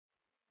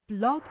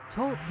Blog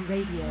Talk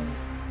Radio.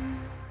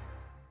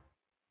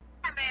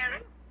 Hi,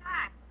 Mary.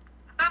 Hi.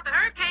 I thought the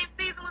hurricane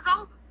season was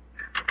over.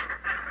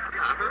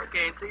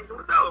 Hurricane season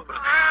was over.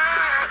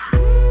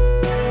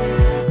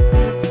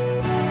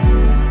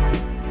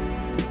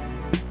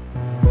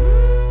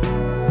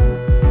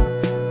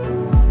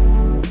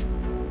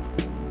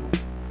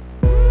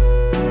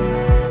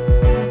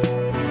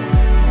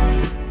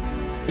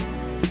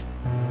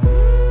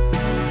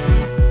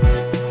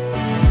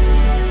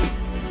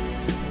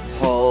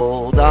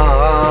 Hold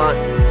on,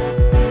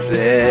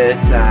 sit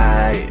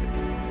tight.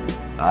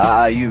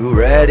 Are you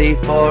ready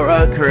for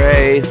a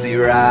crazy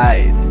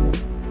ride?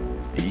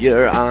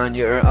 You're on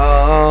your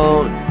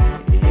own,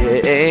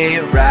 it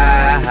ain't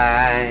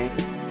right.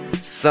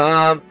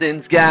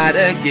 Something's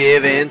gotta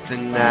give in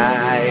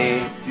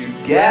tonight.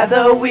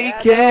 Together we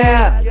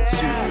can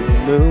shoot the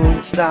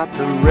moon, stop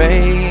the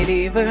rain,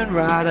 even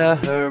ride a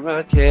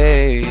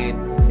hurricane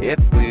if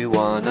we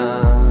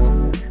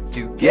wanna.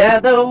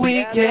 Together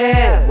we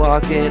can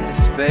walk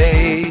into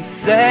space,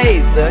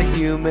 save the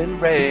human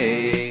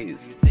race.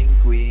 You think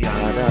we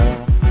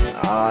oughta?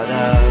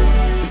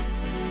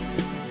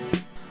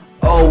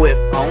 Oh, if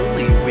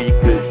only we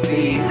could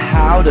see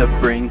how to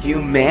bring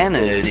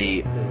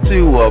humanity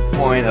to a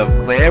point of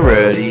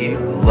clarity.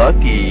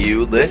 Lucky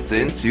you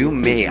listen to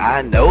me.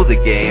 I know the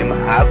game,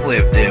 I've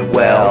lived it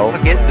well.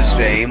 Forget the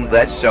shame,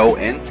 let's show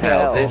and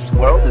tell. This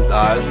world is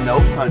ours, no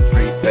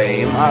country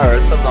fame. Our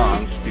earth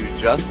belongs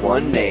to just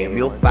one name.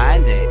 You'll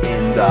find it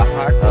in the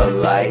heart of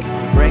light.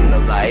 Bring the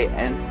light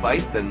and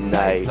fight the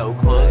night. So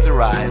close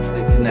your eyes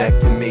and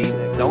connect to me.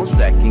 Don't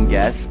second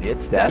guess,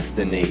 it's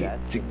destiny.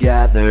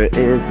 Together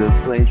is the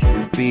place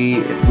to be.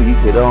 If we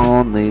could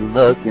only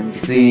look and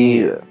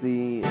see.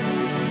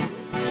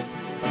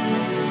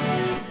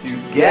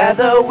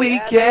 Together we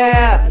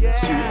can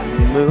shoot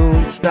the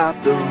moon, stop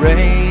the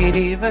rain,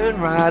 even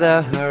ride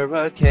a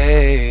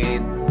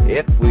hurricane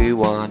if we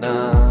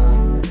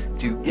wanna.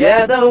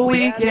 Together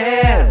we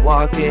can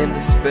walk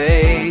into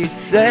space,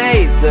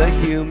 save the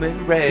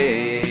human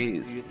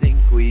race. You think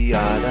we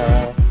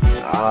oughta?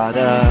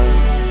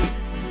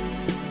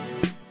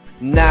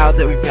 Now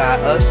that we've got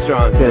a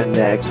strong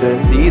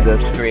connection, see the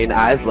screen,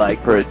 eyes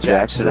like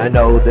projection. I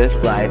know this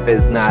life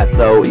is not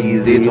so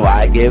easy, so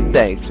I give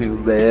thanks to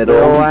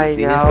little. I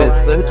know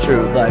it's the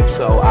truth, life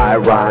so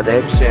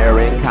ironic.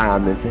 Sharing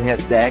comments,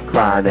 hashtag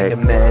chronic,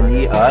 and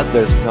many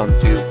others come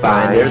to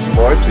find there's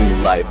more to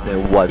life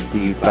than what's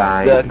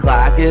defined. The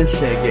clock is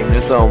ticking,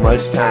 there's so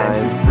much time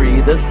to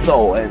free the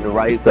soul and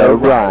write the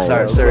rhyme.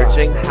 Start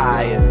searching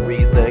high and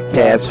read the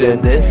caption.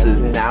 This is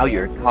now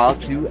your call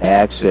to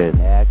action.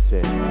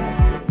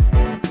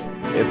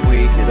 If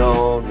we could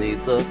only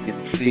look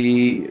and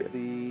see.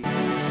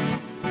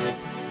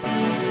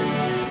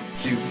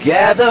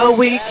 Together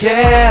we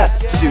can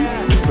shoot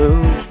the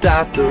moon,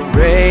 stop the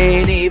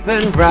rain,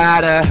 even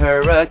ride a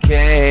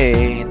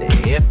hurricane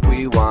if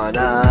we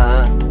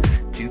wanna.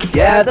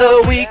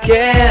 Together we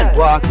can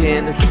walk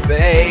into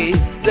space,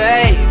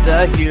 save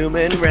the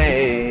human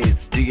race.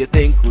 Do you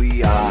think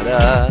we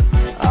oughta?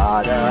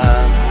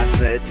 I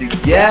said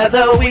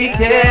together we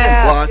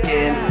can walk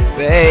into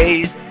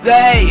space,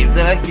 save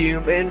the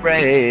human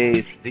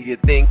race. Do you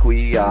think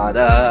we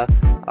oughta?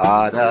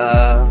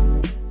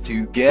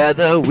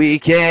 Together we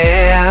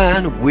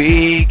can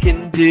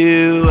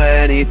do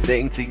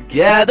anything.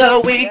 Together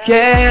we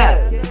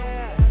can.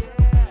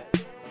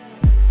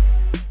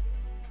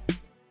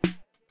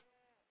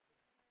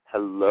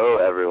 Hello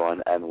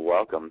everyone and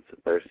welcome to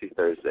Thirsty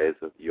Thursdays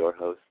with your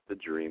host, the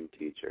Dream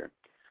Teacher.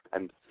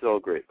 I'm so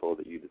grateful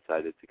that you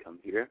decided to come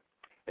here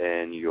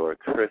in your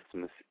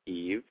Christmas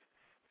Eve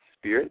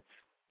spirits.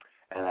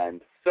 And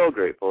I'm so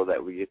grateful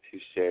that we get to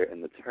share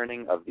in the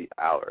turning of the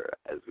hour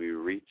as we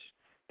reach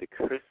the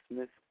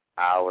Christmas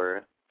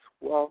hour,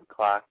 12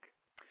 o'clock.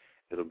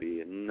 It'll be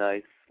a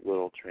nice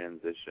little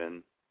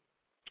transition.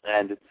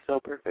 And it's so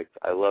perfect.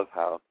 I love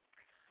how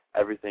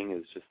everything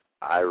is just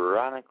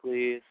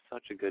ironically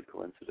such a good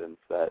coincidence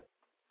that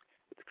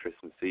it's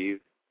Christmas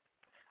Eve.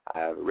 I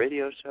have a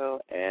radio show,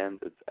 and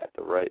it's at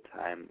the right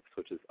time, it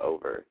switches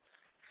over.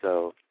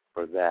 So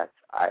for that,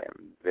 I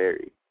am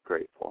very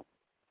grateful.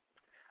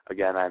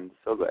 Again, I'm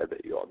so glad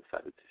that you all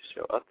decided to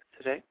show up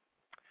today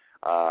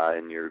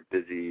in your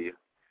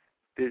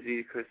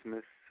busy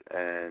Christmas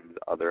and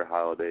other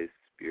holiday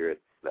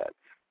spirits that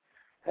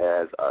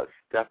has us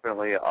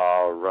definitely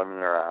all running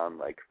around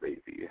like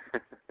crazy.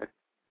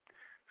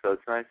 So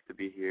it's nice to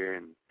be here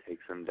and take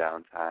some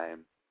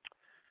downtime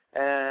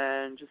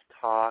and just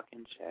talk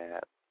and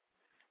chat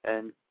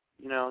and,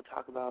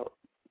 talk about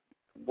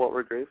what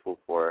we're grateful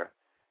for.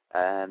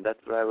 And that's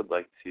what I would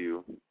like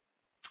to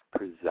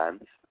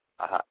present,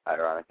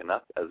 ironic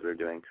enough, as we're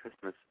doing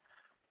Christmas,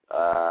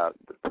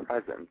 the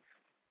presents.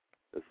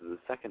 This is the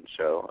second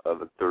show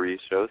of a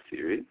 3-show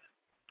series.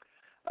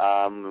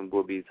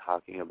 We'll be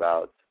talking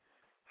about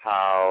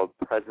how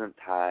present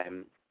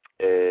time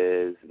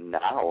is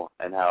now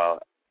and how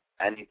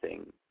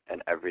anything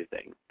and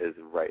everything is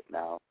right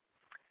now.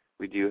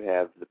 We do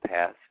have the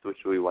past,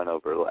 which we went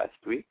over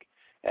last week,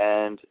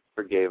 and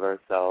forgave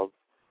ourselves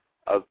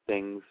of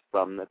things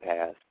from the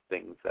past,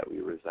 things that we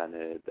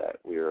resented, that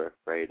we were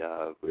afraid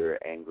of, we were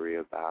angry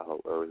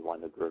about, or we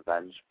wanted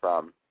revenge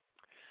from.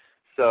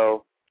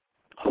 So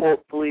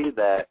hopefully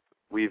that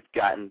we've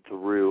gotten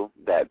through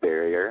that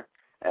barrier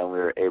and we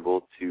were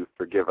able to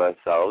forgive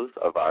ourselves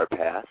of our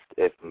past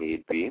if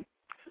need be,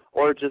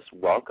 or just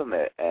welcome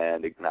it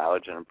and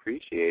acknowledge and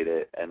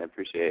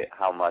appreciate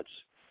how much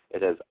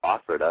it has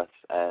offered us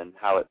and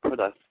how it put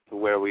us to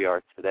where we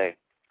are today.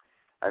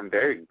 I'm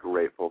very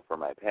grateful for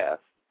my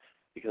past,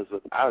 because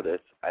without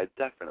it, I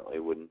definitely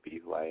wouldn't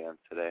be who I am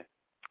today.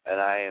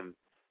 And I am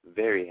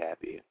very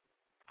happy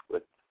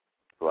with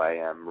who I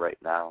am right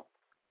now.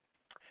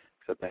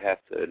 Except I have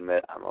to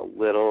admit I'm a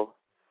little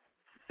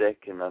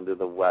sick and under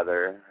the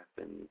weather.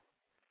 I've been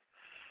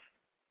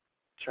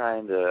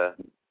trying to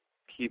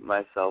keep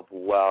myself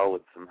well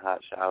with some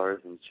hot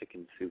showers and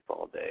chicken soup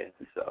all day.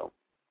 So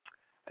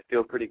I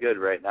feel pretty good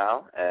right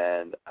now,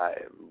 and I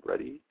am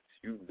ready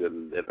to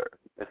deliver.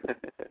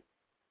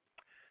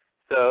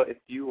 So if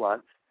you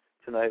want,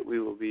 tonight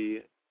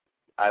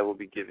I will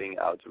be giving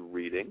out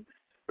readings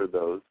for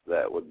those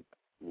that would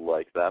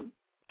like them.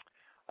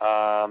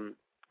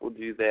 We'll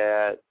do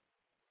that.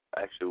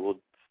 Actually, we'll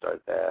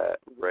start that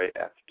right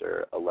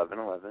after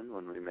 11:11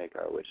 when we make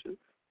our wishes.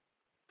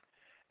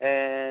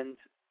 And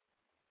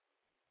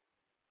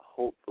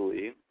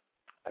hopefully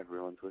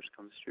everyone's wish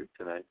comes true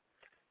tonight.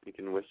 You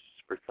can wish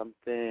for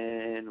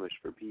something, wish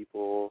for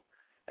people,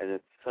 and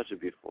it's such a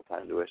beautiful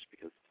time to wish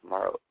because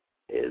tomorrow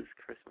is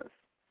Christmas.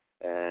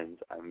 And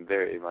I'm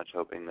very much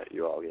hoping that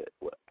you all get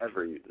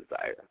whatever you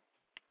desire.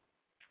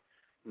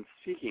 And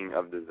speaking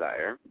of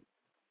desire,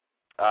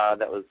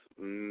 that was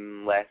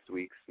last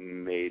week's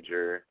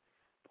major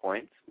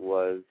point,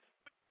 was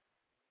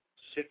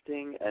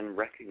shifting and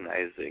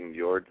recognizing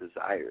your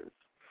desires.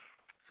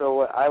 So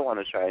what I want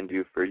to try and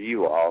do for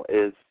you all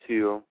is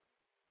to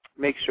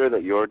make sure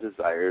that your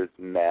desires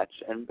match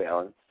and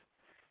balance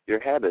your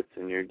habits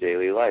in your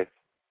daily life.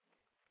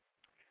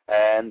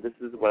 And this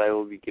is what I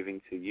will be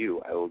giving to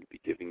you. I will be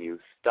giving you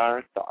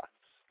star thoughts,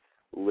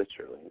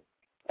 literally,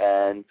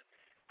 and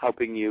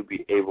helping you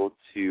be able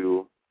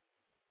to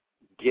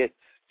get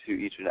to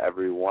each and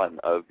every one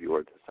of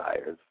your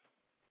desires.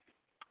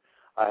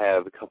 I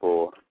have a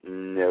couple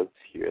notes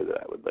here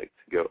that I would like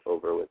to go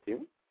over with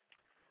you,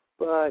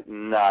 but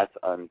not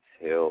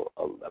until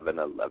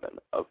 11:11,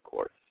 of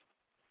course.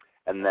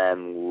 And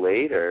then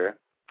later,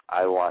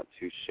 I want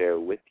to share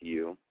with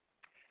you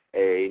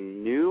a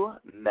new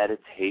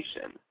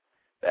meditation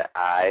that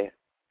I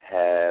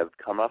have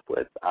come up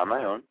with on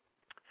my own,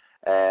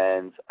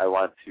 and I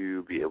want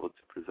to be able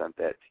to present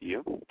that to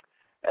you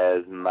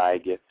as my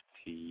gift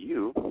to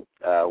you,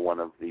 one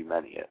of the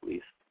many at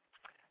least.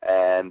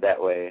 And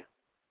that way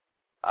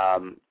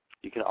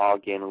you can all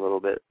gain a little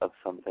bit of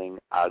something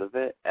out of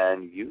it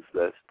and use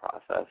this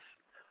process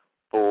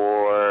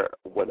for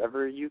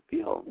whatever you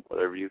feel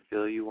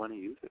you want to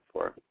use it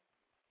for.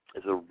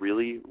 It's a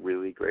really,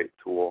 really great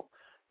tool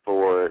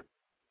for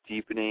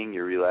deepening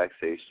your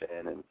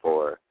relaxation and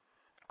for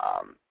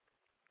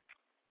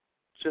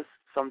just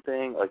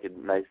something like a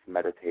nice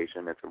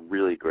meditation. It's a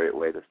really great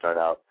way to start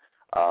out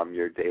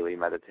your daily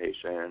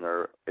meditation,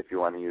 or if you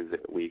want to use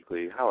it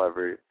weekly,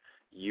 however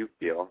you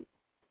feel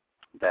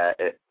that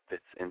it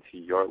fits into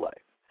your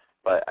life.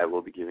 But I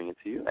will be giving it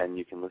to you, and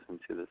you can listen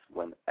to this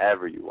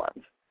whenever you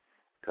want,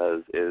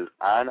 because it is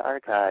on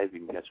archive. You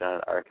can catch it on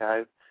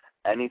archive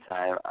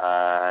anytime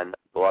on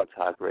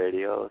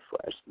BlogTalkRadio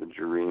 / The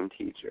Dream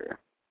Teacher.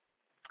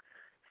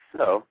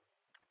 So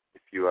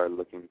if you are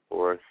looking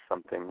for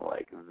something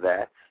like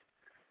that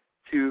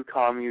to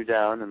calm you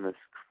down in this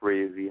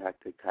crazy,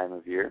 hectic time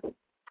of year,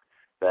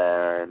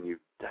 then you've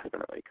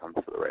definitely come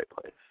to the right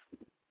place.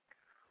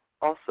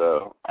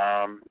 Also,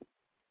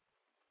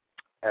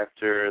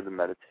 after the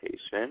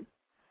meditation,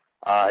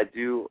 I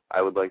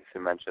would like to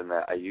mention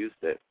that I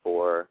used it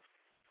for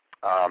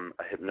a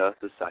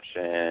hypnosis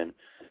session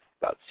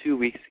about 2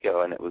 weeks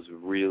ago, and it was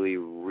really,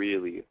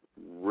 really,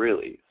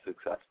 really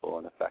successful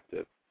and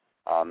effective.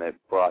 It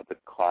brought the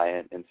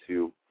client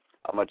into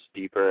a much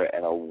deeper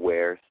and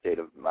aware state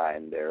of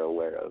mind. They're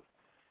aware of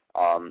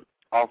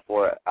all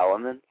four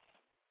elements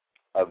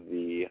of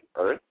the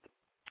earth,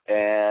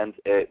 and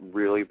it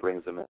really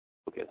brings them into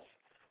focus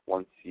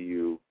once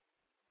you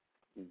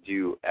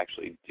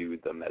actually do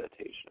the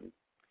meditation.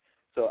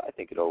 So I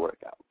think it'll work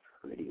out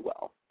pretty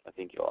well. I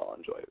think you'll all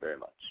enjoy it very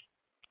much.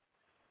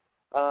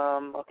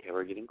 Okay,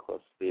 we're getting close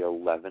to the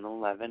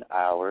 11:11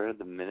 hour,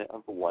 the Minute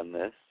of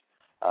Oneness,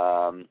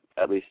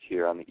 at least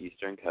here on the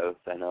Eastern Coast.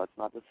 I know it's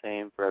not the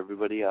same for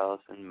everybody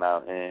else in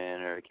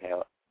Mountain or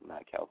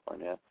not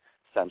California,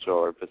 Central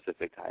or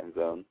Pacific time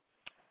zone,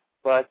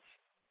 but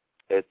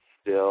it's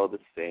still the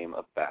same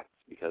effect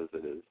because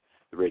it is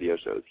the radio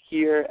show is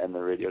here and the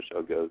radio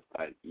show goes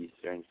by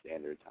Eastern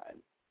Standard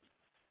Time.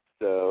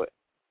 So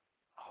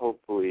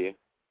hopefully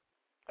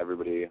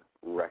everybody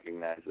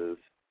recognizes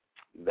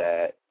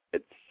that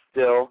it's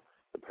still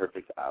the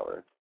perfect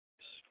hour.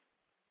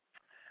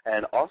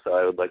 And also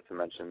I would like to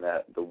mention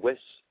that the wish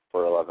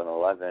for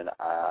 11:11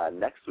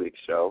 next week's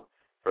show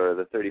for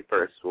the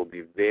 31st will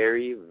be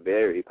very,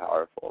 very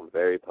powerful,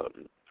 very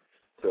potent.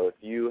 So if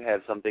you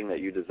have something that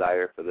you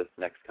desire for this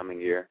next coming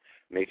year,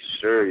 make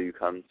sure you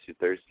come to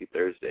Thirsty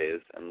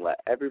Thursdays and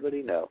let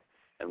everybody know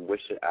and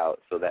wish it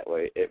out so that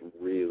way it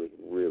really,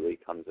 really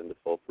comes into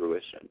full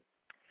fruition.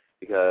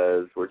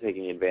 Because we're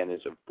taking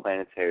advantage of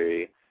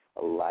planetary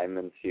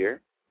alignments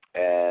here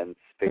and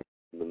space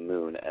the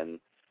moon. And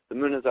the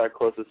moon is our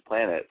closest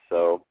planet,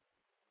 so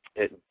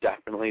it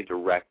definitely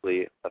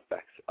directly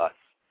affects us.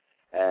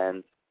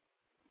 And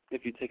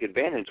if you take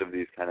advantage of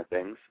these kind of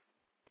things,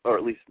 or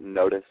at least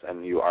notice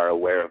and you are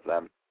aware of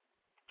them,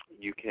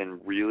 you can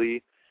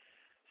really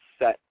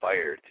set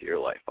fire to your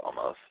life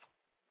almost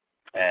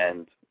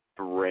and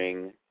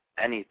bring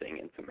anything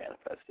into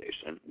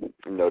manifestation.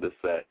 Notice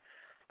that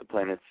the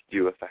planets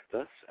do affect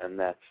us, and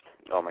that's,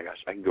 oh my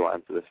gosh, I can go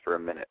on to this for a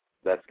minute.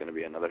 That's going to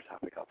be another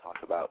topic I'll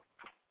talk about.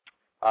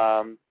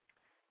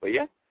 But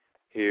yeah,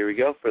 here we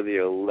go for the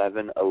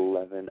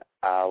 11:11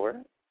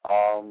 hour.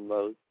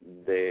 Almost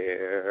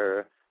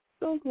there.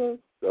 So close,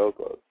 so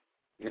close.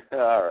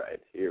 All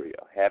right, here we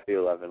go. Happy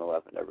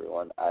 11:11,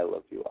 everyone. I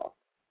love you all.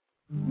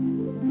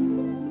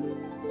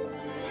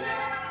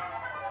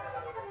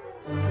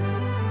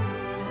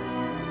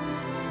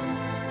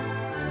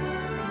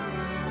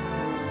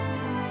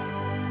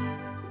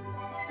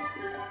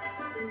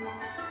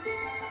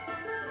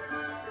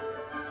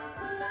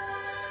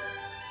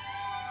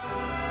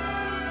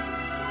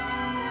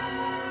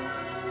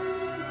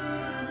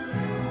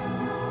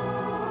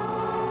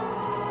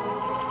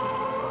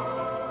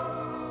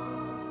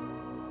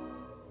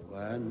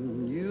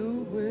 When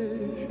you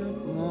wish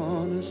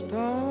upon a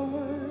star,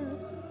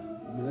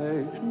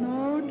 makes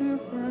no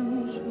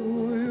difference who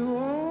you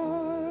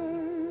are.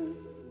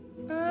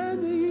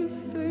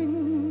 Anything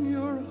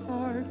your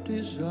heart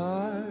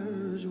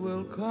desires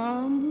will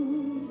come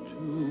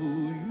to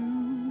you.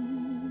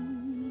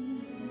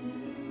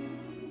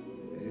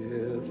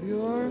 If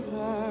your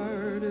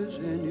heart is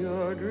in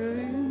your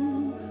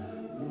dream,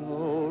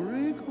 no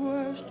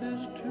request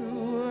is too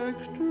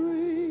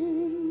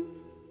extreme.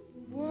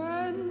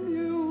 When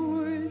you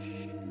wish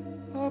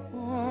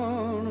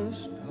upon a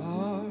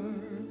star,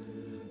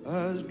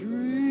 as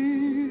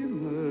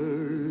dreamers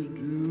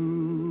do.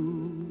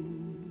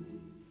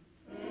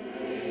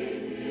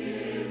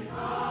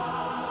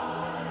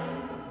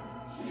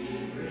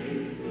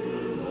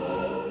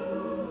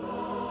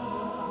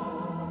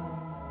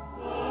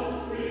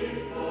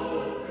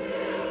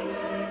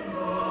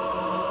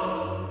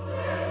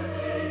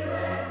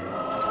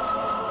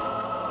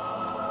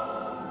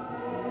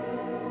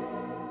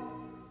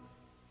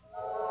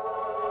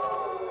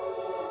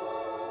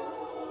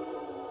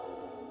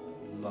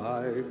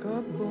 Like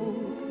a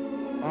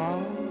boat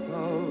out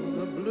of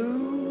the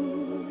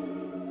blue,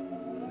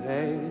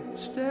 fate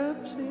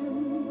steps in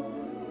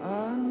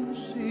and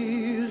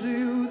sees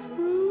you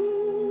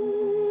through.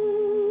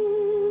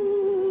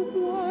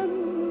 When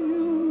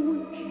you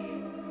wish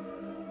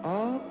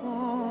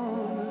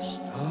upon a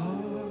star,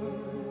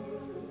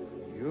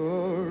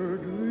 your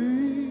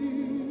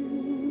dreams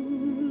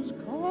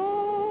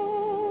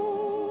come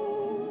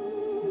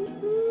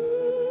true.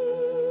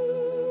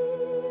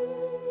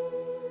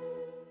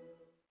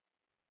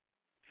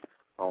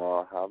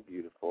 Oh, how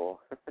beautiful.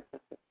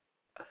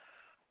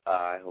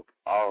 I hope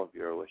all of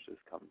your wishes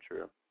come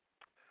true.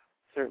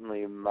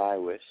 Certainly my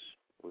wish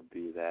would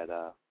be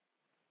that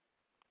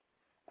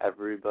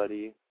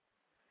everybody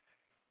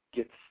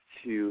gets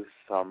to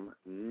some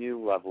new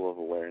level of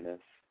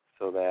awareness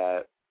so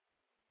that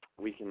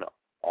we can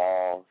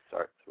all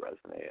start to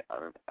resonate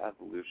on an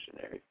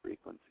evolutionary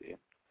frequency,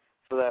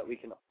 so that we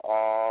can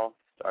all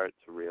start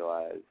to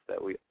realize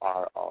that we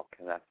are all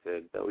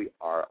connected, that we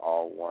are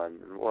all one,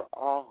 and we're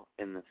all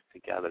in this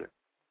together.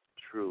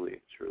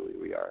 Truly, truly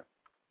we are.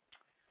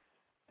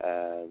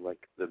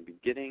 Like the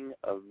beginning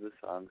of the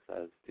song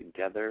says,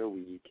 together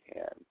we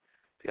can.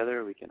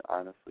 Together we can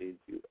honestly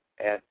do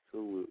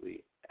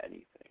absolutely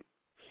anything.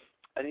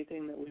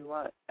 Anything that we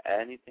want,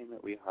 anything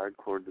that we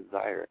hardcore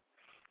desire.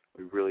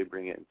 We really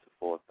bring it into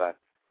full effect.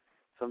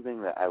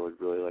 Something that I would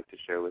really like to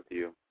share with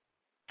you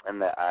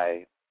and that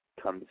I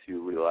come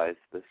to realize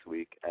this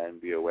week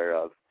and be aware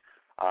of.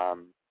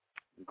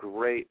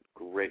 Great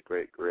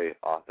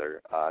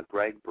author,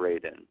 Greg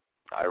Braden.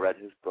 I read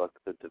his book,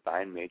 The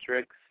Divine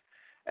Matrix,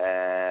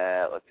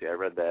 and let's see, I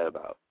read that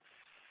about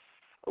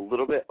a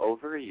little bit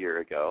over a year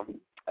ago,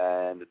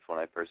 and it's when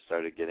I first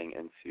started getting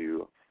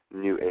into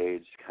New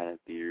Age kind of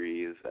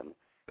theories, and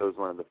it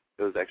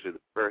was actually the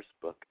first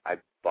book I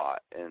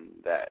bought in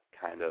that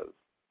kind of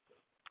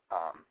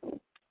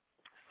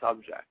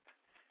subject,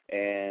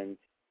 and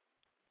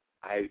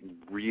I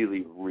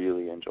really,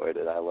 really enjoyed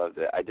it. I loved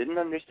it. I didn't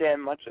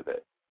understand much of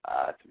it,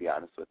 to be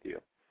honest with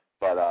you,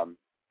 but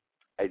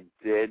I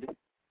did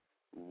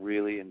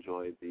really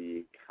enjoy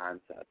the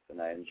concepts,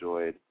 and I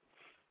enjoyed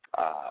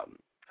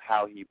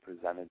how he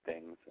presented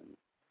things and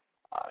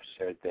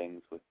shared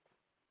things with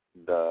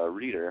the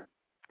reader.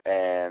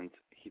 And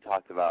he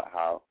talked about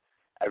how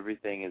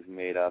everything is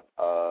made up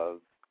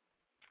of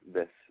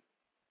this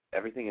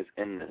everything is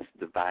in this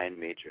divine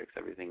matrix.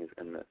 Everything is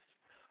in this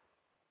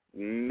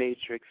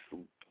matrix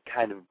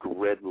kind of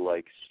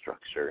grid-like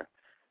structure,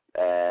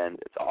 and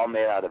it's all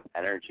made out of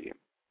energy.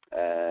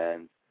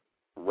 And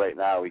right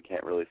now we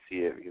can't really see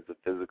it because of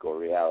physical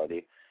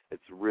reality.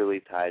 It's really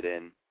tied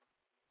in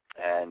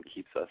and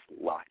keeps us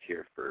locked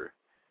here for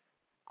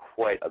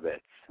quite a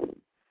bit.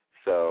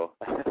 So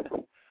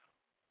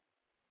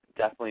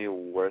definitely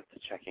worth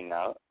checking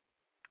out.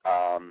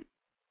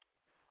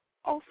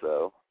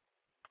 Also,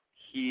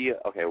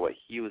 what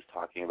he was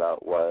talking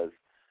about was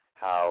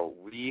how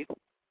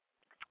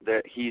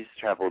he's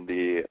traveled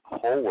the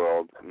whole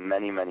world,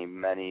 many, many,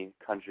 many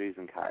countries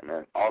and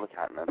continents, all the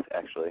continents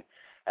actually,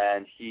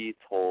 and he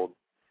told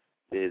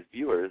his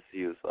viewers,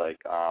 he was like,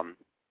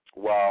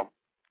 well,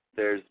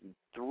 there's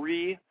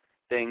three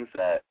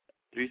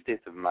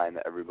states of mind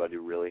that everybody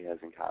really has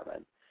in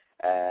common,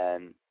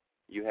 and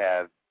you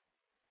have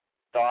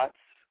thoughts,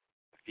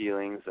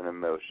 feelings, and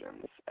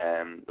emotions,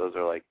 and those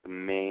are like the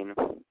main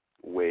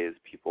ways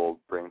people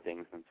bring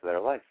things into their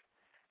life.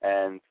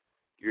 And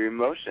your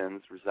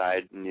emotions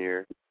reside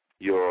near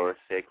your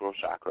sacral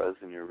chakras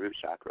and your root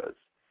chakras.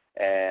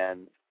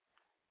 And,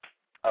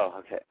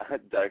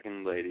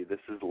 Darkened Lady, this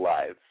is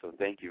live, so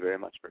thank you very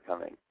much for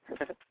coming.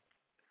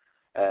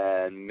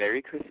 And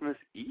Merry Christmas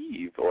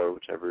Eve, or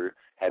whichever,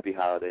 happy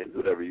holidays,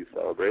 whatever you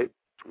celebrate.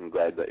 I'm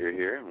glad that you're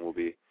here, and we'll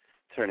be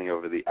turning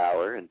over the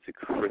hour into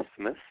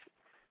Christmas,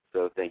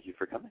 so thank you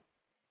for coming.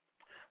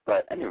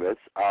 But anyways,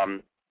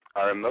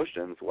 our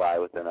emotions lie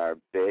within our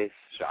base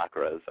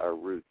chakras, our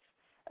roots,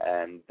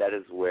 and that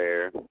is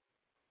where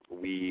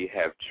we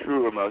have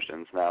true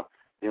emotions. Now,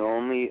 the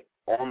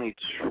only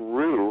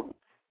true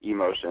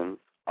emotions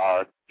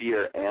are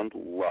fear and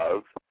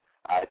love.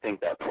 I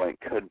think that point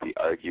could be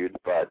argued,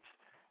 but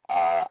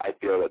I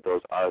feel that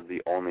those are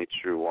the only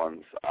true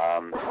ones.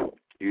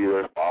 You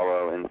either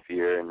follow in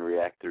fear and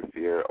react through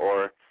fear,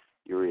 or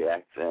you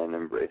react and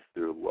embrace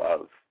through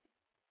love.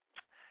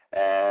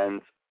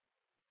 And,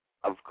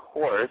 of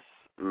course,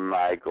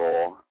 my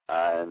goal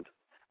and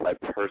my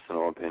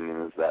personal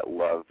opinion is that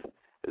love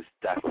is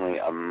definitely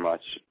a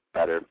much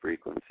better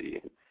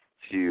frequency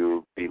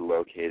to be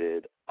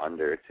located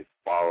under, to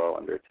follow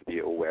under, to be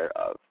aware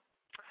of.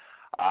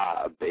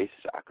 Base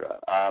chakra.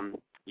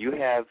 You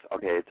have,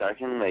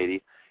 Darkened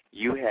Lady,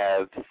 you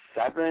have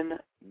 7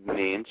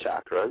 main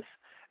chakras,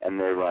 and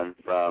they run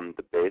from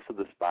the base of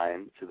the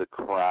spine to the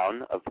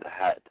crown of the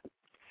head.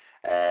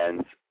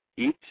 And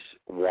each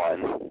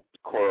one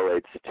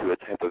correlates to a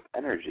type of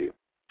energy.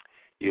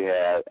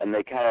 And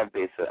they kind of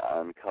base it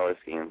on color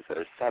schemes.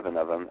 There's 7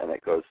 of them, and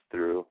it goes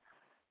through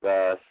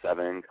the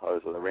 7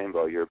 colors of the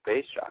rainbow. Your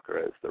base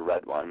chakra is the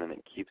red one, and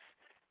it's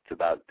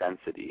about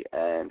density,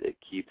 and it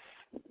keeps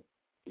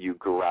you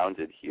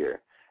grounded here.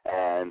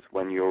 And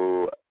when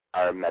you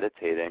are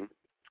meditating,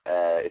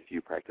 if you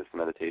practice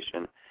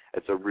meditation,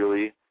 it's a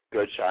really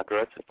good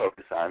chakra to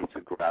focus on to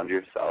ground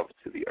yourself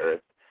to the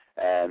earth.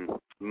 And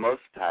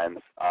most times,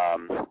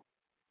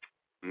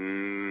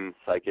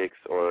 psychics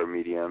or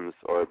mediums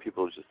or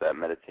people just that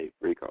meditate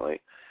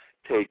frequently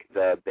take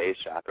the base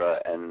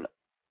chakra and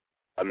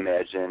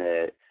imagine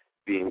it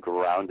being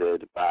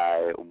grounded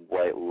by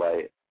white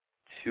light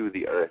to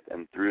the earth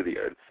and through the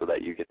earth, so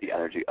that you get the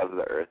energy of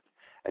the earth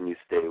and you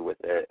stay with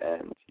it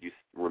and you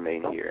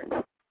remain here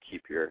and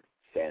keep your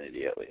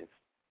sanity at least.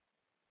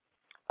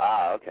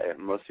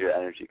 Most of your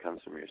energy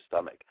comes from your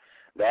stomach.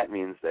 That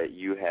means that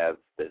you have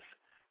this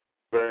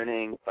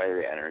burning,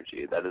 fiery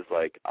energy that is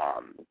like,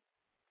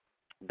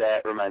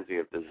 that reminds me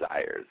of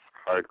desires,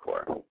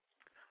 hardcore.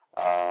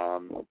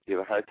 You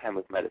have a hard time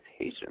with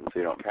meditation, so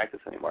you don't practice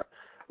anymore.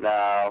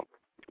 Now,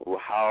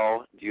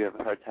 how do you have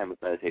a hard time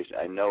with meditation?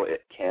 I know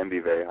it can be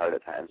very hard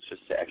at times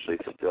just to actually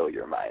still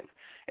your mind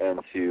and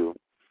to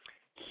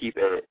keep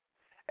it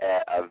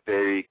at a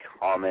very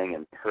calming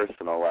and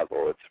personal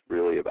level. It's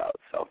really about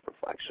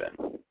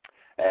self-reflection.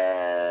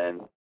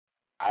 And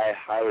I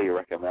highly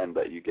recommend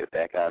that you get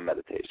back on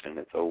meditation.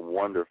 It's a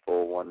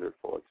wonderful,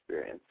 wonderful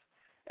experience.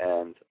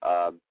 And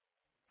a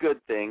good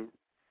thing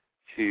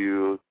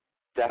to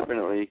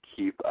definitely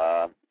keep,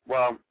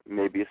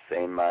 maybe a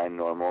sane mind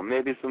normal.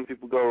 Maybe some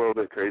people go a little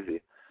bit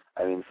crazy.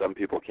 I mean, some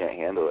people can't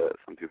handle it.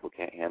 Some people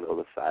can't handle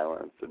the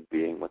silence of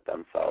being with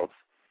themselves.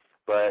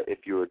 But if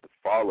you were to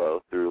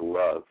follow through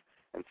love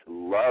and to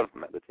love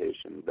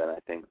meditation, then I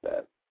think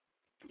that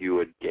you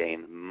would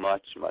gain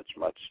much, much,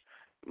 much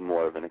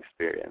more of an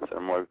experience, a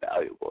more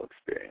valuable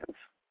experience.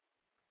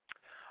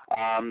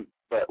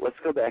 But let's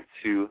go back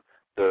to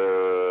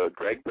the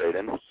Greg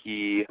Braden.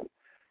 He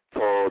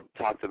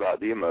talked about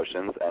the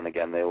emotions, and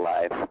again, they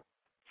lie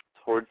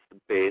towards the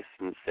base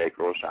and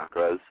sacral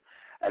chakras,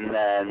 and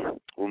then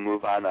we'll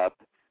move on up.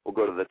 We'll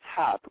go to the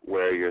top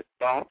where your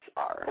thoughts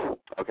are,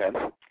 okay?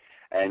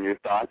 And your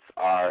thoughts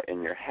are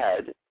in your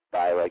head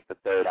by like the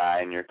third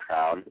eye and your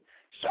crown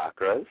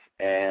chakras,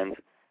 and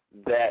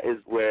that is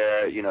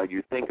where,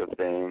 you think of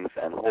things,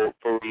 and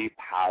hopefully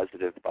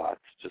positive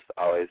thoughts just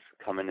always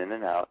coming in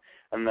and out.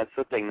 And that's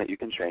the thing that you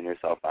can train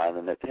yourself on,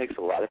 and it takes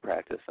a lot of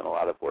practice and a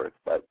lot of work,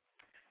 but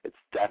it's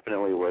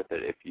definitely worth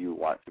it if you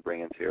want to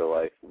bring into your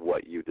life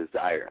what you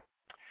desire.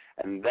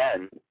 And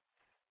then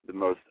the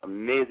most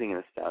amazing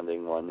and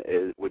astounding one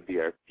would be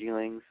our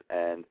feelings,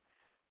 and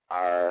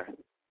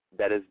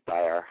that is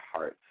by our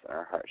hearts,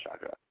 our heart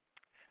chakra.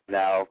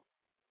 Now,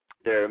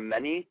 there are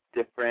many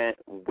different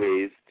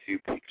ways to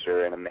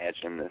picture and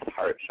imagine this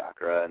heart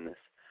chakra and this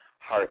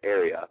heart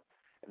area.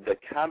 The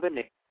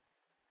combination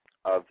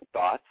of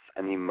thoughts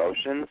and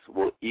emotions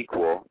will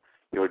equal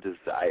your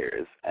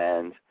desires.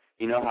 And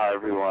you know how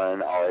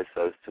everyone always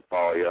says to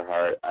follow your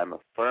heart? I'm a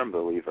firm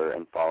believer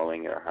in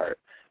following your heart,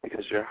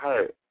 because your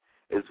heart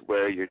is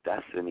where your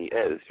destiny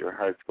is. Your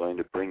heart's going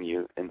to bring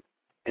you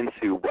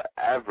into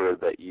whatever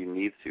that you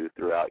need to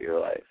throughout your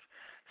life.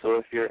 So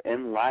if you're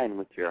in line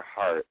with your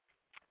heart,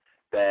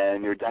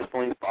 then you're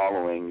definitely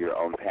following your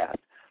own path.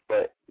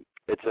 But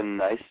it's a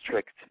nice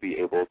trick to be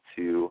able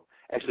to,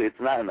 actually it's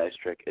not a nice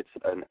trick, it's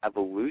an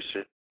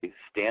evolutionary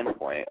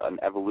standpoint, an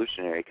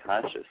evolutionary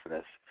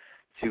consciousness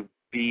to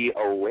be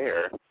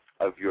aware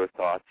of your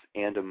thoughts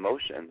and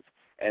emotions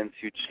and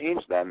to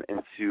change them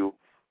into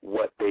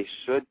what they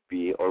should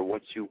be or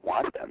what you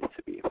want them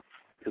to be.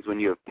 Because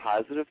when you have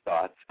positive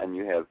thoughts and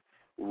you have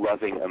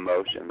loving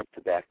emotions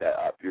to back that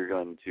up, you're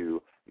going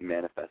to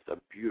manifest a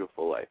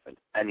beautiful life and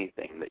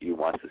anything that you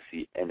want to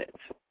see in it.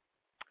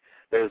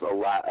 There's a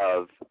lot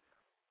of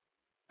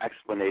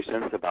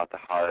explanations about the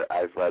heart.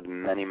 I've read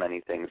many,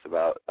 many things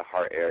about the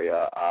heart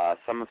area.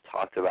 Some have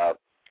talked about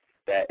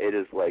that it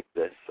is like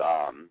this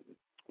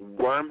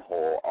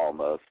wormhole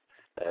almost.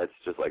 It's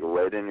just like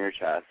right in your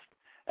chest,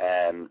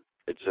 and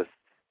it's just,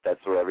 that's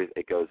where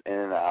it goes in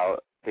and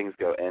out. Things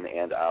go in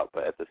and out,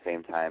 but at the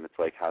same time, it's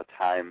like how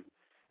time,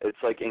 it's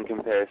like in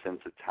comparison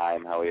to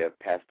time, how we have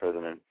past,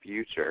 present, and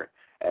future,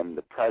 and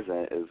the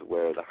present is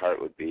where the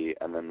heart would be,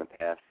 and then the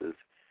past is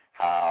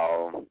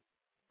how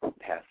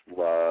past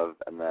love,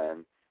 and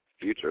then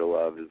future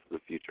love is the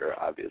future,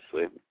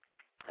 obviously.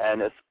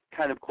 And it's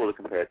kind of cool to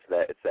compare it to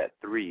that. It's that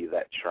three,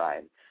 that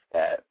trine,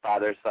 that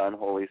Father, Son,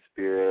 Holy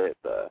Spirit,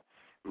 the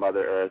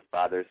Mother Earth,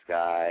 Father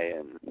Sky,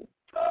 and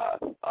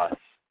us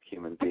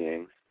human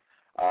beings.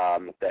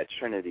 That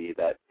trinity,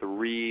 that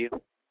three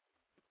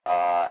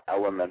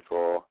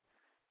elemental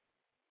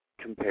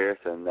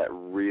comparison that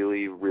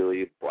really,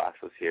 really blocks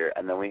us here.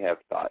 And then we have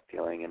thought,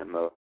 feeling, and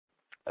emotion,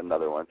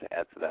 another one to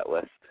add to that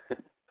list.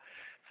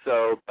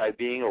 So by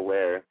being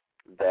aware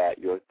that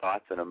your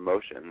thoughts and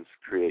emotions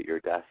create your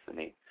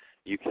destiny,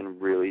 you can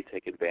really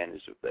take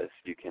advantage of this.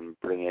 You can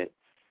bring it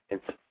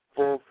into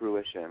full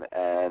fruition,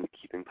 and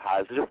keeping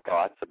positive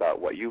thoughts about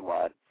what you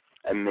want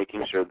and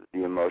making sure that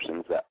the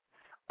emotions that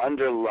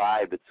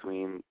underlie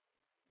between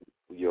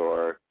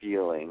your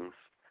feelings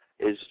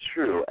is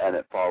true and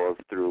it follows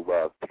through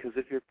love. Because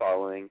if you're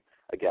following,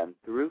 again,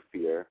 through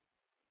fear,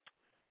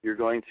 you're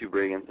going to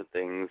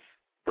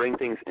bring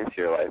things into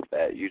your life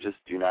that you just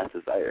do not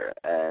desire.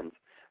 And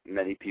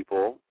many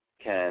people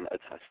can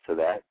attest to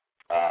that.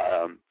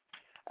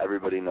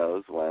 Everybody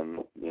knows when,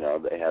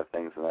 they have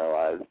things in their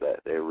lives that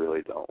they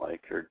really don't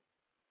like or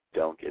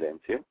don't get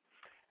into.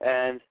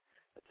 And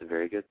that's a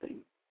very good thing.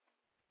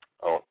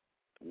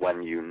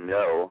 When you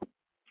know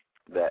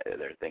that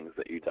there are things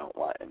that you don't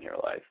want in your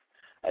life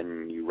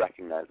and you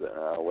recognize it and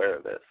are aware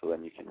of it, so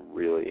then you can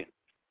really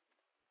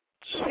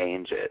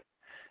change it.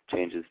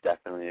 Change is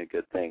definitely a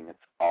good thing. It's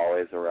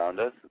always around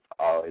us. It's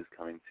always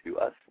coming to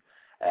us.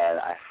 And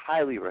I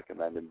highly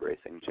recommend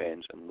embracing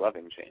change and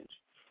loving change,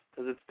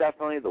 because it's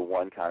definitely the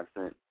one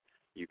constant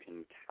you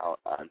can count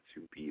on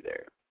to be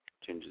there.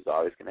 Change is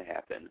always going to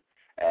happen,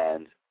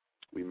 and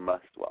we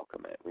must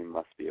welcome it. We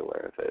must be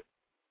aware of it.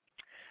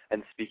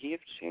 And speaking of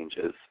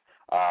changes,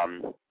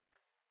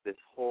 this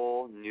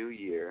whole new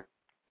year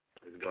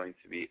is going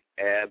to be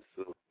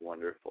absolutely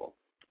wonderful.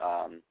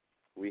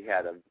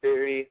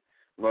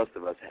 Most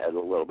of us had a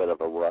little bit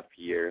of a rough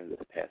year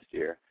this past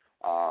year.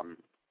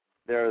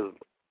 There was,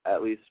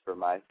 at least for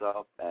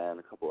myself and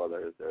a couple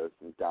others, there was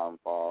some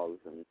downfalls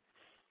and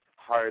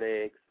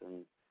heartaches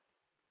and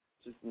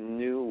just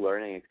new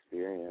learning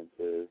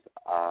experiences.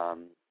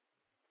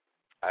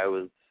 I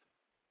was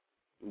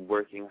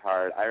working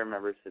hard. I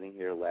remember sitting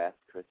here last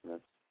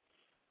Christmas,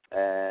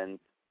 and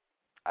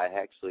I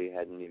actually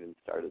hadn't even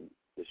started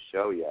the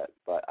show yet,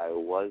 but I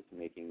was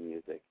making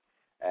music,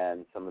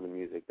 and some of the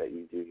music that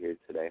you do hear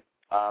today,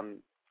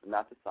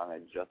 not the song I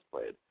just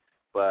played,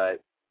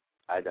 but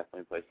I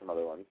definitely play some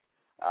other ones.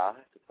 I'll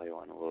have to play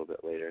one a little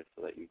bit later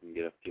so that you can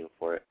get a feel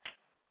for it.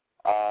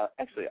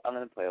 Actually, I'm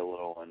going to play a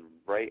little one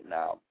right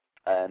now,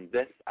 and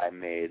this I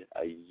made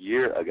a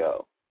year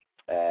ago,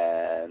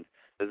 and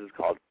this is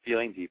called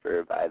Feeling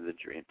Deeper by the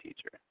Dream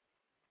Teacher.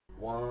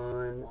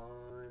 1,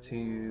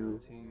 2,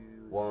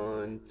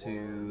 1,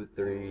 2,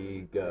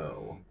 3,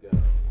 go.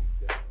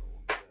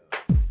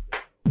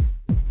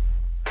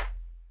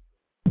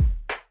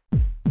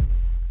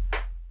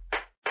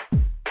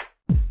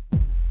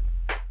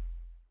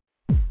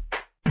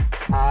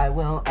 I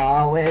will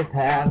always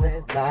have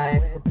this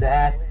life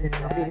that to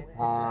be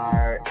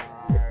part.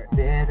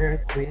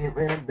 Bittersweet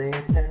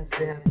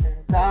relationship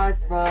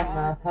starts from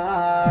the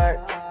heart.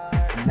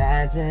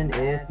 Imagine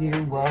if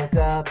you woke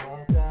up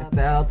and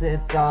felt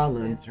it's all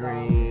a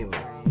dream.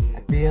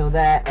 I feel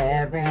that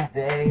every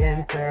day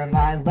and turn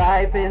my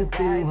life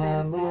into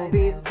a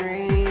movie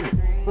screen.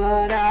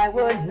 But I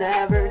would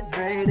never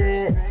trade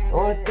it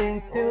or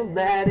think to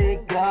let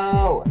it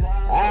go.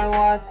 I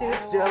want to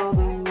show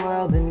the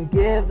world and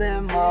give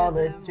them all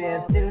a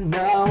chance to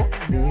know.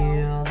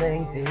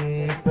 Feeling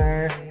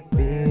deeper,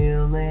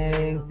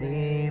 feeling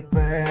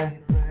deeper.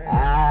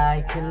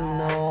 I can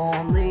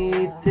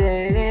only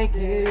take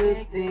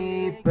you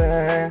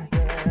deeper.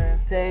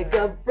 Take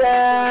a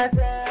breath,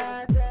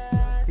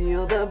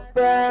 feel the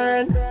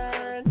burn.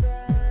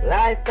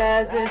 Life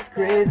has its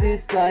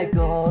crazy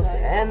cycles,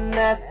 and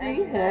that's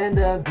the end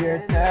of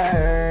your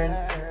turn.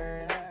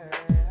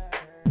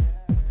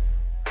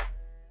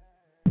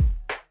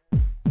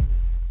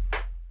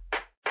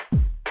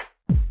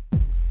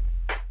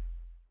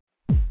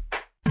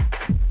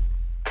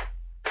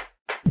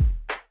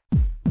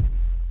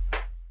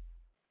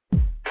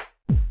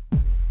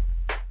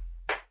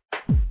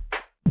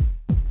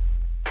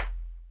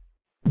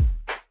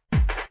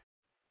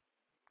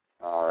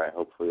 All right,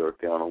 hopefully we're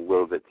feeling a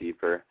little bit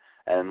deeper.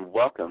 And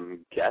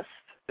welcome, guest.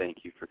 Thank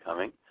you for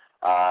coming.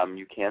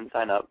 You can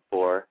sign up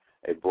for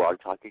a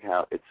Blog Talk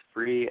account. It's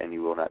free, and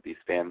you will not be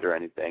spammed or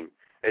anything.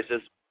 It's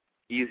just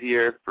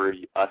easier for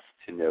us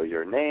to know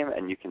your name,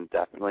 and you can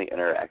definitely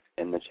interact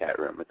in the chat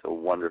room. It's a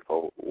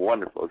wonderful,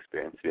 wonderful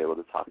experience to be able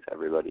to talk to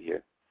everybody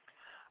here.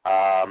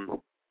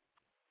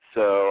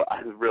 So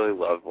I really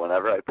love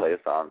whenever I play a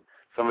song,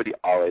 somebody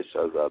always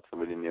shows up,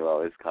 somebody new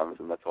always comes,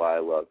 and that's why I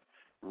love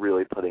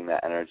really putting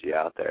that energy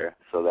out there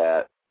so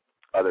that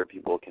other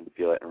people can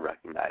feel it and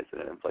recognize it,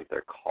 and it's like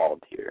they're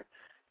called here.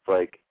 It's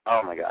like,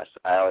 oh my gosh,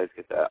 I always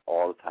get that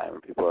all the time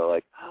where people are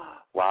like, oh,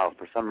 wow,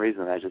 for some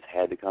reason I just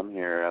had to come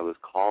here. I was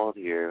called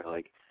here.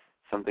 Like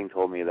something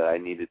told me that I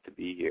needed to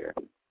be here.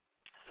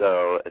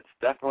 So it's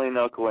definitely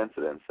no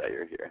coincidence that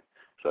you're here.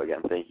 So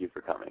again, thank you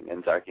for coming.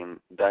 And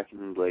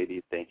Darkened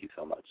Lady, thank you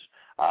so much.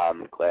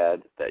 I'm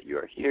glad that you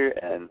are here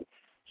and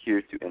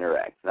here to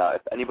interact. Now,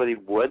 if anybody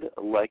would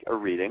like a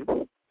reading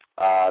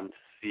to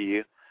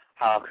see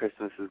how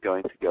Christmas is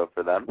going to go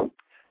for them,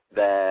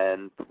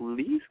 then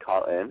please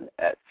call in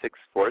at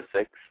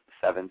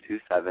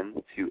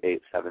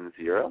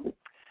 646-727-2870,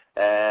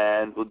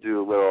 and we'll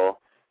do a little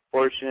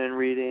fortune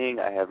reading.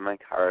 I have my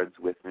cards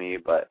with me,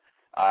 but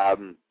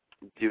I'm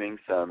doing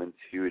some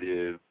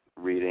intuitive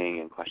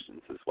reading and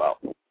questions as well.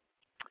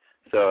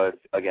 So,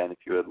 if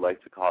you would like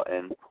to call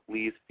in,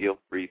 please feel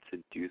free to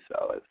do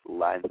so, as the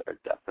lines are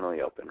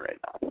definitely open right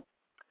now.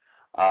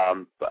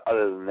 But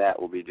other than that,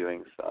 we'll be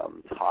doing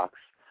some talks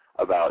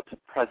about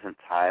present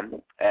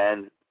time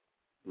and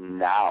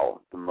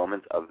now, the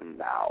moment of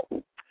now.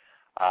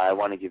 I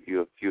want to give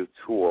you a few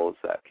tools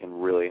that can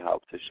really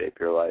help to shape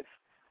your life.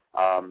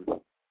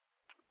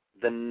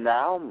 The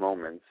now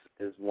moment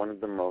is one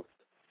of the most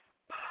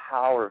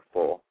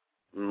powerful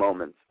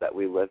moments that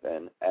we live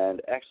in,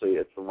 and actually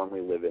it's the one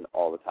we live in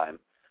all the time.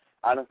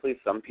 Honestly,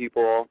 some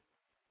people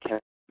can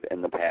live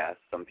in the past.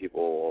 Some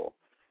people will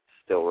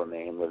still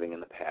remain living in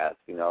the past,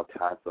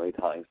 constantly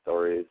telling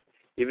stories,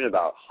 even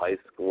about high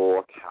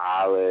school,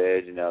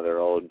 college, their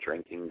old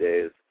drinking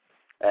days.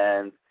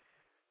 And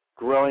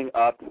growing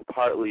up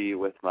partly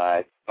with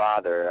my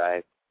father,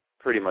 I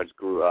pretty much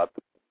grew up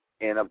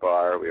in a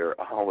bar. We were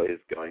always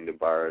going to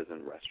bars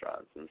and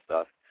restaurants and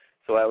stuff.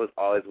 So I was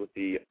always with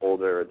the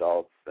older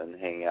adults and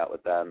hanging out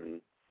with them,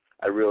 and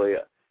I really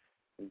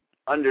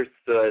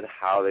understood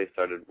how they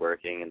started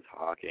working and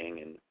talking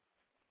and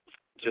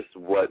just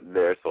what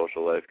their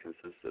social life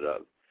consisted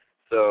of.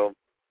 So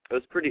it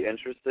was pretty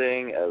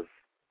interesting as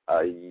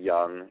a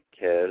young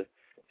kid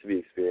to be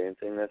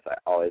experiencing this. I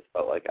always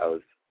felt like I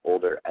was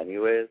older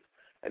anyways,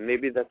 and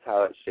maybe that's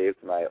how it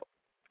shaped my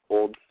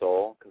old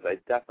soul, because I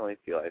definitely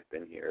feel I've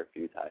been here a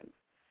few times.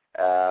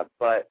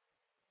 But,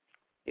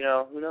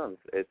 who knows?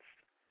 It's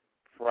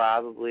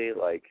probably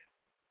like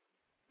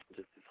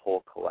just this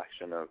whole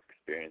collection of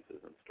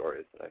experiences and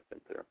stories that I've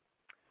been through.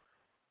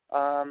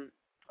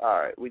 All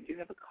right, we do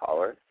have a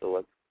caller, so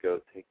let's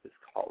go take this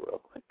call real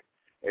quick.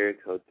 Area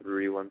code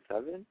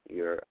 317,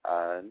 you're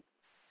on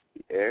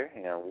the air.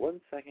 Hang on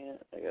 1 second.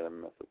 I got to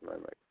mess with my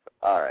microphone.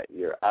 All right,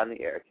 you're on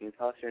the air. Can you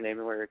tell us your name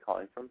and where you're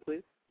calling from,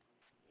 please?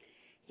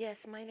 Yes,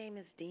 my name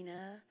is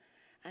Dina.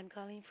 I'm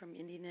calling from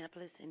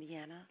Indianapolis,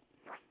 Indiana.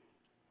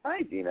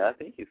 Hi, Dina.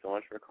 Thank you so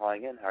much for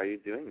calling in. How are you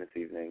doing this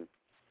evening?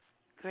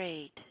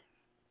 Great.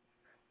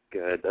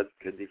 Good. That's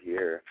good to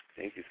hear.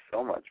 Thank you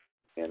so much.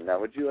 And now,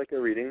 would you like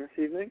a reading this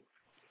evening?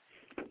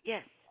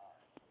 Yes.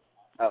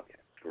 Okay,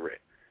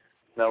 great.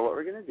 Now, what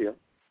we're going to do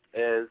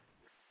is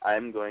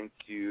I'm going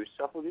to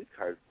shuffle these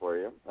cards for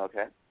you,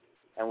 okay?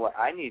 And what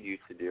I need you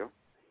to do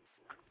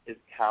is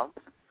count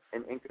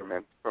in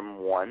increments from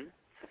 1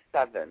 to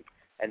 7.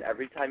 And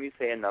every time you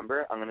say a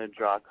number, I'm going to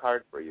draw a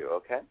card for you,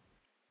 okay?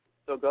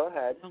 So go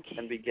ahead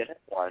and begin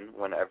at 1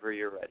 whenever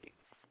you're ready.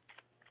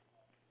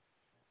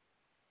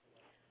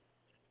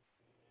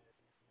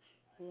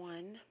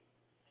 1,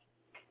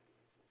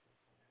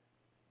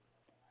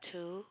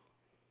 2,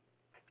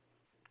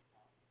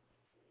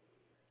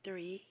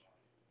 3,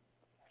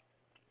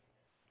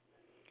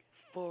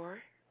 4,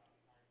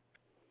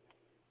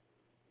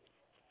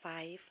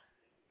 5,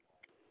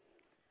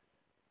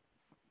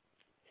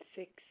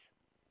 6,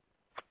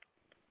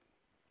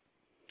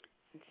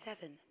 and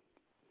 7.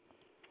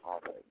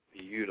 All right,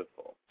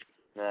 beautiful.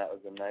 That was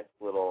a nice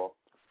little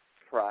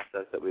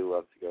process that we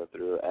love to go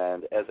through.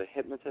 And as a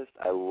hypnotist,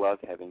 I love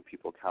having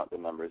people count the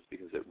numbers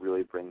because it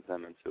really brings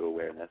them into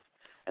awareness,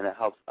 and it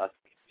helps us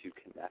to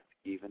connect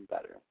even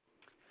better.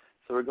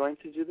 So we're going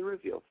to do the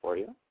reveal for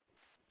you.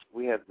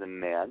 We have the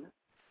man,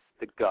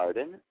 the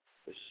garden,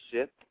 the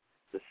ship,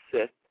 the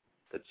Sith,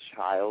 the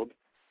child,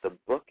 the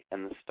book,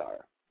 and the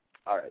star.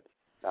 All right.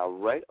 Now,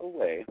 right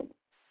away,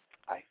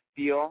 I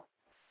feel,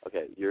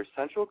 okay, your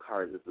central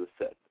card is the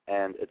Sith,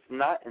 and it's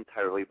not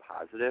entirely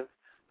positive,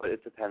 but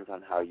it depends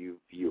on how you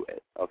view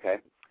it, okay?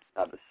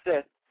 Now, the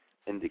Sith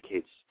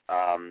indicates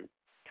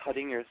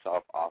cutting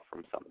yourself off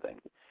from something,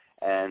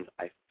 and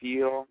I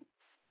feel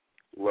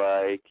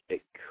like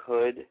it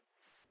could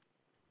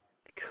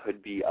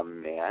be a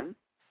man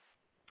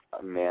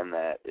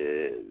that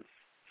is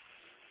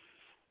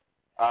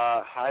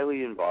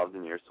highly involved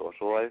in your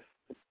social life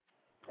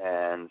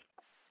and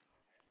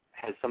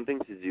has something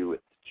to do with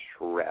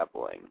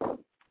traveling.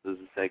 Does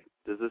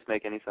this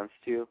make any sense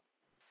to you?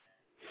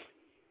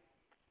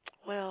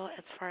 Well,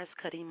 as far as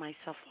cutting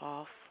myself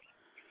off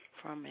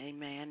from a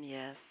man,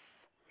 yes.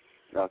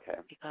 Okay.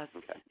 Because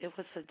it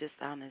was a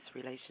dishonest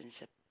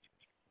relationship.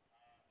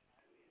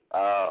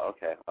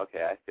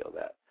 Okay, I feel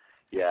that.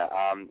 Yeah,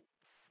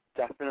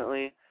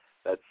 definitely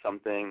that's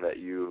something that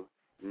you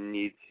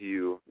need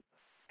to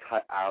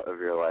cut out of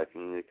your life.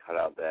 You need to cut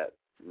out that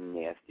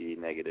nasty,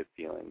 negative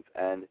feelings.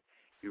 And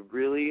you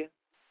really,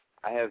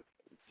 do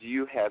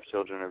you have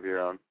children of your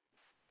own?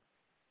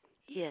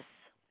 Yes.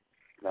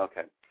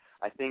 Okay.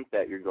 I think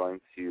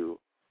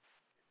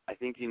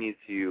you need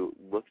to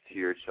look to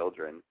your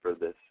children for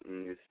this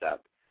new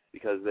step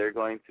because they're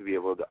going to be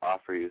able to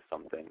offer you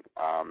something.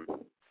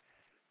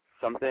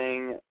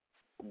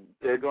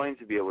 They're going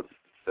to be able to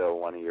fulfill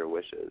one of your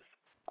wishes.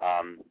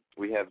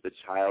 We have the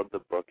child, the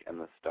book, and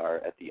the star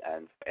at the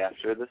end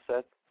after the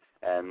Sith,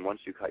 and once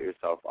you cut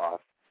yourself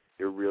off,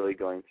 you're really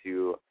going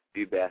to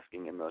be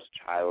basking in those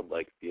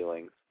childlike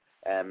feelings,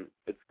 and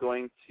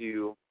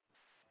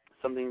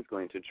something's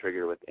going to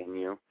trigger within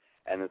you,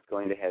 and it's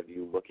going to have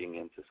you looking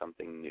into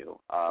something new.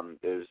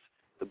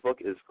 The book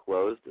is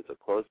closed. It's a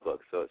closed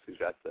book, so it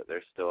suggests that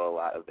there's still a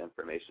lot of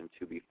information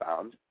to be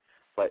found,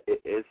 but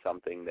it is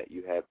something that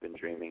you have been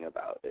dreaming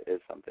about. It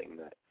is something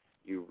that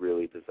you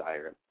really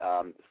desire.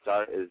 The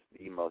star is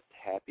the most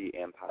happy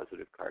and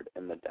positive card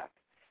in the deck,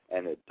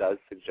 and it does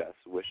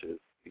suggest wishes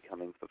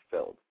becoming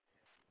fulfilled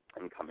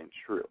and coming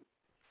true.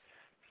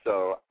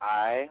 So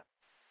I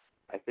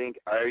think,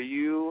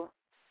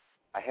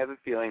 I have a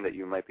feeling that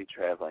you might be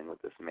traveling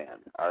with this man.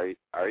 Are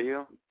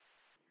you?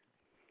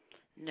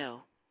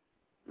 No.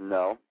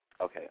 No?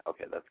 Okay,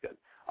 that's good.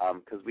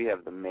 Because we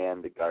have the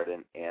man, the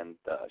garden, and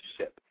the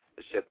ship.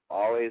 The ship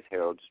always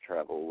heralds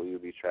travel. Will you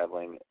be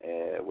traveling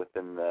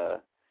within the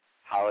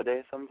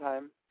holiday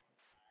sometime?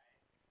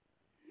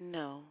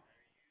 No.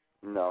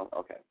 No?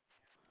 Okay.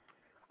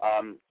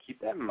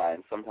 Keep that in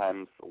mind.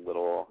 Sometimes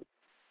little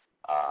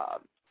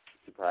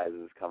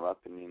surprises come up,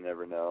 and you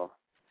never know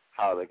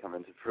how they come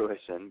into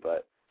fruition,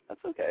 but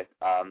that's okay.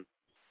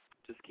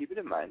 Just keep it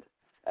in mind.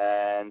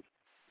 And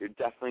you're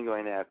definitely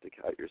going to have to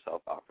cut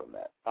yourself off from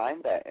that.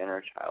 Find that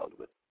inner child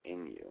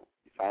within you.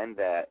 Find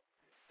that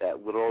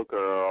little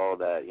girl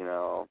that,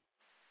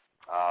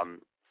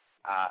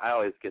 I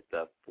always get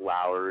the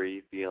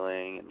flowery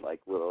feeling and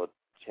like little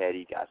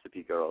chatty,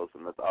 gossipy girls,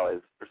 and that's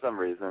always, for some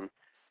reason,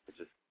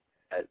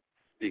 it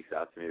speaks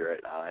out to me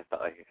right now. I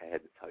felt like I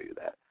had to tell you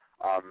that.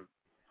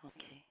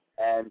 Okay.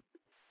 And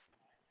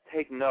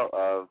take note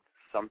of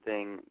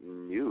something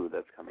new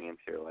that's coming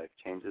into your life.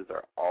 Changes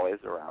are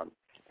always around,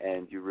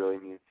 and you really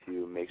need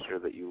to make sure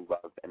that you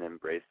love and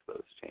embrace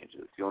those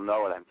changes. You'll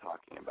know what I'm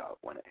talking about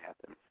when it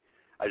happens.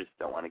 I just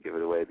don't want to give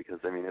it away because,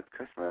 it's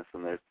Christmas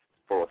and there's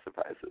full of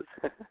surprises.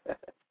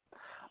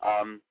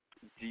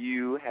 Do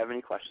you have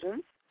any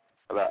questions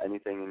about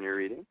anything in your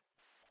reading?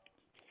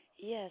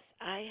 Yes,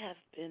 I have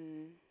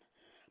been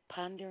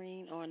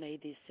pondering on a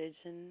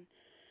decision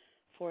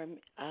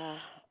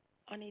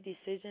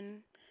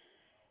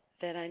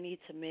that I need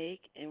to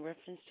make in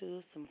reference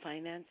to some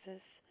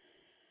finances.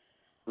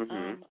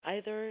 Mm-hmm.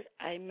 Either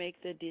I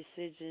make the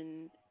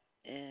decision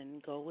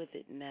and go with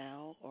it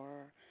now,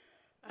 or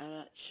I'm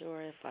not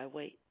sure if I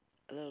wait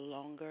a little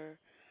longer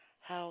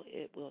how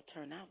it will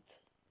turn out.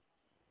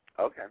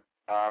 Okay.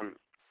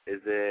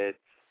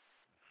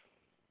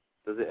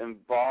 Does it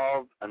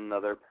involve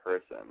another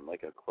person,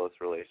 like a close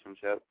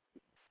relationship?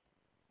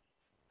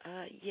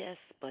 Yes,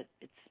 but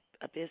it's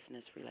a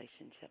business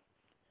relationship.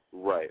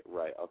 Right,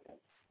 okay.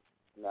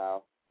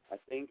 Now, I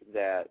think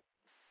that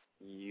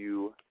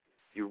you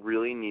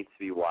really need to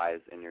be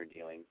wise in your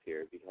dealings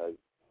here because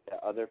the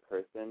other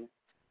person,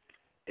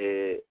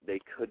 they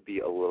could be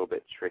a little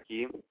bit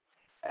tricky,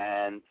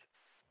 and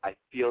I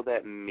feel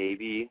that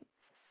maybe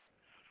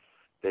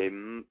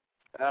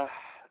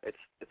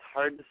It's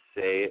hard to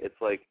say.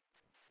 It's like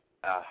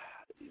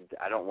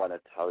I don't want to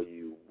tell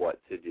you what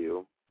to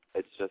do.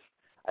 It's just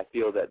I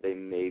feel that they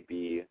may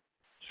be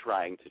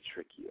trying to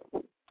trick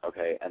you,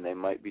 okay? And they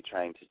might be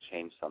trying to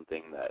change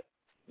something that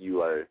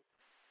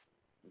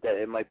that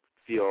it might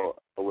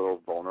feel a little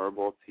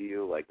vulnerable to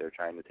you, like they're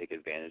trying to take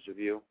advantage of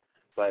you.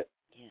 But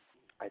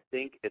I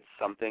think it's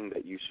something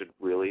that you should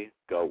really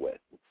go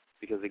with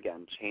because,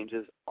 again,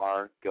 changes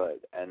are good.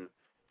 And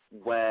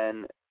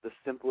when the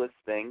simplest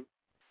thing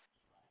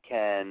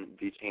can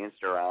be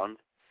changed around,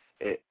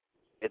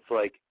 it's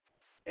like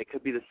it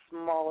could be the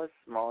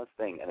smallest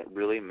thing, and it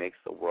really makes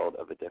the world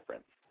of a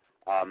difference.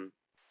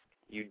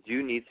 You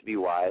do need to be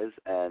wise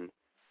and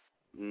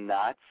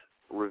not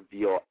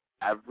reveal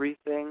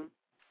everything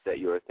that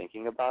you're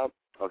thinking about,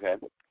 okay?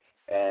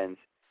 And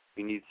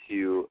you need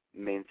to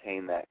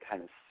maintain that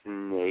kind of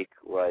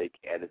snake-like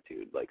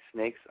attitude. Like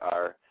snakes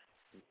are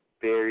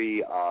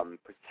very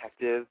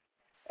protective,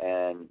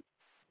 and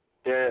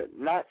they're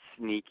not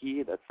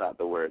sneaky. That's not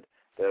the word.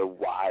 They're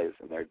wise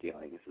in their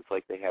dealings. It's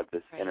like they have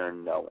this inner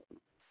knowing.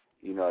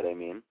 You know what I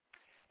mean?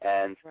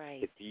 And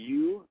if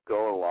you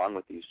go along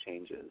with these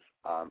changes,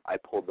 I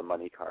pulled the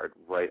money card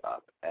right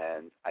up,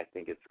 and I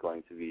think it's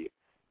going to be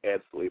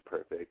absolutely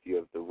perfect. You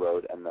have the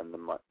road and then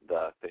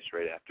the fish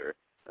right after.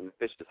 And the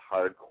fish is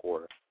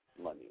hardcore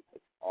money.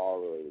 It's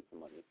all related to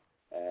money.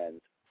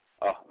 And,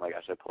 oh, my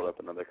gosh, I pulled up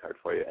another card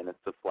for you, and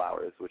it's the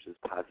flowers, which is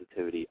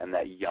positivity and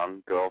that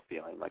young girl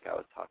feeling like I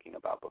was talking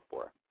about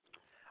before.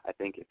 I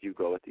think if you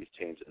go with these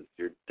changes,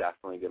 you're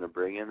definitely going to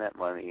bring in that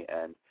money,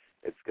 and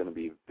it's going to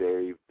be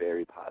very,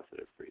 very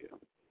positive for you.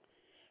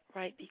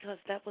 Right, because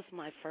that was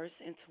my first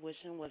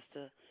intuition was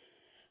to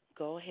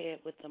go ahead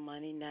with the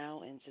money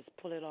now and just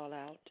pull it all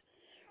out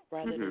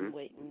rather than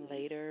waiting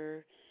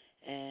later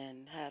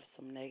and have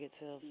some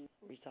negative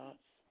results.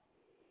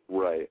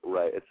 Right.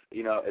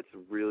 It's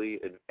really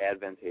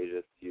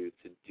advantageous to you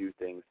to do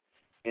things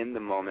in the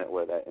moment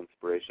where that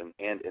inspiration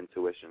and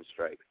intuition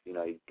strikes. You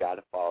got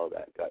to follow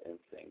that gut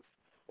instinct,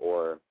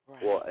 or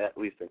well, at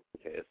least in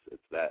the case,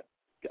 it's that.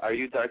 Are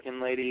you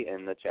Darkin Lady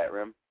in the chat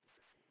room?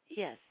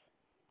 Yes.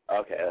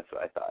 Okay, that's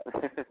what I thought.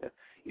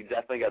 You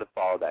definitely got to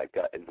follow that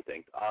gut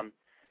instinct.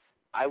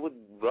 I would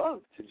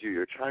love to do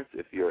your charts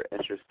if you're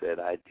interested.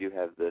 I do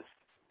have this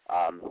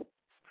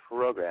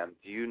program.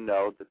 Do you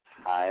know the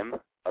time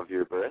of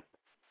your birth?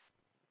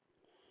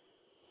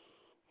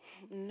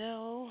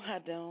 No, I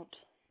don't.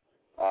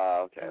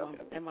 Okay.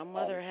 And my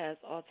mother has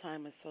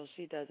Alzheimer's, so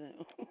she doesn't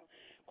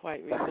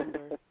quite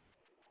remember.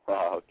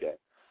 Okay.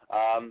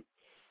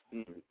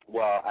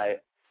 Well, I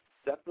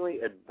definitely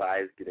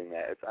advise getting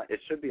that. It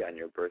should be on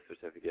your birth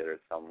certificate or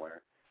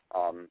somewhere.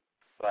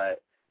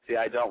 But, see,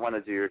 I don't want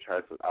to do your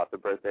charts without the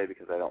birthday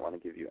because I don't want to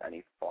give you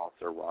any false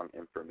or wrong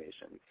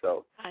information.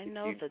 So I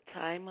know the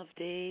time of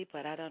day,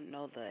 but I don't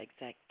know the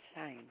exact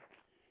time.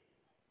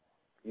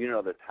 You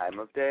know the time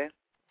of day?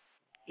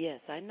 Yes,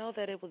 I know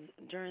that it was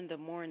during the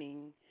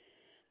morning,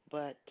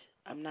 but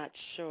I'm not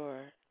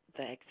sure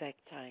the exact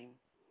time.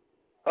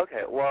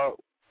 Okay, well,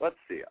 let's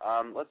see.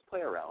 Let's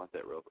play around with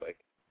it real quick,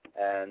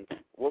 and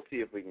we'll see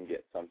if we can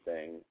get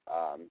something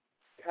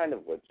kind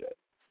of legit.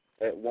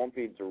 It won't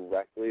be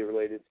directly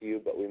related to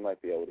you, but we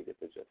might be able to get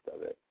the gist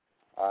of it.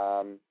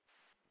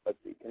 Let's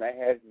see. Can I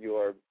have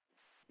your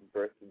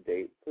birth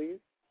date, please?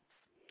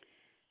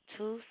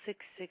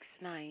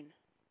 2669.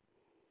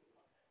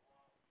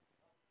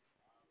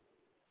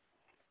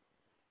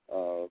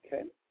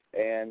 Okay.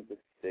 And the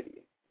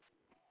city?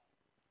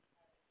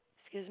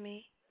 Excuse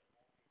me?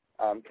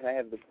 Can I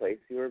have the place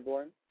you were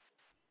born?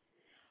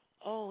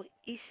 Oh,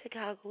 East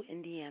Chicago,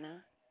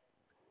 Indiana.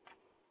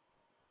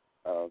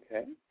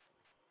 Okay.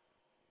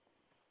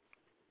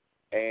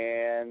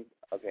 And,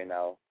 okay,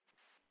 now,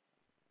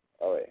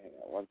 oh, wait, hang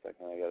on one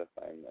second. I got to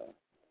find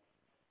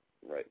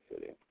the right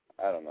city.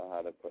 I don't know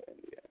how to put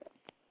Indiana.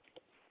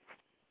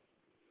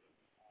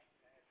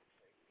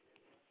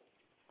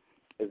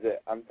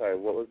 I'm sorry,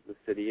 what was the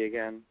city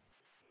again?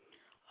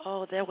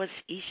 Oh, that was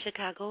East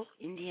Chicago,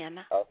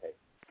 Indiana. Okay,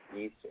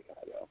 East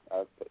Chicago. I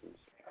was putting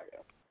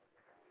Chicago.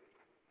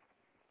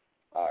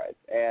 All right,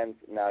 and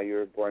now you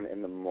were born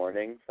in the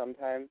morning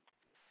sometime?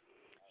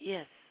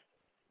 Yes.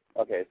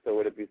 Okay, so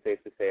would it be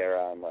safe to say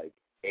around like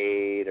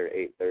 8 or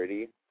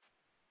 8:30?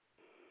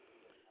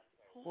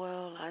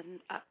 Well,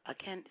 I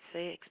can't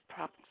say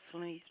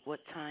approximately what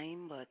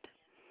time, but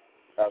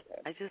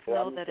okay. I just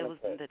know that it was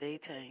in the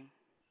daytime.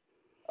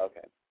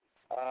 Okay.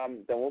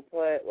 Then we'll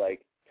put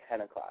like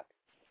 10 o'clock,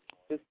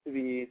 just to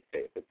be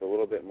safe. It's a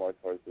little bit more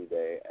towards the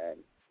day,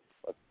 and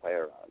let's play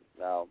around.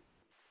 Now,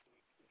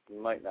 it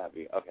might not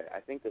be. Okay,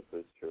 I think this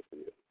is true for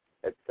you.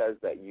 It says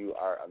that you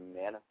are a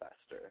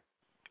manifester.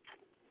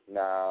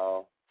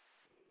 Now,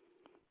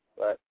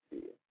 let's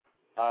see.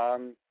 How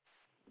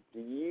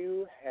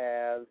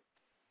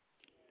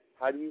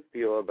do you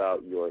feel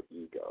about your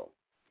ego?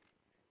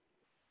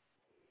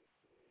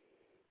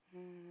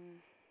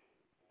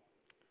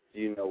 Do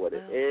you know what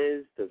it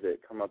is? Does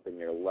it come up in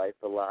your life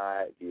a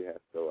lot? Do you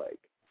have to, like,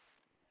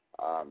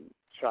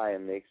 try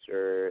and make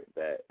sure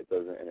that it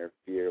doesn't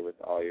interfere with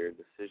all your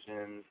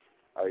decisions?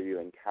 Are you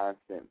in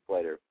constant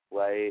flight or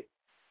fight,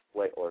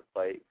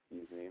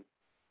 excuse me?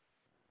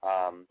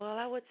 Well,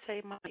 I would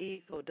say my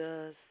ego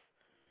does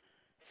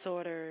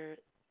sort of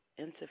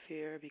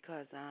interfere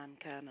because I'm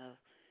kind of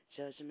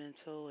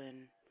judgmental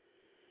and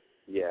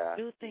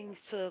do things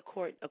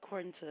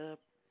according to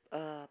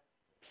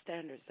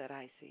standards that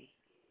I see.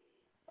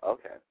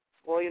 Okay.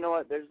 Well, you know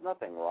what? There's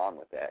nothing wrong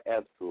with that.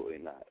 Absolutely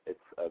not. It's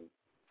a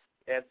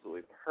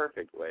absolutely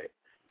perfect way,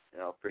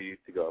 for you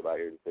to go about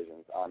your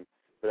decisions.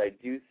 But I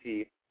do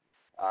see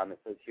it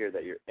says here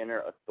that your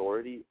inner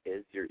authority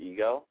is your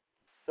ego.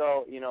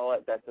 So, you know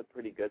what? That's a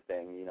pretty good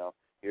thing.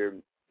 You're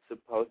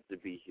supposed to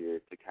be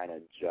here to kind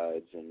of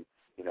judge and,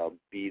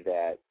 be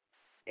that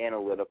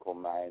analytical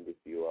mind, if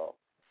you will.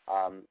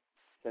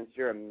 Since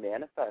you're a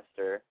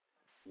manifester,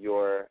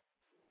 your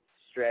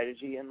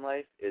strategy in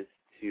life is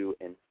to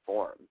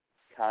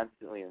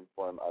constantly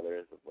inform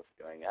others of what's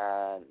going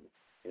on,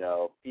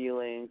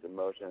 feelings,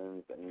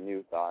 emotions, and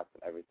new thoughts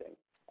and everything.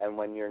 And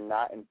when you're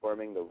not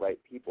informing the right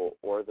people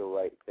or the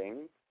right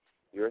things,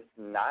 your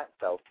not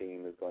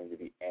self-theme is going to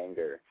be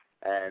anger.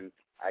 And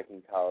I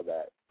can tell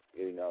that,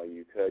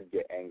 you could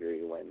get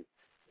angry when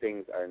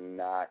things are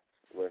not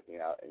working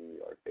out in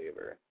your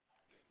favor.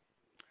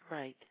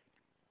 Right.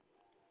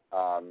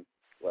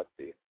 Let's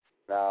see.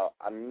 Now,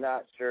 I'm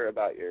not sure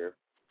about your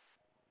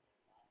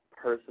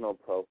personal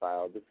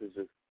profile. This is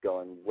just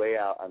going way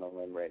out on a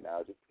limb right now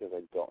just because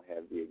I don't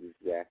have the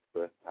exact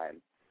birth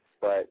time.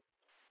 But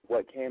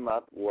what came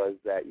up was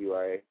that you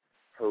are a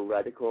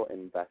heretical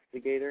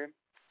investigator,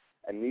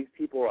 and these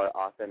people are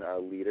often our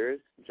leaders,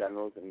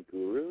 generals, and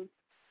gurus.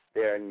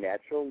 They are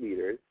natural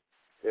leaders.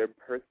 Their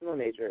personal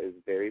nature is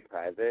very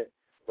private,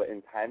 but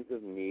in times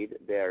of need,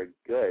 they are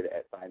good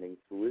at finding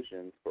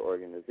solutions for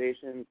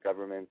organizations,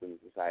 governments, and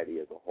society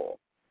as a whole.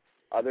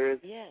 Others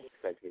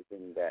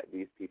expectation that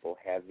these people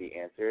have the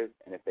answers,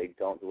 and if they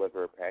don't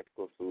deliver a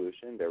practical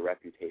solution, their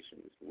reputation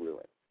is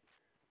ruined.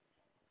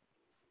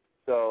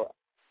 So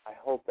I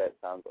hope that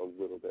sounds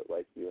a little bit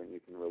like you and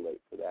you can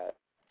relate to that.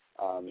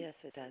 Yes,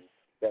 it does.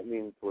 That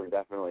means we're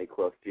definitely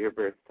close to your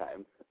birth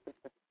time.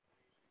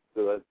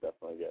 So that's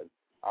definitely good.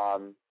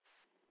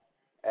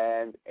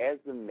 And as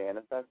the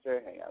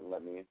manifestor, hang on,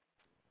 let me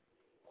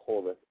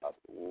pull this up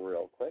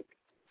real quick.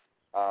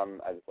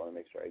 I just want to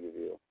make sure I give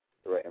you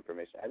the right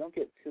information. I don't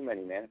get too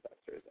many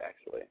manifestors,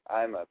 actually.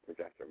 I'm a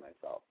projector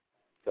myself.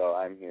 So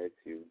I'm here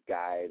to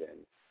guide and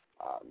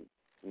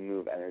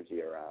move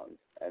energy around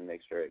and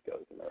make sure it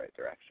goes in the right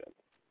direction.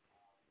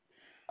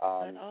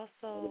 But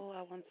also,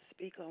 I want to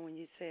speak on when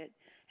you said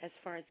as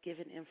far as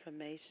giving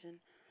information,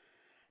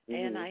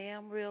 and I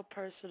am real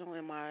personal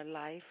in my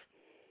life,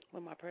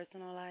 with my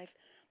personal life,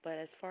 but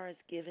as far as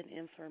giving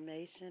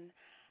information,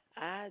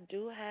 I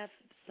do have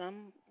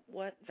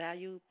somewhat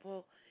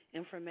valuable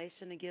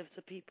information to give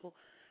to people,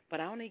 but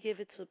I only give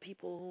it to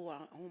people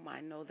whom I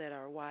know that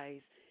are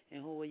wise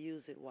and who will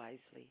use it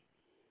wisely.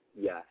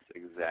 Yes,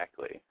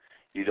 exactly.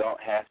 You don't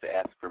have to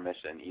ask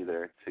permission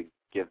either to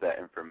give that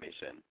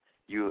information.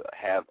 You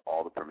have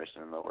all the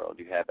permission in the world.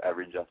 You have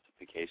every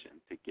justification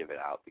to give it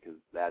out because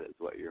that is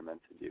what you're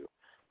meant to do.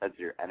 That's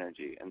your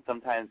energy. And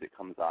sometimes it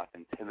comes off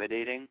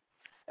intimidating,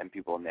 and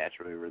people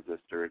naturally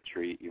resist or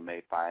retreat, you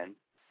may find.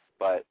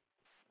 But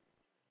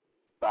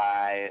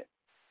by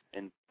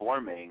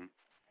informing,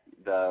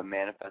 the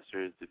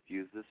manifestors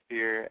diffuse this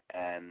fear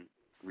and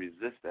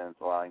resistance,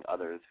 allowing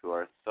others who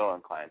are so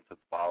inclined to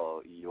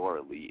follow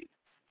your lead.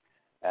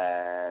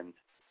 And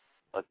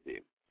let's see.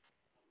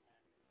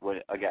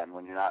 When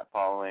you're not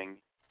following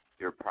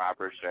your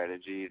proper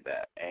strategy,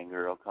 that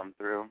anger will come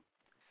through.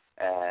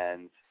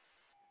 And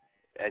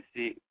I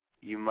see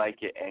you might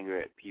get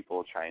angry at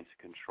people trying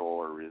to control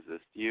or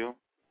resist you,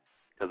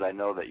 because I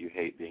know that you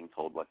hate being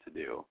told what to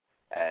do,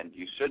 and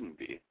you shouldn't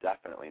be.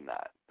 Definitely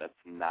not. That's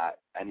not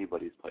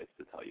anybody's place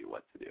to tell you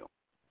what to do.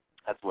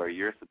 That's where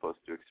you're supposed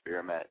to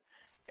experiment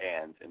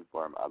and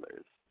inform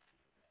others.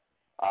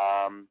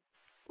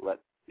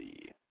 Let's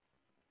see.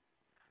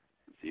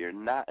 So you're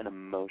not an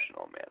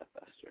emotional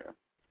manifestor.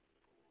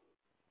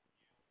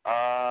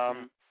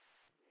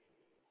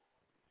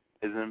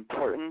 Is it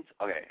important?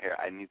 Okay, here,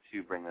 I need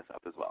to bring this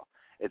up as well.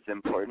 It's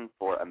important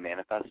for a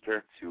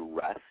manifestor to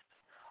rest.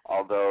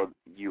 Although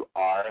you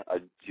are a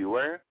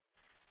doer,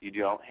 you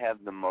don't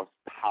have the most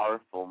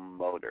powerful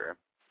motor.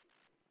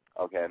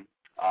 Okay?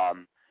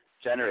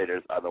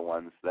 Generators are the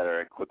ones that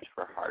are equipped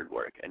for hard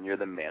work, and you're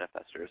the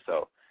manifestor.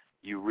 So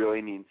you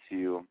really need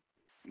to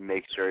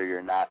make sure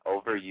you're not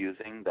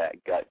overusing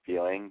that gut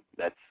feeling.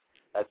 That's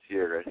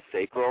your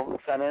sacral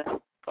center,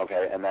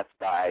 okay, and that's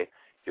by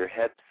your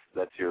hips.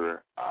 That's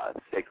your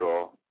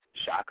sacral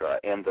chakra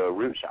and the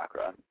root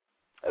chakra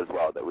as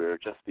well that we were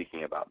just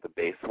speaking about, the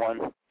base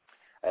one.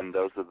 And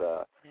those are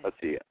the, let's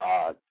see,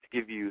 to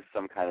give you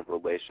some kind of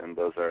relation,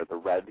 those are the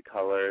red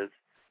colors,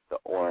 the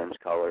orange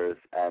colors,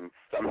 and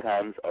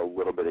sometimes a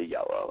little bit of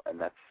yellow, and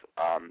that's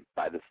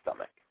by the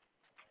stomach.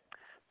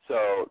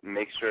 So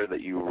make sure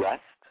that you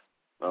rest,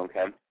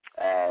 okay,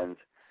 and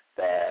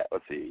that,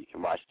 let's see, you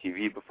can watch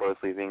TV before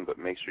sleeping, but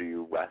make sure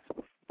you rest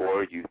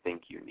before you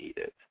think you need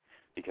it,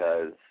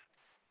 because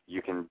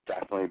you can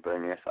definitely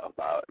burn yourself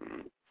out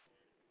and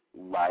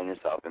line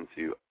yourself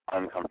into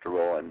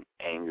uncomfortable and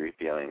angry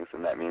feelings,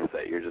 and that means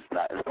that you're just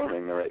not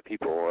informing the right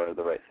people or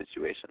the right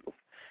situations.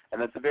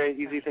 And that's a very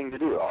easy thing to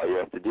do. All you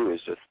have to do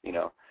is just,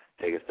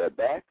 take a step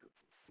back,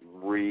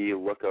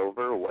 look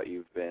over what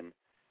you've been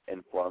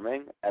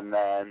informing, and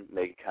then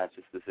make a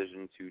conscious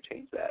decision to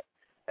change that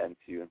and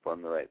to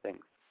inform the right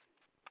things.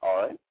 All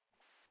right?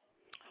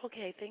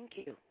 Okay, thank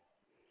you.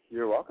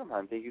 You're welcome,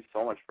 hon. Thank you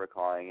so much for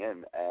calling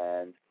in.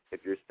 And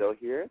if you're still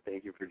here,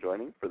 thank you for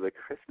joining for the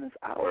Christmas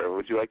hour.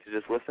 Would you like to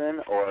just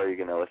listen, or are you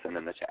going to listen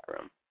in the chat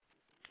room?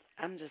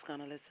 I'm just going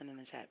to listen in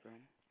the chat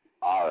room.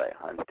 All right,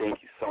 hon.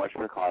 Thank you so much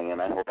for calling in.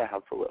 I hope that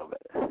helps a little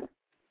bit.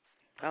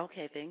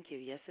 Okay, thank you.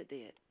 Yes, it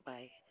did.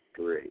 Bye.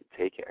 Great.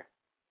 Take care.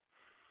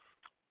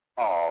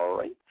 All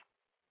right.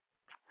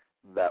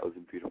 That was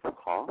a beautiful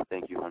call.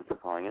 Thank you, hon, for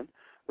calling in.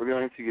 We're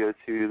going to go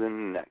to the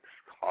next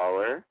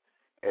caller,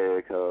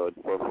 area code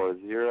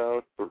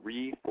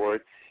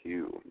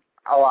 440342.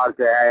 Oh,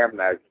 okay, I am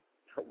next.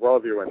 Roll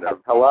up your window.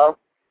 Hello?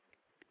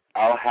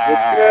 Oh,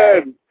 hi.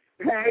 It's good.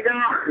 Hey,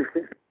 girl.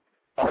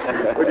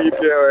 What are you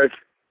doing?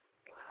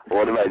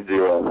 What am I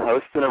doing?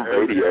 Hosting a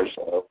radio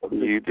show. What are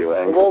you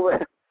doing? Well,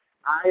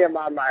 I am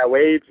on my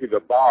way to the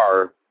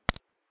bar.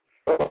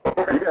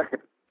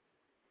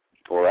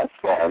 Well, that's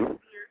fun.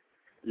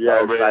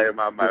 Yes, I am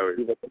on my way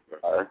to the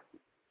bar.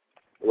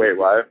 Wait,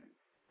 what?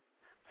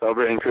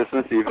 Celebrating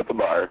Christmas Eve at the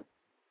bar.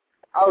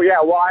 Oh,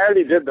 yeah, well, I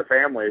already did the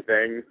family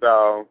thing,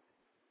 so.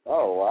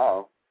 Oh,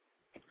 wow.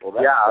 Well,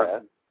 that's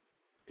bad.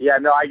 Yeah,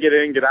 no, I get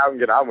in, get out, and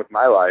get on with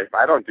my life.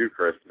 I don't do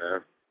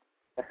Christmas.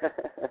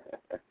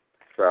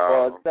 So.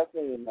 Well, it's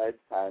definitely a nice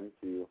time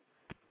to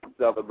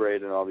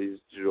celebrate in all these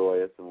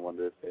joyous and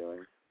wondrous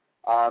feelings.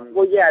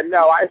 Well, yeah,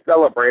 no, I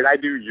celebrate. I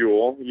do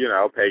Yule,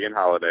 pagan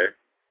holiday.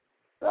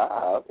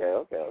 Ah,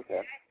 okay.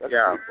 That's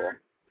yeah. cool.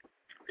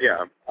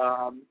 Yeah.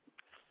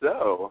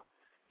 So,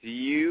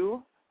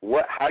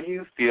 how do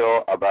you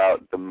feel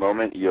about the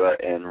moment you're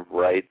in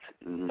right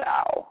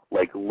now?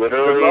 Like,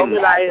 literally the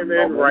moment I am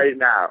in right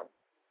now.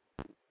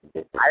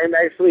 I am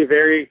actually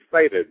very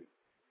excited.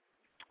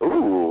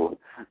 Ooh,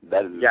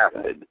 that is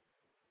good.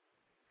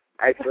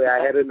 Actually, I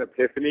had an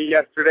epiphany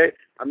yesterday.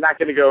 I'm not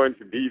going to go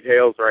into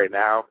details right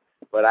now,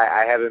 but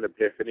I had an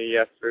epiphany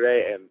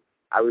yesterday, and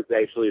I was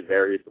actually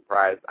very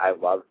surprised. I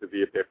loved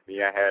the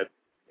epiphany I had.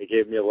 It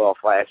gave me a little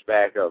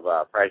flashback of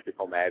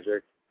practical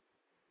magic.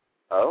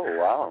 Oh,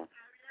 wow.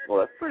 Well,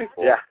 that's pretty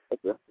cool. Yeah.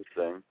 That's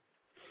interesting.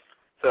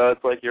 So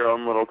it's like your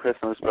own little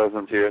Christmas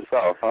present to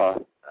yourself, huh?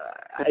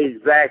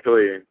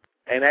 Exactly.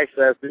 And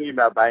actually, I was thinking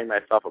about buying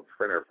myself a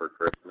printer for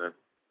Christmas.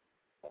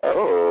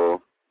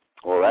 Oh.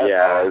 Well, that's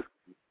always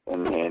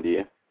in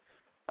handy.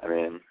 I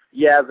mean.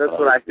 Yeah, that's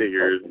what I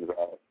figured.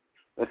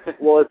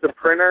 Well, it's a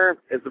printer,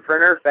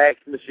 fax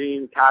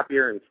machine,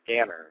 copier, and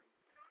scanner.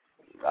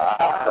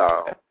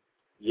 So,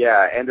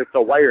 yeah, and it's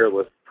a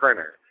wireless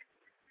printer.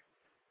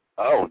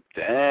 Oh,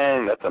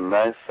 dang, that's a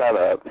nice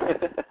setup.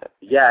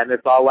 Yeah, and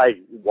it's all like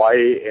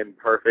white and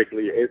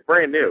it's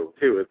brand new,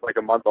 too. It's like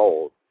a month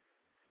old.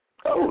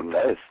 Oh,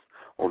 nice.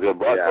 Well, good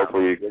luck. Yeah.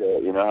 Hopefully you get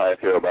it. You know how I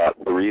feel about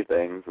 3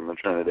 things in the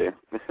Trinity.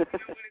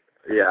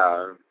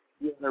 Yeah.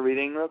 You want a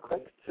reading real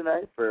quick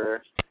tonight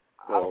for?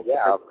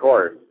 Yeah, of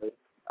course.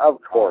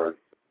 Of course.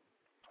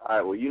 All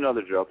right, well, you know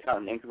the drill.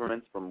 Count in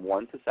increments from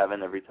 1 to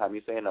 7. Every time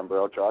you say a number,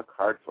 I'll draw a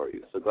card for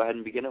you. So go ahead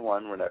and begin at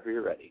 1 whenever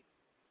you're ready.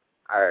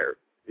 All right.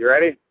 You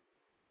ready?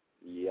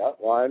 Yep.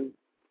 1,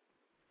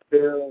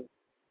 2,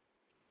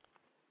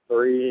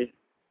 3,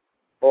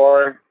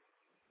 4,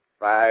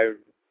 5,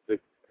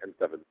 6, and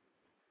 7.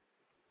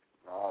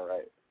 All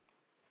right.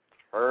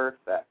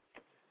 Perfect.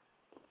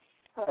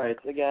 All right.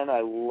 Again,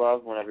 I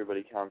love when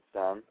everybody counts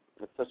down.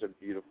 It's such a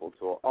beautiful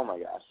tool. Oh, my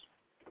gosh.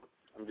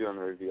 I'm doing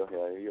the reveal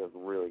here. You have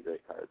really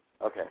great cards.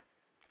 Okay.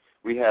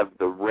 We have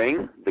the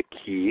ring, the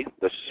key,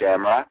 the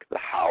shamrock, the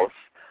house,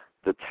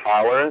 the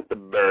tower, the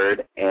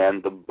bird,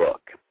 and the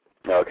book.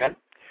 Okay?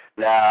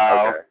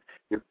 Now,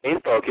 your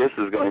main focus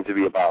is going to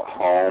be about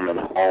home and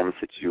home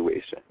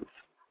situations.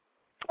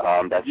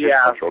 That's your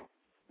central.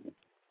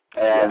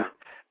 And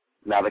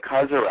now the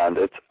cards around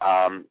it,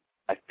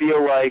 I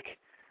feel like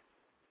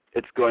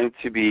it's going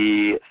to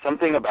be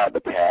something about the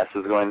past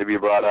is going to be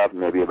brought up,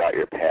 maybe about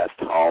your past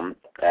home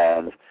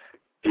and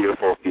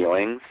beautiful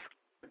feelings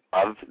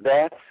of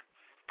that.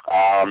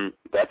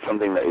 That's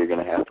something that you're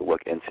going to have to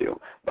look into.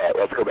 But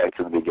let's go back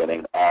to the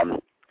beginning.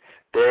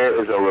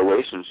 There is a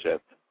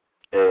relationship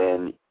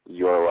in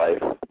your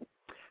life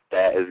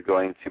that is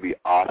going to be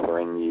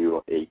offering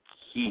you a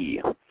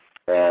key,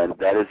 and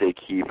that is a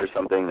key for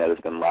something that has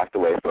been locked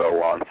away for a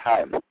long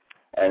time,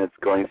 and it's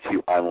going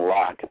to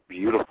unlock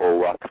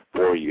beautiful luck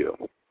for you.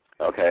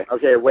 Okay?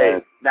 Okay,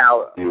 wait.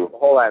 Now,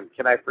 hold on.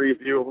 Can I freeze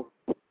you?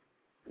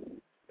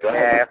 Can I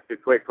ask a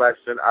quick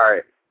question? All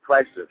right.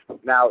 Question.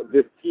 Now,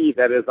 this key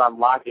that is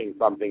unlocking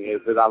something,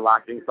 is it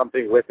unlocking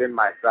something within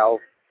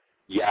myself?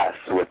 Yes,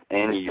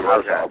 within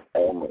yourself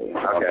only.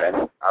 Okay.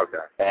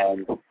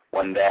 And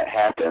when that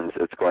happens,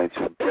 it's going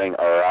to bring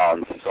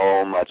around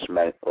so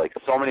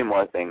many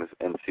more things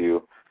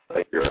into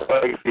like your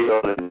body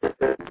field, and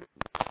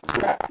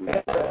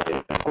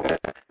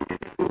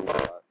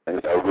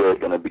things are really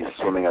going to be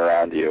swimming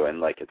around you,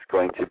 and like it's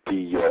going to be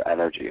your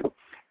energy,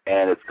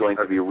 and it's going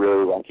to be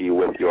really lucky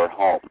with your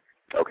home.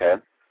 Okay.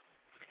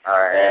 All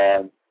right.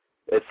 And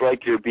it's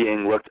like you're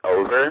being looked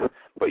over,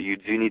 but you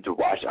do need to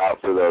watch out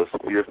for those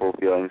fearful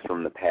feelings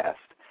from the past.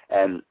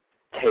 And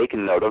take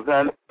note of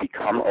them,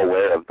 become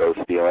aware of those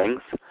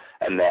feelings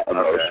and that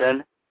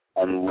emotion,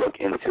 and look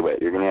into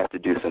it. You're going to have to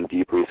do some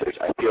deep research.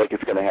 I feel like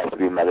it's going to have to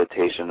be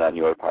meditation on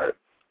your part.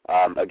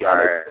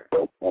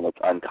 When it's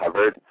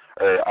uncovered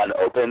or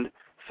unopened,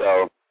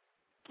 so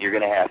you're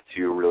going to have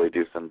to really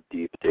do some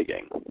deep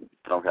digging.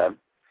 Okay?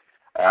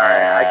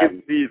 I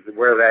can see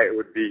where that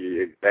would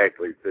be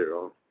exactly,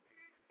 too.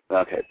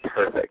 Okay,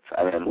 perfect.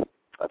 I mean,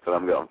 that's what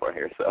I'm going for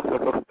here. So, do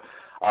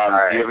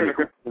you have any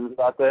questions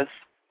about this?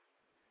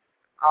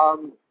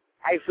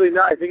 Actually,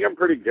 no. I think I'm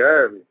pretty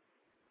good.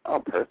 Oh,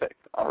 perfect.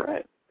 All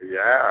right.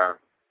 Yeah.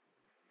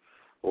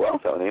 Well,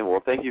 Tony,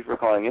 thank you for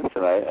calling in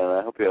tonight, and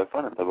I hope you have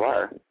fun at the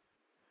bar.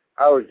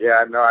 Oh,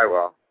 yeah. No, I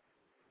will.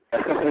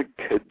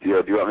 Good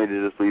deal. Do you want me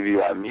to just leave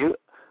you on mute?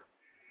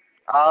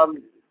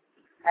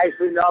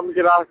 Actually, no. I'm gonna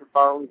get off the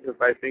phone because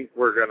I think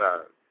we're gonna.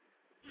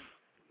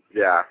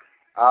 Yeah.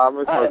 I'm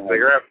gonna smoke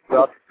cigarette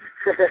stuff.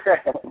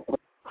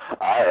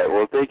 All right.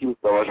 Well, thank you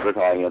so much for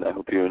calling in. I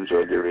hope you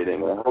enjoyed your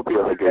reading. I hope you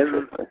have a good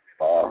Christmas.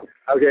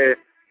 Okay.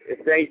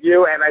 Thank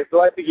you. And I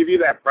still have to give you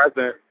that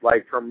present,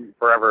 like, from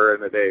forever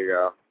and a day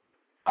ago.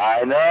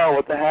 I know.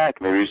 What the heck?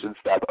 Maybe you should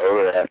stop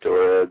over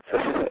afterwards.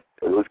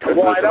 It was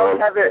Christmas. Well, I don't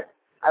have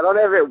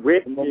it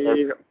with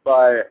me,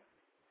 but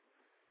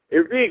it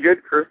would be a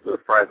good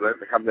Christmas present,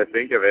 to come to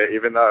think of it,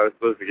 even though I was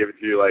supposed to give it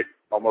to you, like,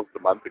 almost a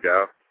month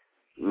ago.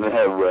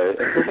 No, right.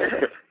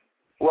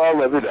 Well,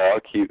 let me know.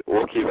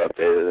 We'll keep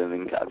updated and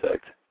in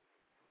contact.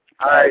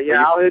 All right,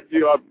 yeah, I'll hit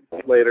you up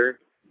later.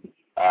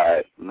 All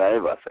right, many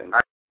blessings.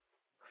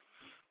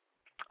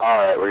 All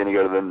right, we're going to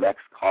go to the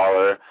next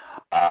caller.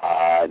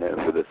 I know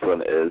who this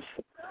one is.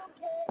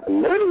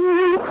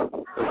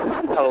 Hello.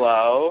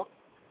 Hello.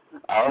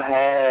 Oh,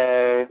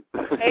 hey.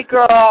 Hey,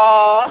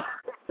 girl.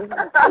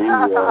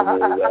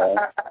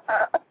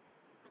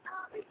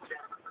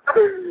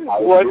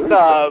 What's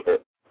up?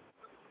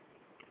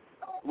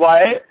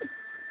 What?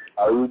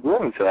 How are you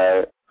doing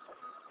tonight?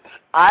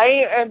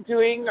 I am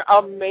doing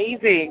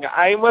amazing.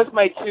 I'm with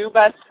my two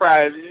best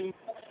friends,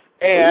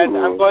 and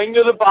I'm going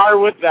to the bar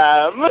with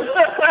them.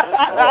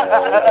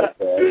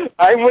 Okay.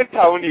 I'm with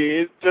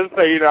Tony's, just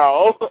so you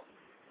know.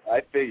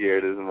 I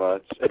figured as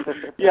much.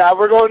 Yeah,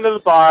 we're going to the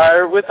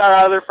bar with our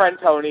other friend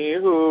Tony,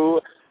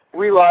 who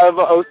we love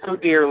oh so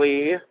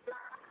dearly.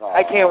 Aww.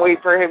 I can't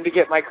wait for him to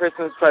get my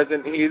Christmas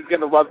present. He's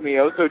going to love me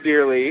oh so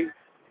dearly.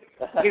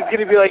 He's going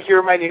to be like,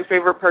 you're my new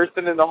favorite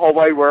person in the whole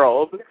wide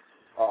world.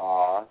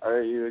 Aw,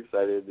 are you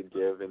excited to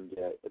give and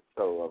get? It's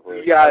so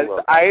lovely. Yes,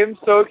 I am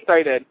so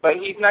excited, but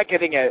he's not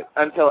getting it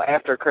until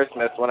after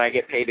Christmas when I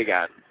get paid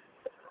again.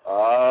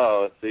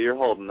 Oh, so you're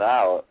holding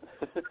out.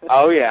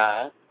 Oh,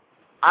 yeah.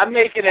 I'm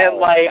making him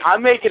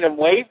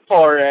wait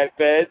for it,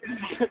 bitch.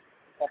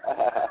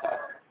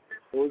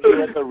 Would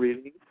you like a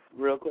reading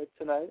real quick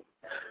tonight?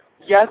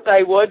 Yes,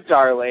 I would,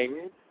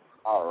 darling.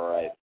 All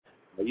right.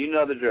 Well, you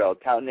know the drill.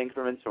 Counting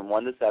increments from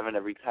 1 to 7.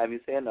 Every time you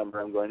say a number,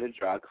 I'm going to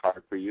draw a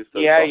card for you. So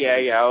yeah,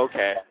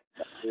 okay.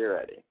 You're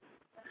ready.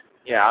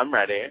 Yeah, I'm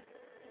ready.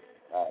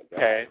 All right, go.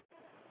 Okay.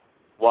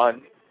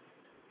 1,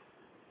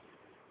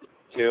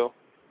 2,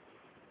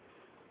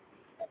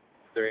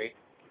 3,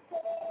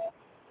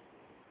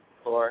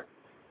 4,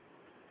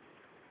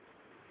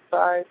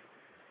 5,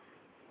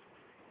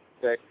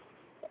 6,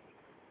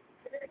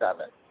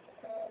 7.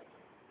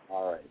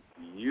 All right,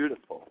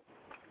 beautiful.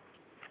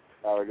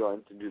 Now we're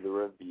going to do the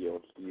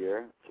reveal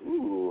here.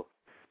 Ooh.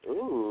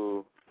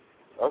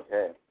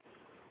 Okay.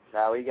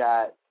 Now we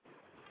got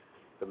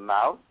the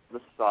mouse, the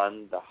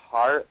sun, the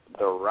heart,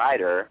 the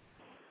rider,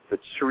 the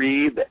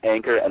tree, the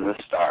anchor, and the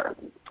star.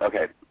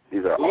 Okay,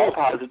 these are all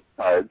positive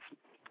cards.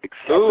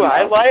 Ooh,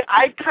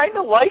 I kind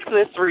of like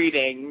this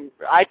reading.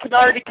 I can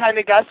already kind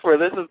of guess where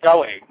this is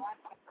going.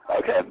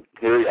 Okay,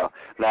 here we go.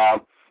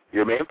 Now,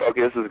 your main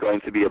focus is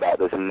going to be about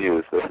this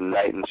news, this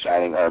knight in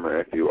shining armor,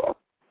 if you will.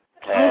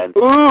 And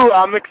ooh,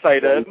 I'm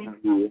excited.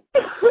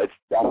 It's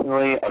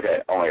definitely,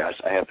 okay, oh my gosh,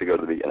 I have to go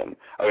to the beginning.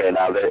 Okay,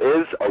 now there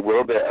is a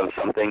little bit of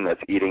something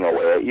that's eating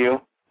away at you,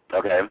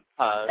 okay?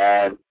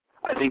 And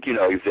I think you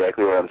know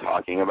exactly what I'm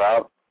talking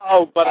about.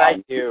 Oh, but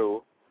I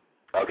do.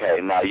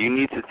 Okay, now you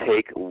need to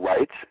take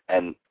light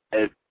and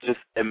just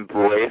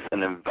embrace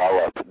and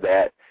envelop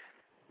that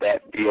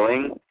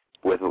feeling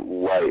with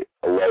light,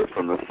 a light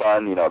from the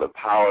sun, you know, the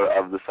power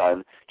of the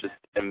sun. Just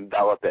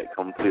envelop it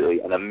completely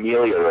and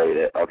ameliorate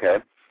it, okay?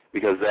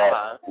 Because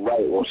that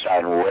light will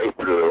shine right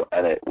through,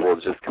 and it will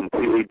just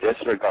completely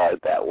disregard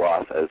that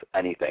loss as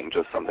anything,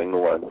 just something to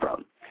learn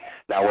from.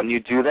 Now, when you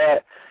do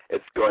that,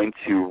 it's going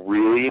to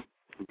really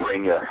bring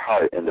bring your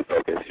heart into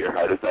focus. Your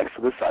heart is next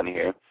to the sun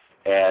here,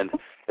 and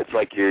it's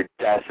like your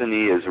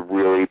destiny is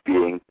really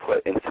being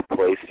put into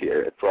place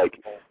here. It's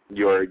like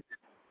you're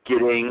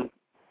getting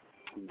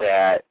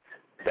that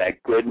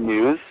good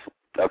news,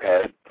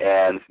 okay,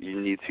 and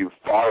you need to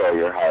follow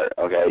your heart,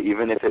 okay,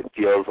 even if it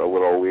feels a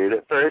little weird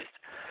at first.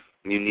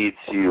 You need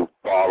to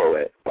follow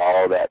it,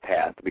 follow that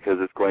path, because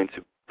it's going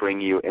to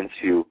bring you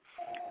into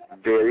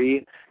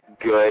very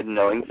good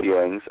knowing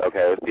feelings,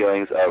 okay,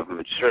 feelings of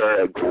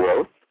mature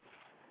growth,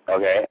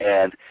 okay,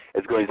 and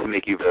it's going to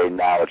make you very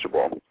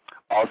knowledgeable.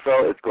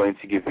 Also, it's going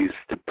to give you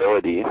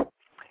stability,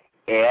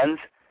 and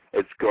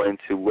it's going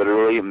to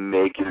literally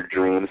make your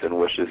dreams and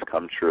wishes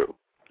come true,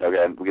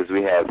 okay, because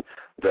we have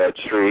the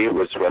tree,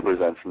 which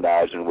represents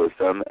knowledge and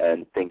wisdom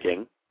and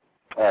thinking,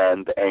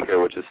 and the anchor,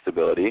 which is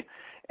stability,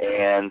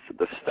 and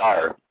the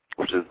star,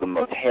 which is the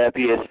most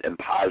happiest and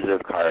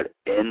positive card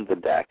in the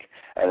deck,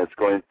 and it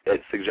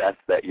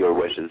suggests that your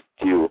wishes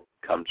do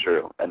come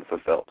true and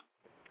fulfilled.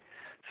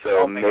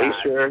 So make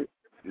sure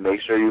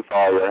you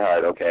follow your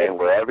heart, okay?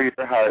 Wherever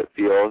your heart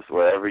feels,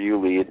 wherever you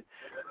lead,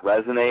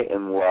 resonate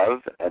in love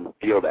and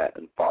feel that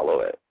and follow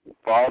it.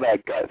 Follow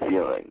that gut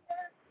feeling.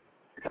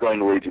 It's going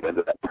to lead you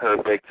into that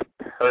perfect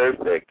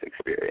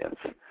experience,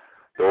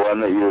 the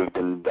one that you have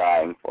been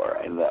dying for,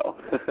 I know.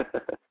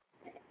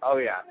 Oh,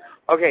 yeah.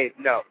 Okay,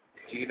 no.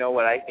 Do you know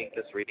what I think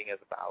this reading is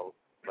about?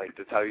 Like,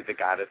 to tell you the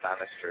God is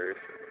honest truth.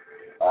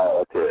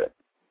 Let's hear it.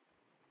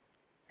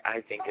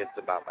 I think it's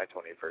about my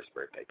 21st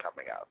birthday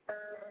coming up.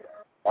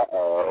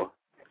 Uh-oh.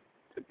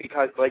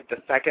 Because, like, the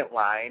second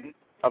line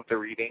of the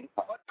reading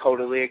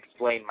totally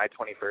explained my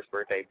 21st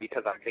birthday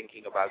because I'm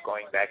thinking about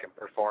going back and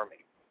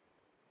performing.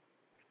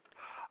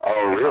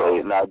 Oh,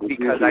 really? Now,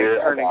 because I'm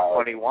turning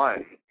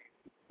 21.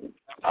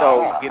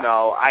 So, you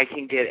know, I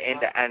can get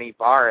into any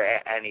bar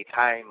at any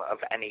time of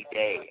any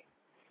day.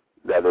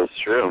 That is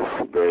true.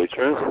 Very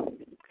true.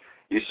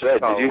 You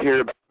should. Did you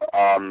hear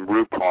about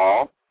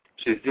RuPaul?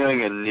 She's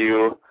doing a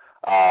new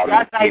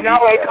yes, I know.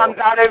 It comes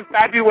out in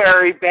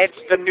February, bitch.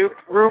 The new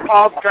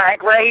RuPaul's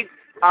Drag Race.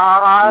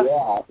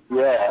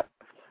 Yeah.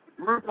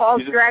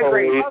 RuPaul's Drag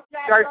Race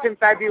starts in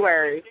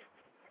February.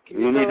 Can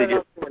you need to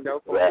get the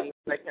window for me?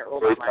 I can't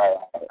roll my mic.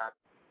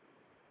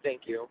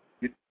 Thank you.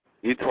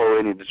 You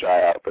totally need to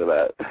try out for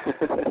that.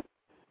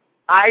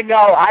 I know.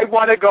 I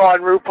want to go on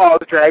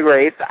RuPaul's Drag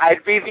Race.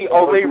 I'd be the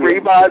only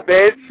Reba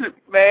bitch,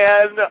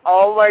 man.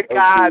 Oh, my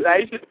God.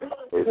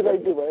 Should I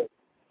do it?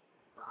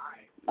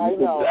 I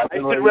know. I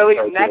should really.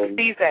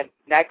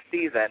 Next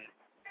season.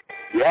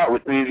 Yeah,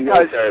 which means you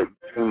guys are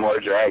doing more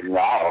drag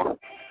now.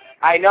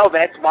 I know.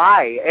 That's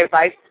why. If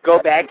I go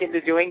back into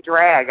doing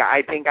drag,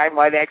 I think I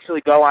might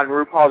actually go on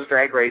RuPaul's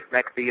Drag Race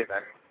next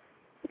season.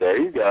 There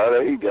you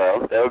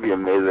go. That would be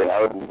amazing.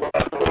 I would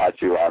love to watch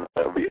you on.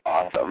 That would be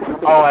awesome.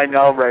 Oh, I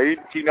know, right?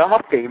 Do you know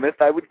how famous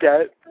I would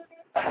get?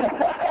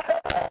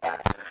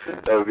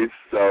 That would be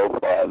so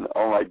fun.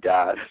 Oh, my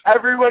gosh.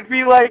 Everyone would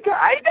be like,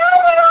 I know!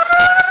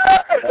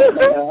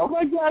 Oh,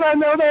 my God, I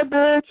know that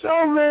bitch.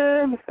 Oh,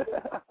 man.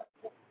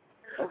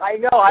 I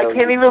know. I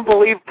can't even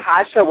believe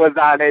Tasha was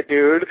on it,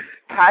 dude.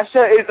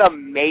 Tasha is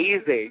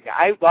amazing.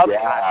 I love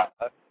Tasha.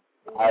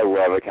 I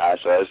love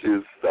Akasha.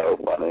 She's so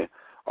funny.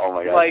 Oh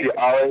my God! Like, she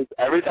always,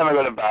 every time I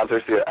go to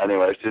bouncer see her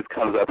anywhere, she just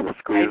comes up and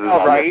squeezes.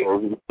 Right?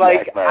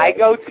 Like I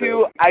go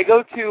to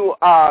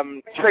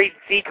Trade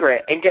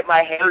Secret and get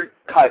my hair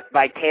cut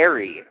by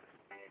Carrie.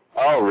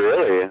 Oh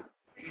really?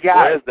 Yeah.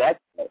 Where is that?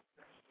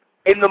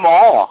 In the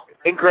mall,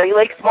 in Great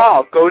Lakes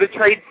Mall. Go to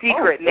Trade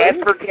Secret and ask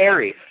for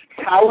Carrie.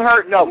 Tell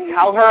her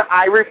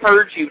I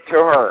referred you to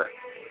her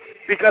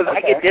because I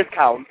get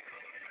discounts.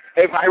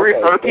 If I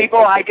refer people,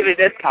 I get a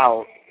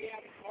discount.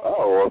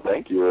 Oh well,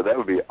 thank you. That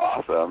would be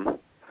awesome.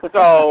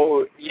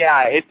 So,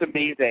 yeah, it's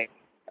amazing.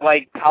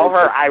 Like, tell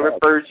her I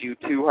referred you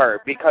to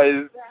her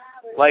because,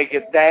 like,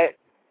 that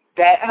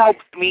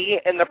helps me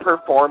in the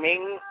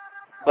performing,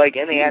 like,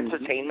 in the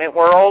entertainment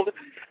world,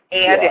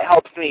 and it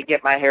helps me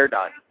get my hair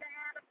done.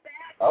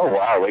 Oh,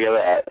 wow, look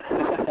at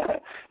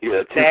that. You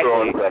get a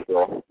 2-for-1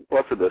 special.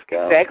 What's the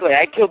discount? Exactly.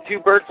 I killed 2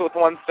 birds with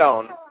 1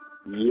 stone.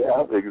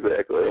 Yeah,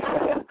 exactly.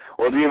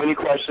 Well, do you have any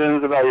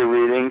questions about your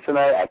reading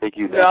tonight? I think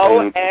you do.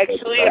 No,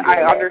 actually,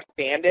 I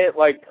understand it,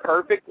 like,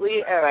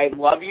 perfectly, and I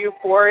love you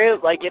for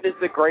it. Like, it is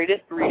the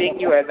greatest reading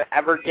you have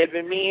ever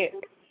given me.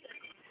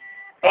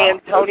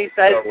 And Tony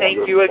says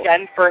thank you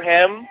again for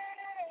him.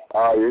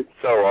 Oh, you're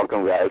so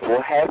welcome, guys.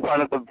 We'll have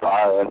fun at the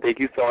bar, and thank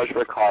you so much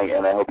for calling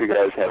in. I hope you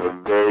guys have a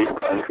very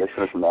fun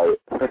Christmas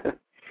night.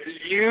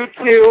 You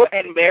too,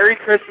 and Merry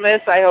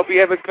Christmas. I hope you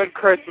have a good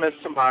Christmas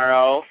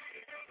tomorrow.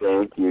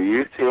 Thank you.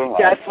 You too.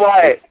 Guess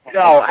what?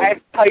 No, I have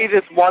to tell you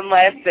this one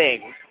last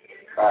thing.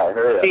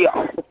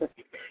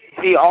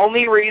 The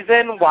only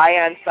reason why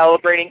I'm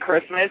celebrating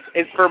Christmas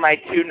is for my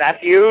 2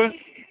 nephews.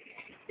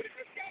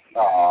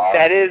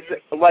 That is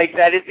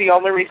the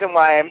only reason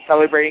why I'm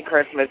celebrating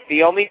Christmas.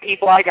 The only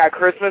people I got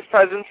Christmas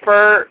presents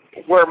for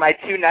were my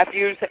 2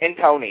 nephews and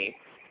Tony.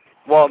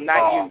 Well,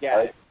 not you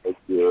yet. Thank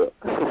you.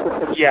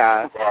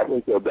 Yeah. Well, I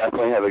think you'll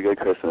definitely have a good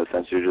Christmas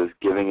since you're just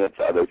giving it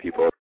to other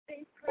people.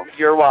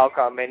 You're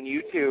welcome, and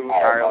you too,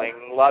 darling.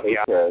 Love you.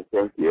 Okay,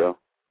 thank you.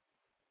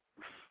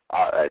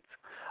 All right.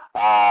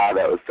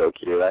 That was so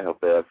cute. I hope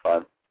they have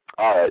fun.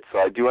 All right, so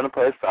I do want to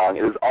play a song.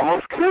 It is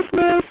almost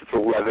Christmas. It's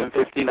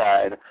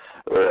 11:59.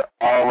 We're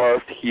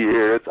almost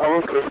here. It's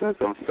almost Christmas.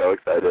 I'm so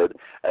excited.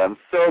 And I'm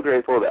so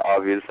grateful that all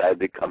of you decided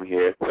to come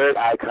here. Third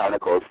Eye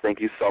Chronicles, thank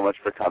you so much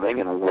for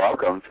coming, and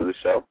welcome to the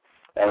show.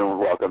 And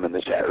welcome in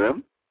the chat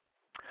room.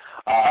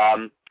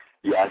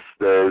 Yes,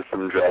 there's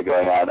some drag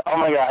going on. Oh,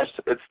 my gosh,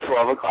 it's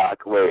 12 o'clock.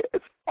 Wait,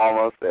 it's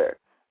almost there.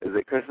 Is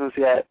it Christmas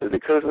yet? Is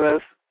it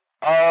Christmas?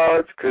 Oh,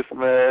 it's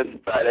Christmas,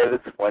 Friday the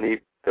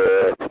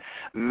 25th.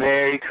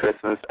 Merry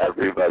Christmas,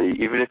 everybody.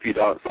 Even if you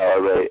don't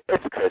celebrate,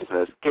 it's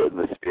Christmas. Get in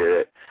the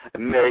spirit.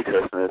 Merry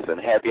Christmas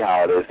and happy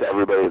holidays to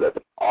everybody that's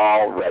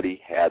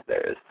already had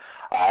theirs.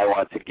 I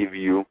want to give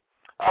you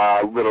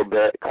a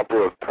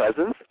couple of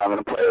presents. I'm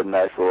going to play a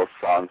nice little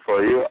song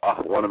for you,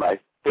 one of my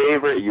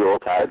favorite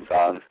Yuletide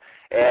songs.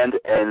 And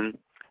in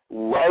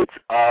light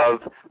of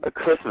A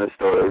Christmas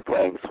Story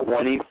playing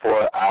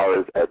 24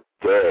 hours a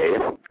day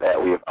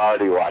that we've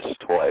already watched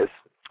twice,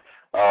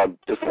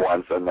 just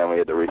once, and then we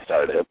had to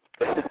restart it.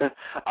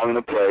 I'm going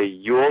to play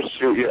You'll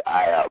Shoot Your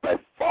Eye Out by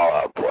Fall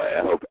Out Boy.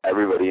 I hope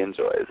everybody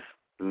enjoys.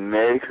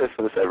 Merry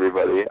Christmas,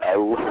 everybody. I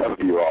love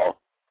you all.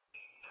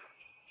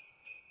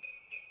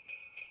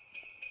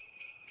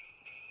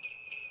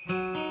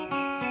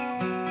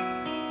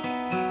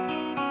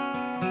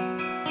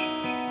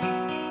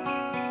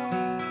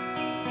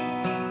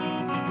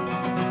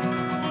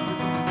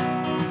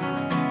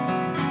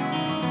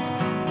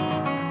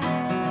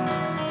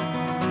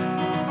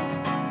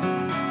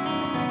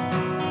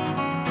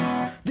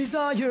 These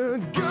are your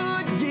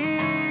good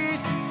years,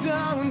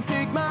 don't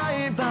take my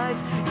advice.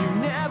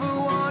 You never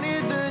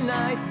wanted the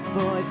nice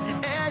boys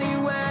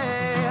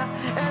anyway.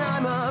 And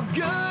I'm of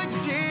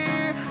good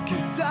cheer,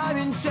 'cause I've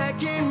been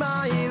checking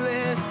my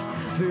list.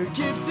 The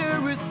gifts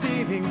you're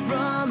receiving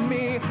from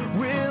me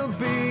will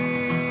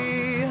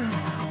be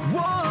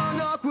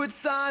one awkward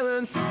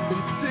silence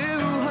and two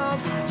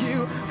hopes.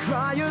 You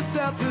cry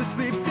yourself to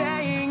sleep,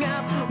 staying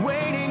up,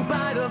 waiting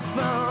by the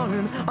phone.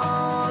 And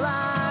all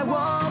I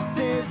want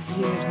this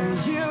year for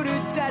you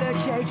to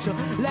dedicate your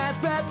last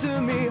breath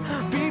to me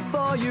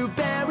before you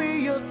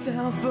bury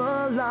yourself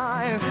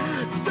alive.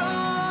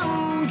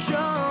 Don't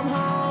come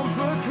home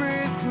for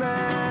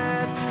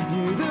Christmas.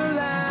 You're the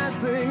last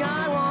thing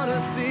I want to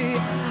see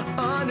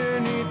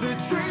underneath the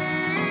tree.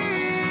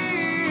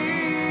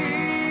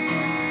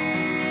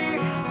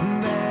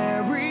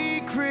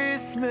 Merry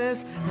Christmas,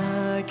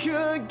 I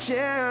could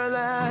care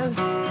less.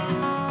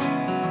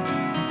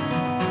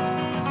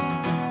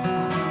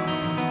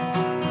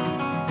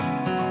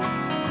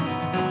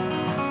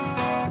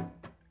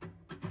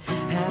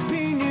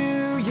 Happy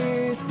New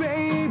Year's,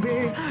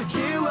 baby.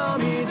 You owe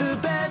me the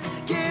best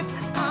gift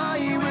I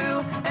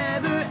will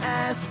ever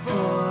ask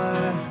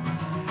for.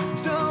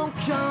 Don't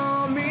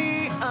call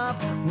me up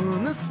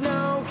when the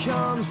snow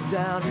comes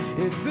down.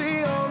 It's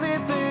the only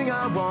thing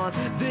I want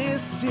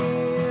this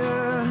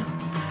year.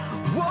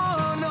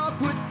 One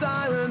awkward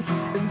silence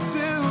and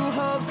two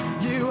hopes.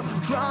 You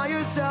cry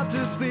yourself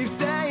to sleep,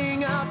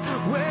 staying up,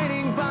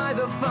 waiting by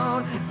the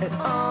phone. And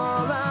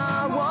all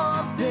I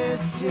want this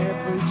year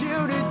for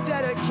you to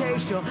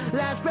dedicate your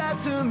last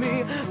breath to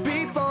me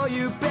before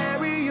you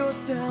bury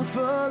yourself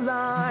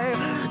alive.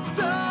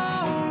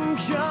 Don't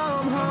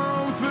come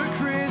home for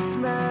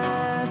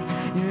Christmas.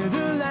 You're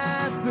the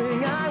last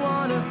thing I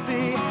want to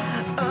see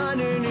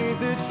underneath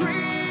the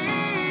tree.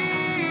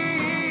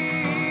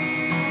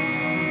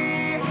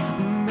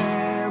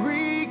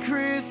 Merry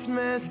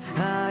Christmas,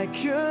 I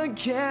could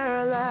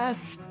care less.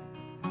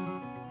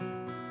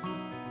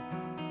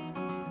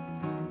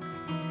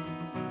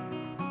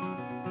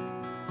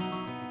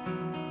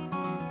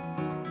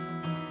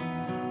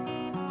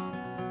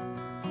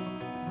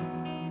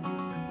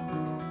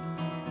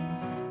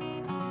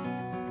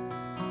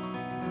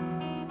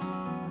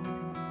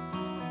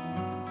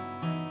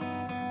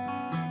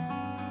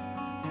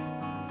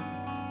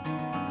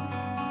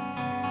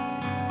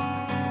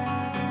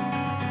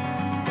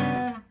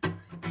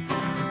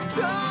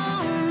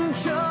 Don't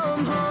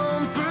come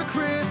home for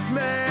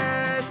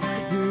Christmas.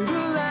 You're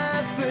the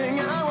last thing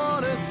I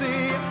want to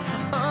see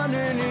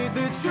underneath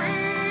the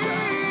tree.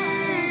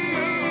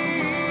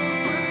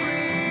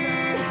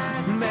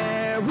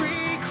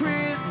 Merry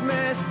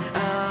Christmas,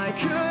 I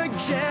could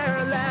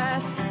care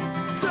less.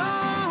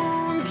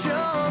 Don't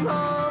come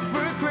home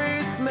for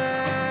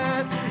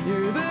Christmas.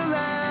 You're the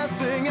last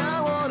thing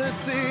I want to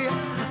see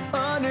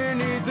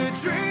underneath the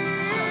tree.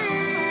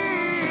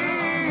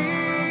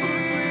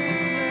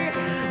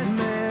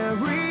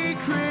 Merry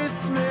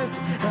Christmas,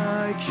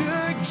 I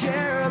could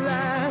care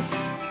less.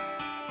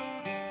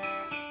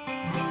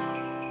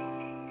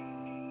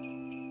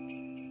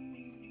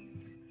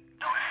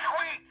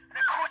 Sweet, an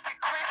acoustic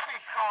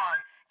Christmas song.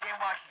 They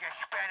must have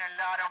spent a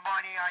lot of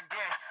money on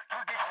this.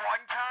 Dude, this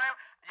one time,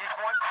 this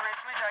one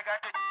Christmas, I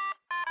got the...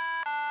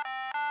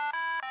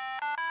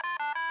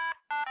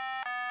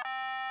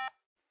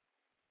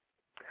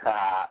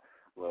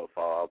 Little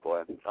fall Oh,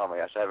 boy. Oh, my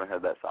gosh. I haven't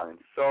heard that song in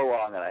so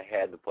long, and I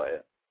had to play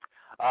it.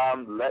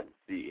 Let's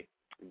see.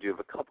 We do have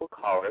a couple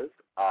callers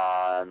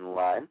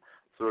online,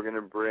 so we're going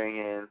to bring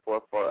in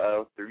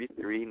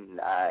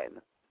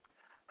 440-339.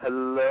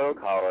 Hello,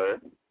 caller.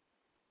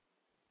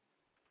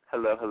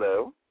 Hello,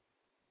 hello.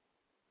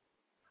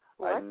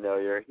 What? I know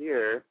you're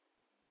here.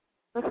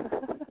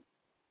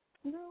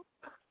 No.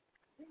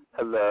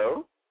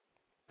 Hello?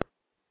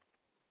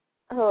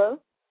 Hello?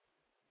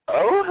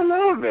 Oh,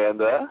 hello,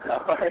 Amanda.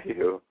 How are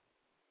you?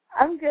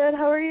 I'm good.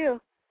 How are you?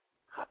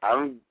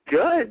 I'm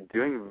good.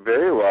 Doing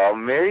very well.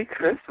 Merry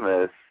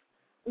Christmas.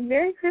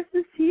 Merry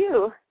Christmas to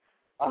you.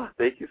 Oh,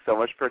 thank you so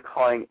much for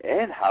calling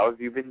in. How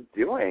have you been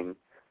doing?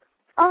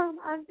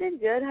 I've been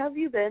good. How have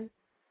you been?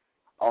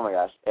 Oh, my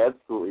gosh.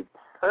 Absolutely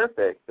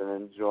perfect.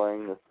 And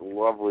enjoying this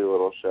lovely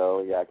little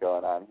show we got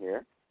going on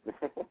here.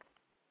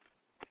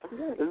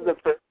 This is the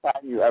first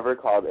time you ever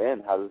called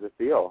in. How does it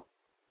feel?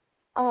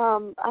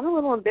 I'm a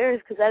little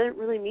embarrassed because I didn't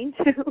really mean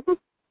to.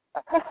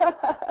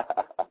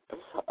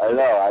 I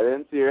know. I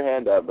didn't see your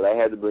hand up, but I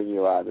had to bring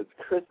you on. It's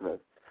Christmas.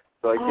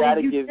 So I got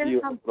to give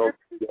you a little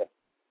gift.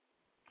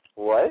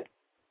 What?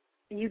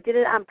 You did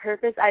it on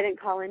purpose? I didn't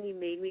call in. You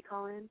made me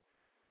call in?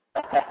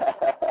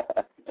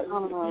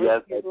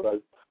 Yes,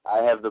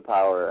 I have the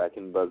power. I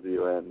can buzz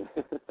you in.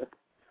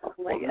 Oh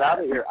my God. Now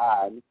that you're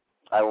on,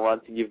 I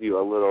want to give you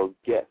a little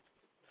gift.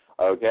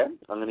 Okay?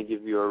 I'm going to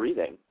give you a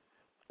reading.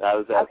 How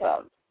does that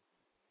sound?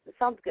 It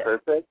sounds good.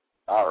 Perfect?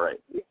 All right.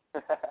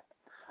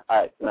 All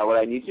right. Now what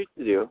I need you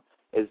to do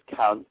is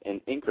count in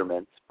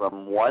increments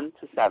from 1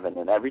 to 7.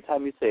 And every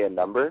time you say a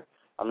number,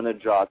 I'm going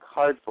to draw a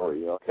card for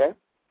you, okay?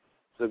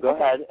 So go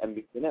ahead and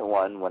begin at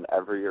 1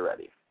 whenever you're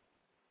ready.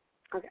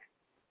 Okay.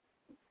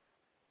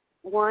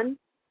 1,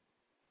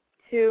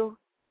 2,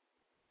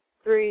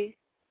 3,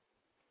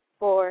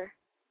 4,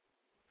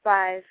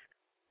 5,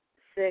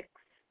 6,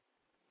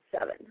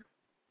 7.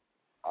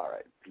 All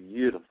right.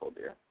 Beautiful,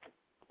 dear.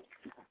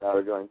 Now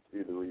we're going to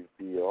do the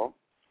reveal.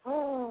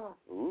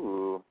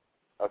 Ooh.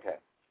 Okay.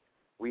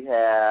 We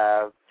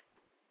have,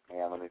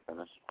 hang on, let me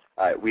finish.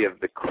 All right, we have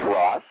the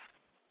cross,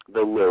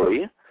 the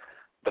lily,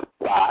 the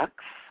fox,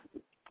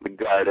 the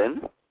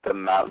garden, the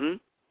mountain,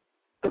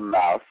 the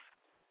mouse,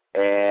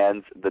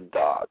 and the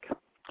dog.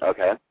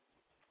 Okay?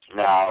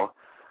 Now,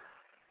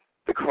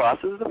 the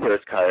cross is the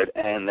first card,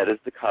 and that is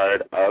the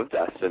card of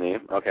destiny.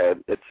 Okay?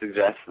 It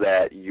suggests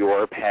that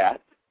your path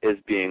is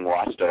being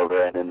watched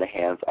over and in the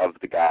hands of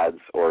the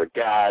gods or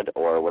God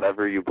or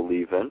whatever you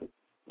believe in.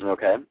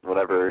 Okay?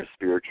 Whatever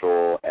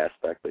spiritual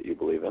aspect that you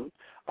believe in.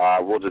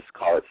 We'll just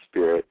call it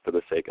spirit for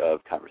the sake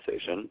of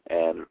conversation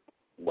and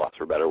lots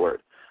for a better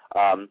word.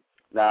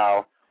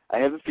 Now, I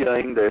have a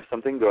feeling there's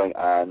something going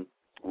on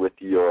with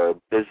your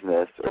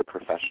business or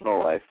professional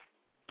life,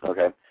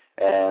 okay?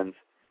 And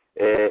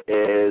it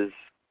is,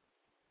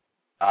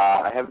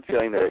 I have a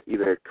feeling that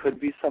either it could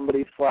be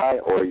somebody sly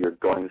or you're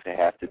going to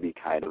have to be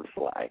kind of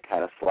sly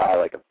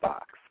like a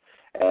fox.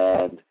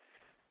 And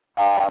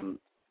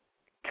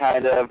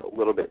kind of a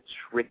little bit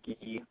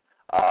tricky,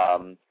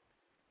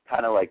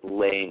 kind of like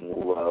laying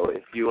low,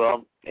 if you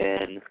will,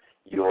 in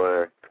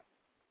your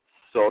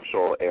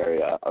social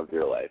area of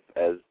your life,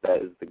 as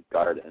that is the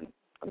garden.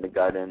 And the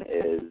garden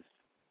is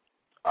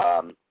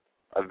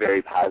a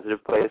very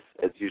positive place.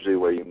 It's usually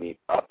where you meet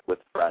up with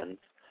friends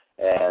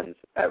and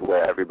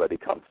where everybody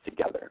comes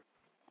together.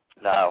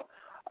 Now,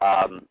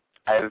 I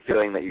have a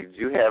feeling that you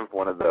do have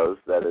one of those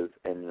that is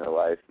in your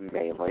life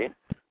mainly,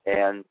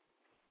 and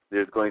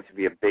there's going to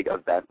be a big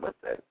event with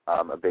it,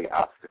 a big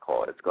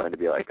obstacle. It's going to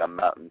be like a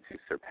mountain to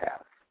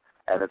surpass.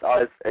 And it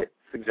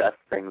suggests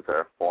things that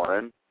are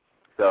foreign,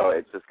 so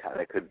it just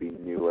kind of could be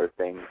newer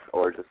things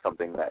or just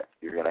something that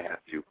you're going to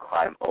have to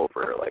climb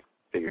over, like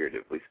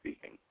figuratively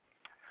speaking.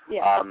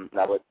 Yeah.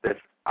 Now with this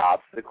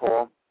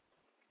obstacle,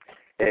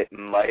 it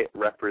might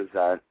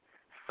represent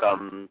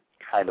some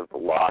kind of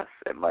loss.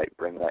 It might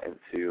bring that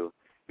into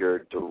your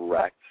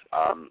direct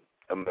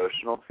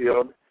emotional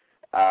field,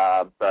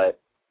 but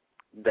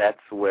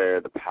that's where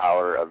the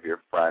power of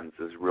your friends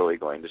is really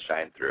going to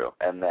shine through,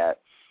 and that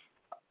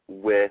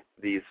with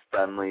these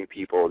friendly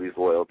people, these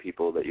loyal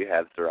people that you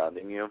have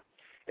surrounding you,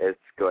 it's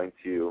going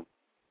to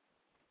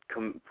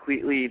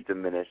completely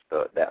diminish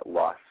that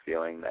loss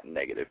feeling, that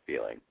negative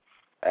feeling.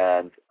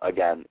 And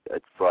again,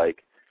 it's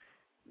like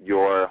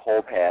your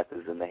whole path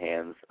is in the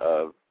hands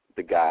of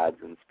the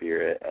gods and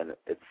spirit, and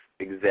it's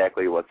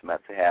exactly what's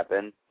meant to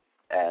happen,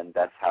 and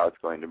that's how it's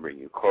going to bring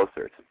you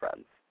closer to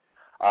friends.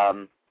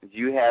 Do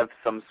you have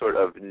some sort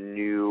of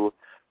new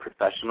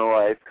professional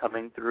life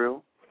coming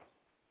through?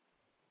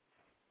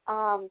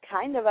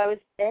 Kind of. I was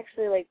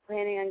actually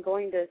planning on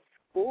going to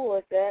school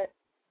with it.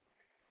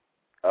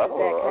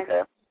 Oh,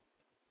 okay.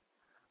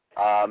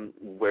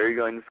 Where are you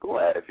going to school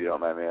at, if you don't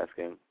mind me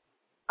asking?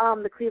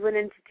 The Cleveland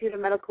Institute of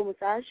Medical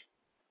Massage.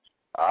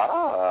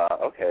 Ah,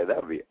 okay,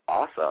 that would be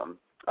awesome.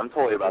 I'm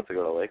totally about to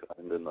go to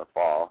Lakeland in the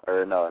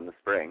in the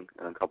spring,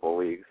 in a couple of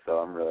weeks, so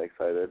I'm really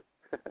excited.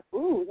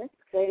 Ooh, that's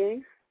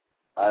exciting.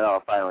 I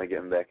know, finally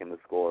getting back into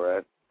school,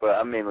 right? But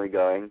I'm mainly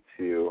going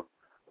to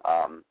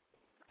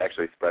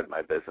actually spread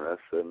my business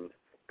and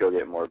go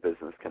get more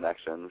business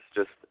connections.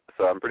 Just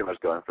so I'm pretty much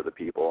going for the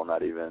people,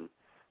 not even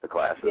the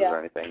classes or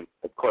anything.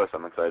 Of course,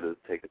 I'm excited to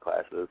take the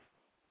classes.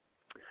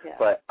 Yeah.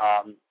 But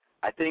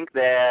I think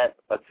that,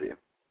 let's see,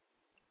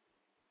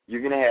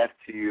 you're going to have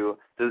to,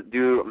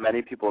 do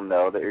many people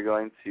know that you're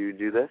going to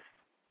do this?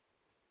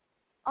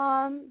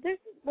 There's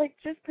like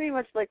just pretty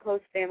much like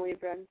close family and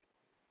friends.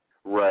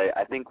 Right.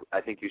 I think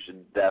you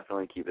should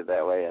definitely keep it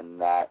that way and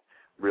not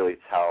really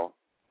tell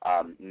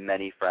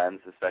many friends,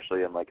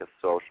 especially in like a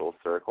social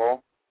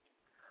circle,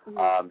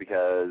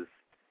 because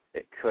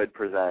it could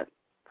present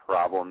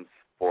problems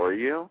for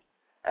you,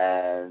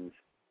 and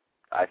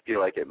I feel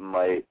like it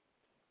might.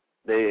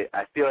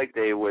 I feel like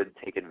they would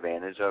take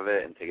advantage of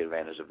it and take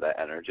advantage of that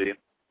energy.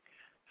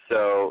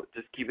 So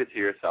just keep it to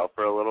yourself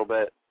for a little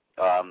bit.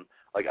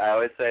 Like I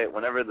always say,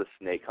 whenever the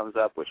snake comes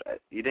up, which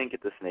you didn't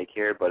get the snake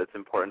here, but it's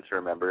important to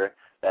remember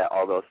that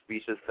although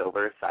speech is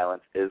silver,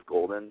 silence is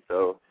golden.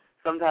 So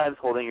sometimes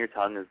holding your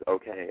tongue is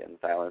okay, and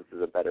silence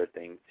is a better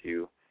thing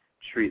to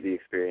treat the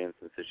experience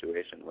and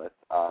situation with.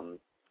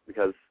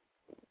 Because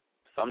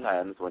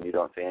sometimes when you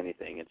don't say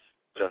anything, it's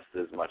just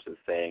as much as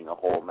saying a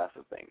whole mess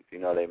of things. You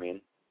know what I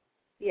mean?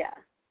 Yeah.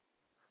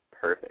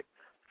 Perfect.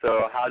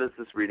 So how does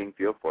this reading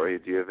feel for you?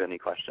 Do you have any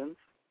questions?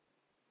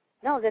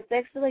 No, that's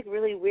actually like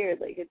really weird.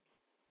 Like it's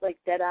like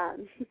dead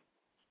on.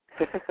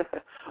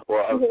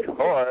 Well, of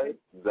course,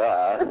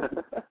 duh.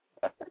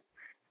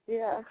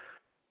 Yeah.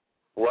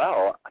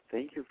 Well,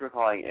 thank you for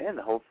calling in.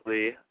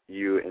 Hopefully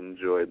you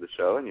enjoyed the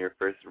show and your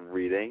first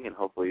reading, and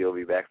hopefully you'll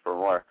be back for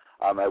more.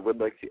 I would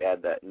like to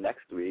add that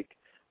next week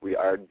we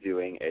are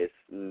doing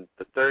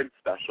the third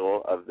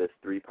special of this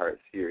 3-part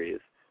series.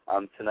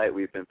 Tonight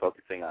we've been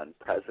focusing on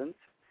present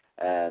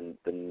and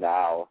the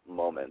now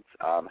moment,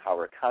 how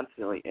we're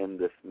constantly in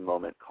this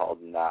moment called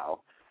now.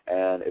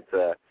 And it's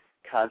a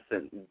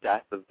constant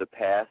death of the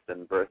past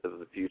and birth of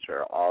the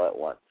future all at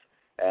once.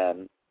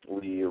 And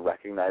we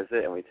recognize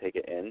it and we take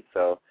it in.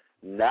 So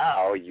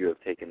now you have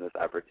taken this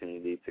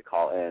opportunity to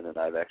call in, and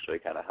I've actually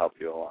kind of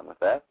helped you along with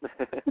that.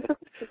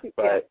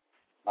 But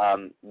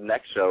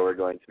next show we're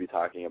going to be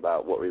talking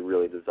about what we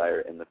really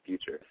desire in the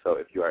future. So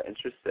if you are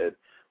interested,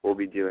 we'll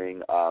be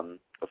doing,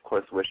 of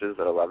course, wishes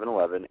at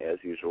 11:11 as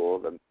usual,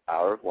 the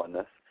hour of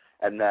oneness.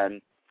 And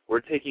then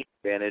we're taking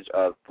advantage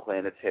of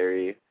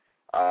planetary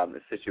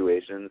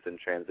situations and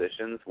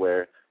transitions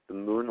where the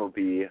moon will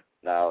be,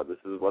 now this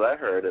is what I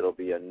heard, it'll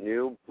be a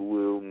new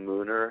blue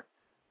moon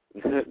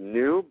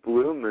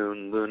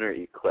lunar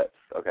eclipse,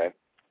 okay?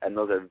 And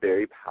those are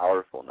very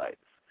powerful nights.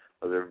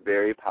 Those are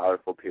very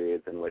powerful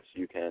periods in which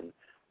you can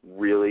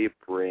really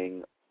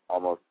bring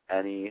almost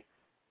anything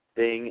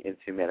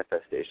into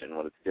manifestation.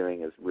 What it's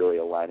doing is really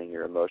aligning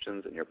your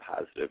emotions and your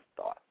positive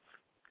thoughts.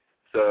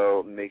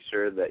 So make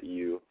sure that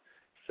you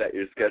set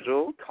your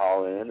schedule,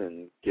 call in,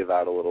 and give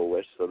out a little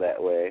wish so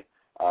that way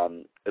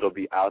it'll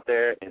be out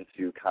there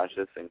into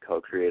conscious and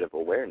co-creative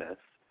awareness,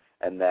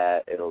 and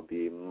that it'll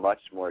be much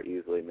more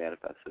easily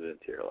manifested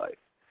into your life.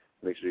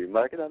 Make sure you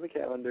mark it on the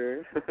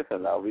calendar,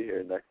 and I'll be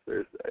here next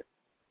Thursday.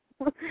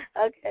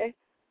 Okay.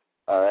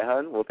 All right,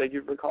 hon. Well, thank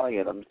you for calling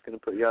in. I'm just going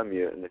to put you on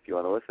mute, and if you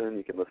want to listen,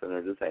 you can listen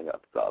or just hang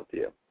up. It's all up to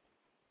you.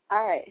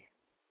 All right.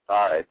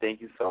 All right. Thank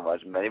you so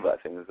much. Many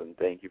blessings, and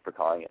thank you for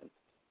calling in.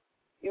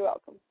 You're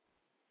welcome.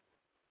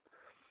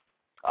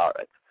 All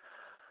right.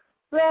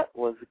 That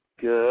was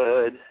a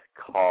good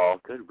call.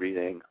 Good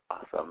reading.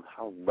 Awesome.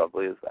 How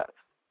lovely is that?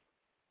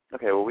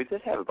 Okay, well, we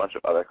did have a bunch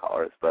of other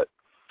callers, but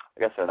I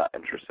guess they're not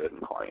interested in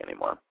calling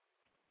anymore.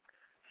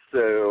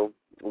 So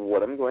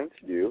what I'm going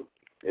to do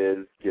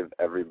is give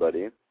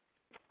everybody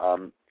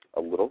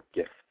a little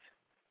gift,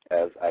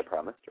 as I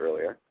promised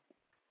earlier.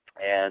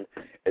 And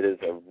it is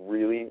a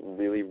really,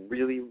 really,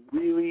 really,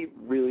 really,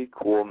 really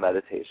cool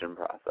meditation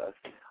process.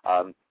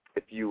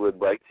 If you would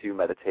like to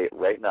meditate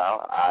right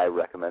now, I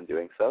recommend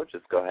doing so.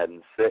 Just go ahead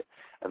and sit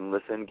and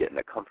listen, get in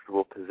a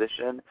comfortable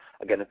position.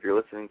 Again, if you're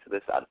listening to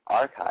this on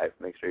archive,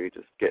 make sure you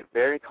just get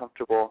very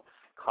comfortable,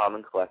 calm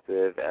and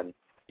collective, and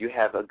you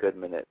have a good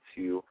minute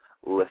to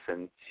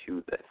listen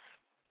to this.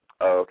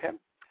 Okay?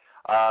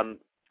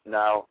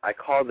 Now, I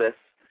call this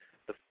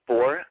the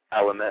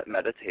 4-element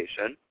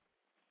meditation.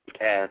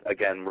 And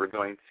again, we're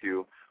going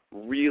to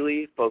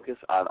really focus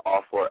on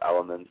all 4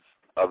 elements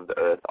of the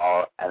earth,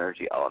 all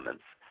energy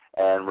elements.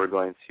 And we're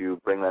going to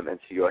bring them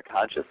into your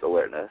conscious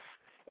awareness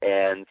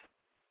and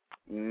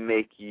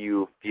make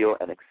you feel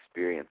and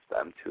experience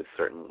them to a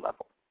certain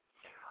level.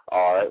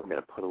 All right, we're going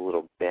to put a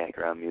little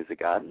background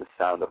music on, the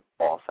sound of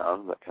all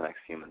sounds that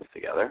connects humans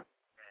together.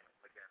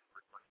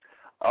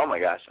 Oh my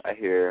gosh, I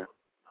hear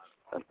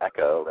an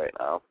echo right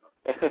now.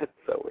 It's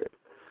so weird.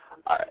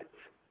 All right.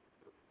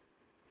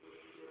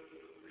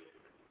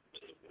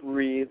 Just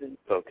breathe and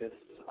focus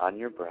on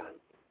your breath.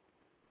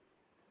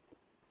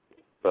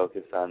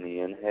 Focus on the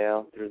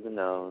inhale through the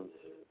nose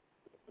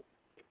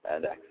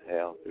and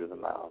exhale through the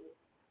mouth.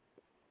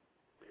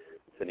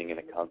 Sitting in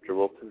a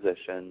comfortable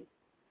position.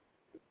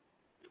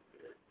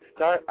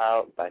 Start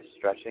out by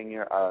stretching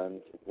your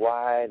arms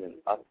wide and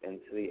up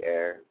into the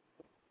air.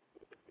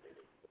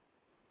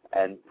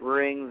 and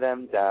bring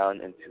them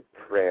down into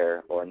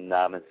prayer or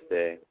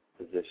namaste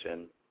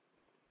position,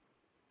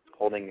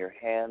 holding your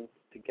hands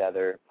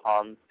together,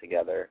 palms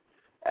together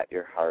at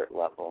your heart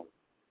level.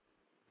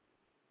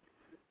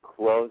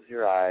 Close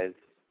your eyes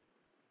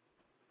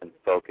and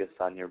focus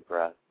on your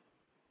breath.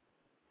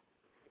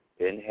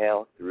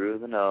 Inhale through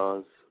the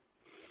nose.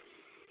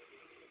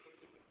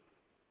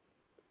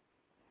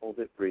 Hold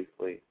it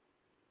briefly.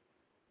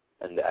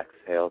 And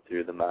exhale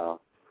through the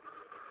mouth.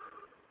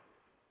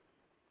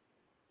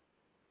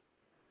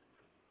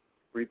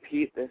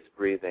 Repeat this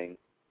breathing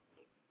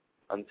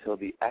until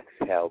the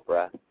exhale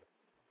breath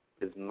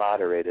is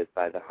moderated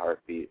by the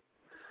heartbeat.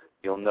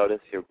 You'll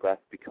notice your breath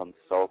becomes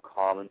so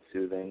calm and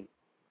soothing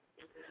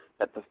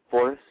that the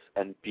force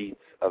and beats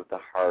of the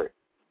heart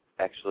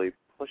actually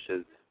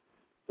pushes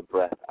the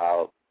breath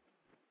out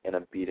in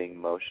a beating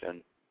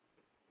motion.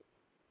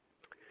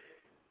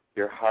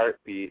 Your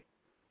heartbeat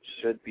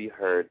should be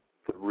heard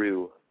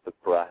through the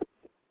breath,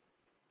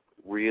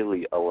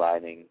 really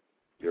aligning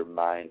your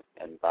mind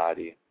and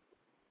body.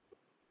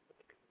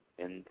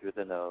 In through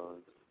the nose,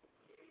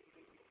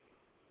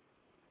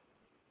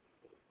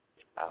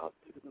 out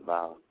through the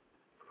mouth.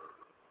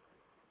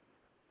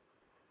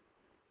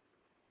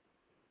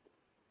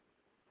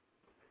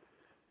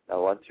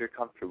 Now, once you're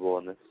comfortable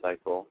in this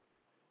cycle,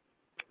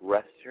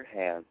 rest your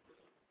hands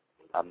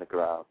on the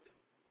ground.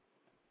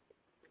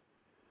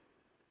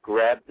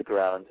 Grab the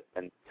ground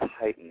and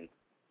tighten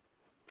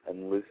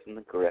and loosen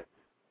the grip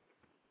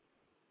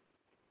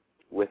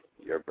with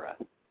your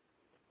breath.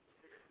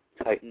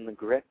 Tighten the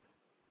grip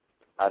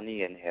on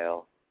the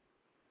inhale.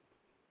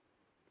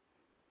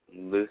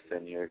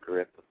 Loosen your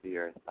grip of the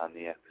earth on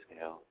the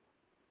exhale.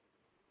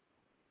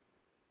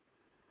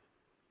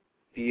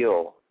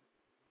 Feel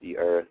the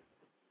earth.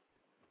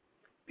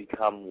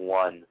 Become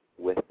one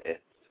with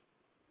it.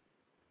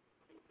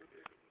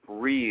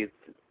 Breathe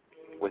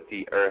with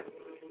the earth,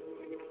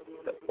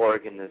 the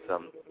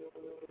organism,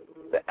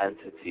 the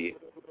entity,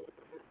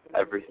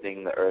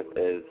 everything the earth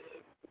is.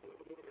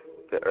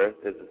 The earth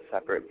is a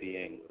separate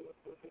being,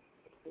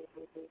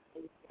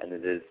 and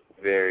it is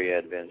very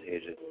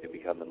advantageous to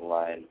become in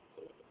line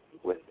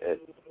with it,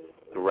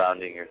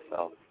 grounding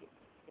yourself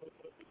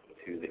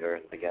to the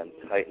earth. Again,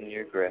 tighten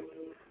your grip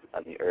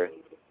on the earth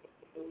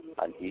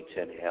on each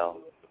inhale,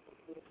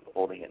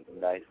 holding it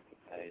nice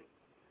and tight,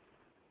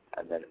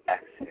 and then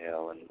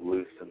exhale and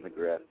loosen the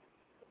grip,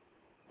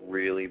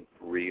 really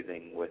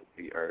breathing with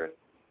the earth.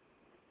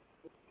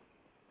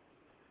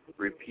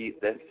 Repeat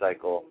this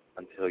cycle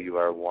until you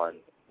are one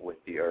with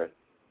the earth.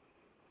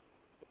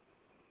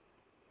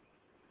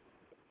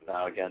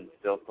 Now again,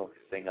 still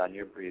focusing on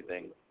your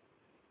breathing,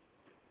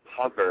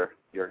 hover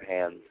your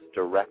hands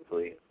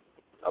directly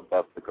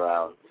above the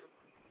ground.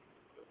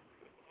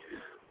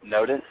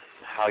 Notice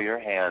how your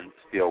hands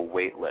feel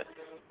weightless,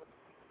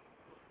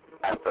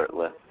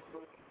 effortless.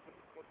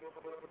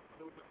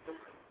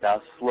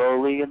 Now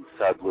slowly and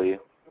subtly,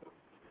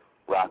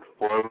 rock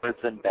forwards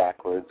and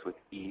backwards with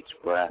each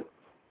breath.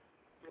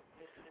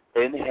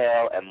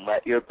 Inhale and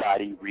let your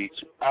body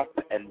reach up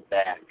and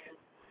back,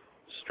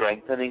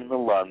 strengthening the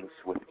lungs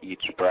with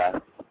each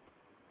breath.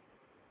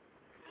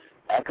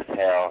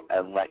 Exhale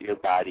and let your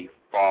body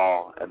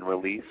fall and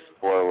release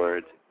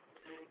forward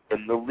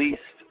in the least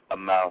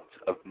amount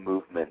of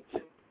movement,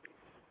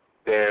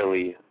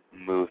 barely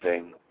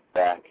moving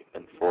back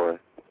and forth.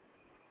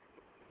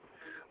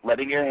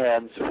 Letting your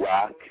hands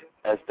rock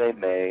as they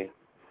may,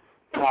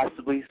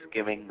 possibly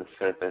skimming the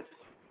surface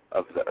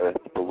of the earth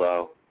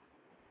below.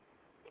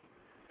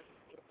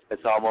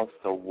 It's almost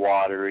a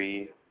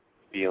watery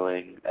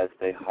feeling as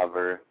they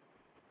hover.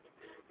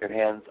 Your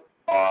hands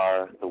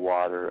are the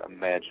water.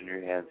 Imagine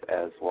your hands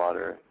as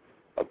water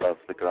above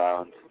the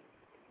ground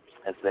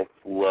as they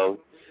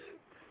float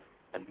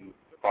and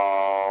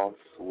fall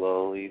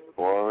slowly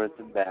forwards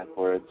and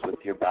backwards with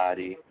your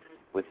body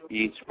with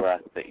each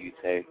breath that you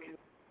take.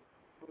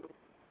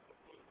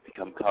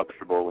 Become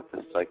comfortable with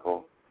this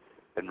cycle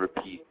and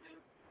repeat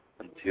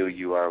until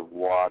you are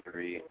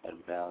watery and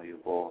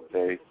malleable,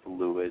 very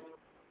fluid.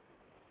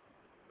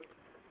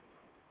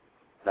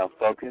 Now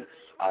focus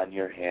on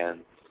your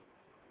hands.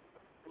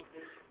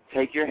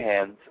 Take your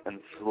hands and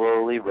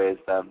slowly raise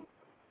them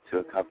to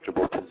a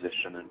comfortable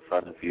position in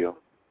front of you.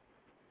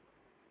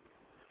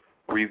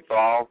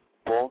 Revolve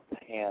both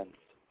hands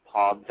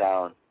palm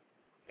down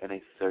in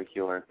a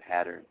circular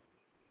pattern,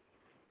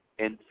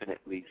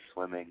 infinitely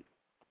swimming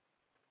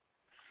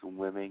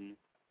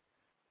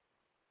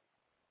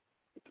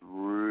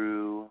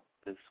through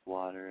this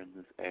water and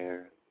this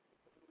air.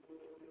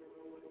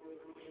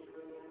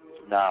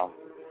 Now,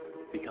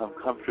 become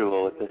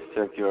comfortable with this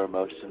circular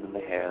motion in the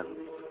hands,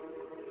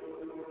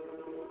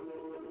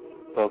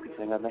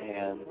 focusing on the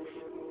hands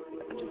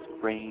and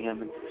just bringing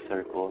them into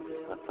circles.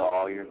 That's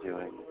all you're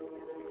doing,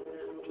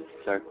 just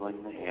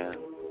circling the hands.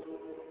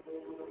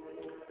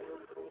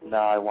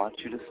 Now I want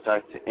you to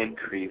start to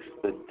increase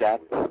the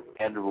depth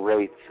and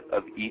rate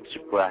of each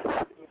breath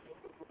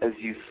as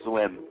you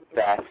swim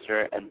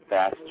faster and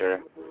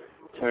faster.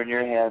 Turn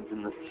your hands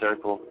in the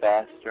circle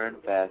faster and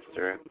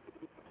faster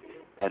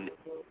and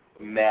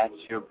match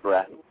your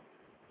breath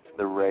to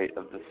the rate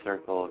of the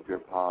circle of your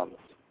palms.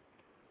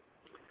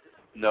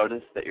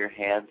 Notice that your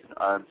hands and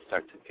arms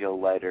start to feel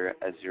lighter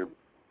as your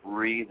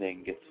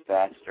breathing gets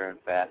faster and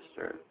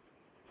faster.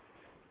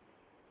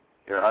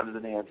 Your arms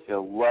and hands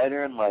feel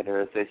lighter and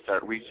lighter as they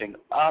start reaching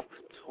up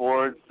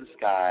towards the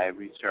sky.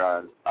 Reach your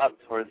arms up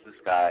towards the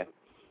sky.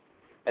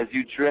 As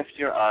you drift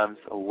your arms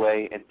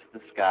away into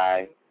the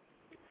sky,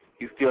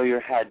 you feel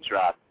your head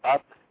drop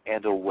up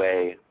and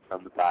away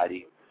from the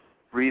body.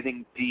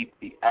 Breathing deep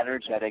the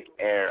energetic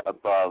air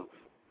above.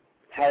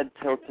 Head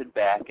tilted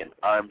back and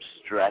arms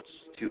stretched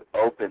to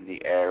open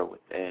the air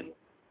within.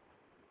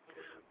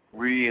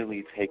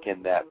 Really take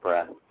in that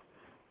breath.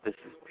 This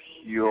is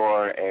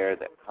pure air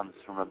that comes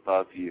from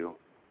above you.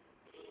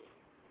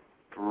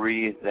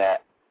 Breathe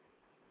that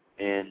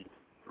in.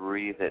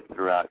 Breathe it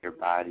throughout your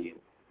body.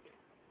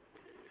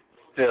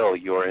 Fill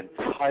your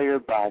entire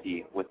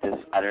body with this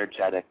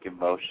energetic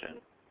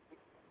emotion.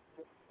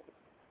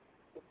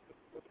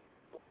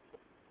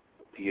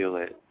 Feel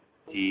it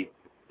deep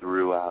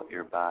throughout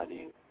your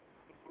body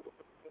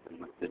and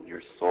within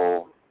your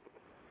soul.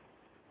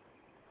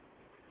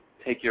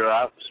 Take your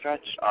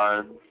outstretched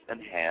arms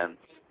and hands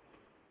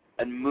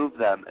and move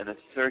them in a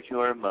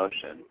circular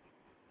motion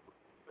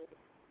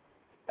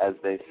as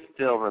they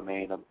still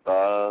remain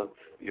above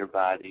your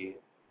body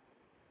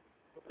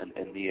and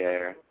in the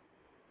air.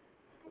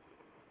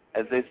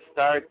 As they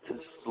start to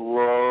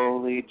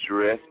slowly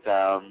drift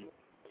down,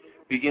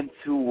 begin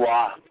to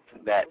waft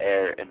that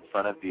air in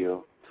front of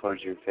you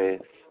towards your face.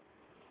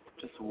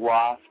 Just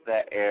waft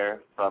that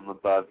air from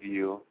above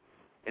you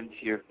into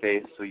your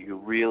face so you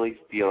really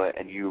feel it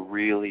and you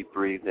really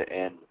breathe it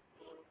in.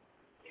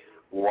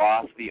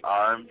 Waft the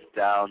arms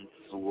down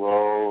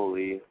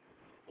slowly,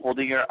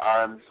 holding your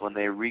arms when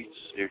they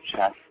reach your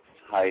chest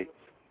height.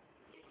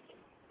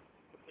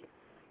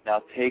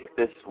 Now take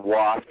this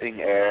wafting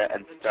air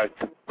and start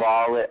to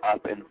ball it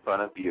up in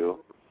front of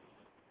you.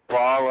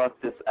 Ball up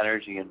this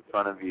energy in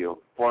front of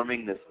you,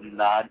 forming this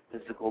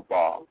non-physical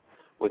ball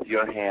with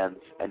your hands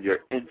and your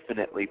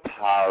infinitely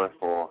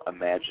powerful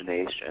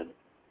imagination.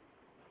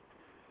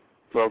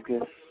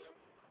 Focus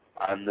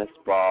on this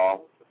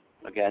ball.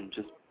 Again,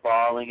 just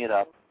balling it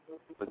up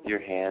with your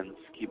hands,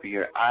 keeping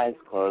your eyes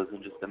closed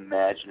and just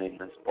imagining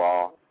this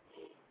ball.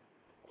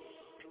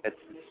 It's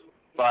this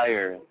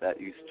fire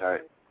that you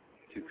start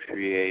to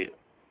create.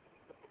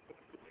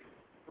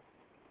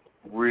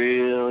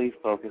 Really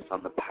focus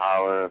on the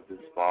power of this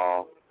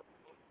ball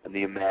and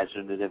the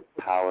imaginative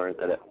power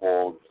that it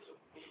holds.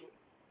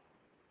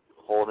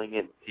 Holding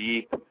it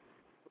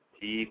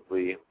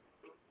deeply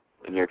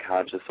in your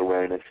conscious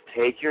awareness.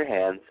 Take your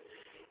hands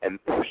and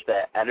push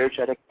that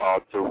energetic ball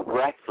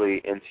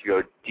directly into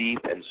your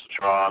deep and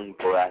strong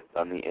breath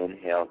on the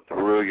inhale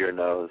through your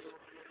nose.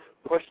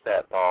 Push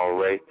that ball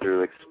right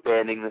through,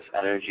 expanding this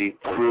energy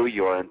through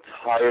your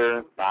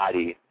entire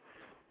body,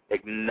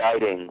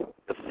 igniting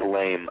the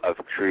flame of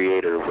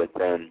Creator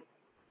within,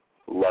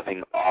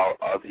 loving all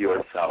of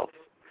yourself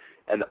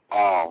and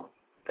all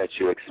that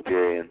you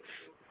experience,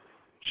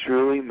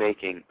 truly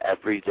making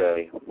every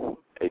day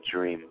a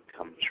dream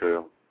come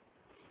true.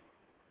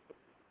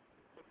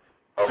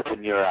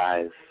 Open your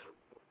eyes.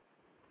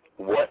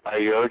 What are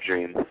your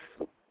dreams?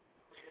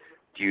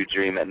 Do you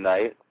dream at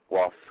night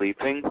while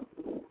sleeping?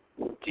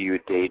 Do you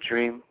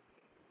daydream?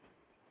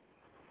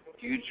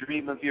 Do you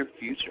dream of your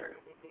future?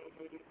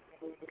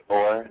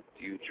 Or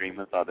do you dream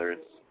of others?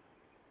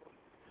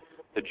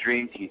 The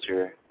Dream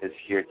Teacher is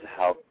here to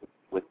help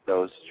with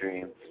those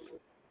dreams.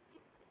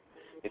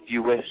 If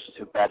you wish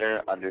to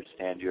better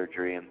understand your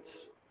dreams,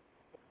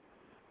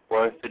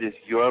 or if it is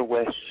your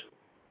wish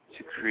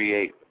to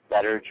create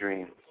better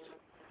dreams,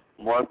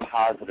 more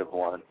positive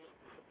ones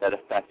that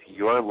affect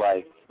your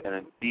life in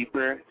a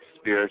deeper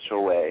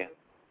spiritual way,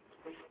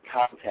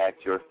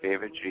 contact your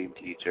favorite dream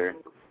teacher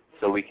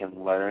so we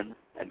can learn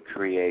and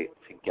create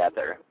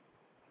together.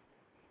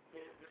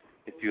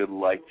 If you would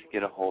like to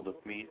get a hold of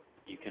me,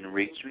 you can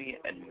reach me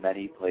in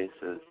many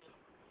places.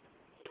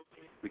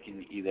 We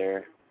can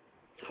either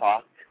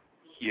talk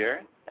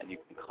here, and you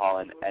can call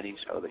in any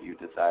show that you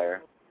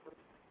desire.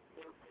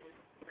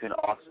 You can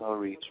also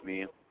reach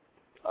me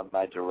on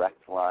my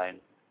direct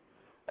line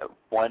at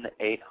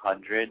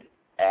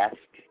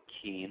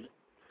 1-800-ASK-KEEN.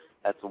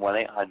 That's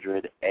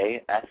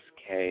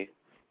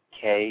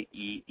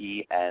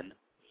 1-800-ASK-KEEN.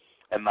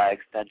 And my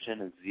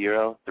extension is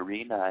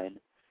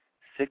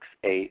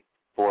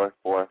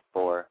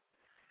 039-68444.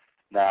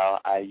 Now,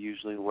 I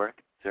usually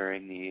work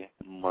during the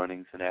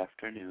mornings and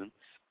afternoons,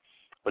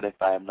 but if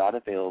I am not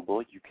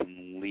available, you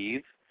can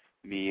leave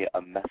me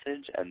a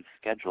message and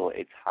schedule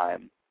a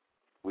time.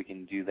 We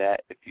can do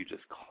that if you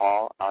just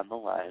call on the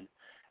line,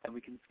 and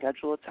we can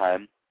schedule a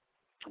time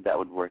that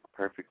would work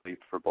perfectly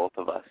for both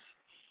of us.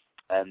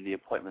 And the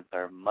appointments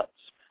are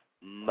much,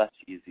 much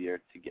easier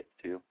to get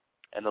to,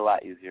 and a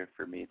lot easier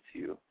for me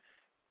to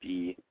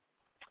be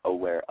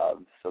aware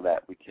of, so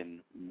that we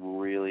can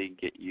really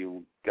get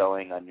you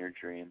going on your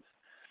dreams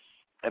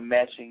and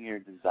matching your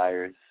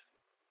desires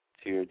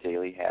to your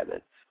daily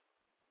habits.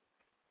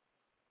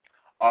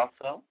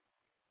 Also,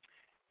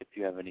 if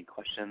you have any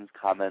questions,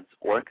 comments,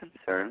 or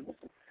concerns,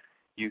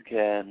 you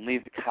can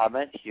leave a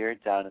comment here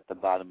down at the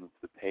bottom of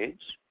the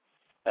page.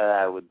 And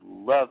I would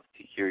love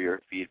to hear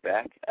your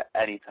feedback at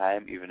any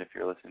time, even if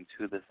you're listening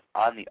to this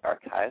on the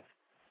archive.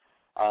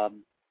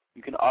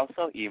 You can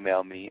also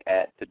email me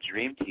at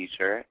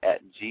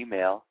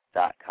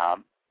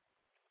thedreamteacher@gmail.com,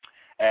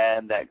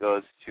 and that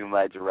goes to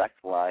my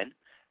direct line,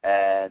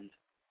 and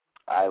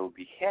I will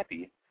be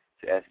happy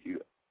to ask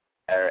you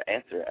or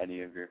answer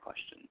any of your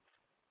questions.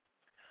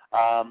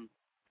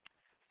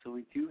 So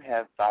we do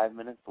have 5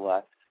 minutes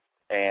left,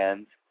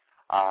 and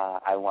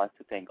I want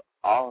to thank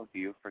all of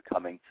you for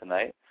coming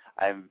tonight.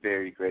 I'm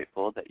very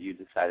grateful that you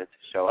decided to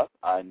show up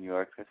on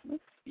your Christmas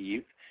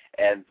Eve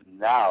and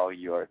now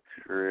your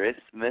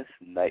Christmas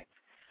night.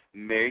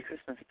 Merry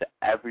Christmas to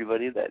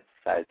everybody that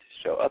decided to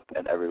show up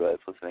and everybody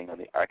that's listening on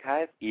the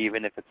archive.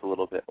 Even if it's a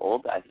little bit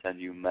old, I send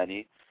you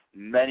many,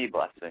 many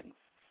blessings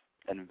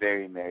and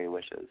very merry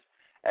wishes.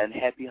 And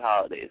happy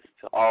holidays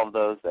to all of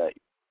those that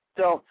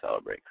don't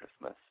celebrate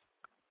Christmas.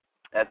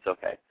 That's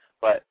okay.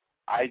 But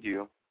I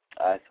do.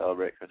 I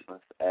celebrate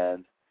Christmas,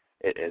 and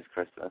it is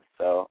Christmas,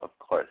 so of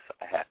course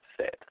I have to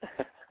say it.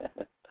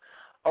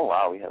 Oh,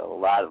 wow, we had a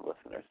lot of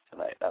listeners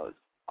tonight. That was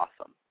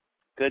awesome.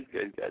 Good.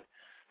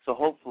 So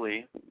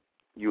hopefully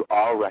you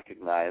all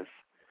recognize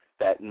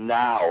that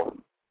now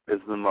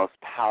is the most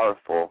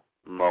powerful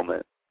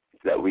moment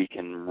that we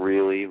can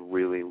really,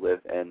 really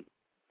live in.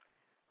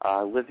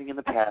 Living in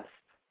the past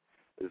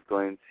is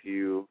going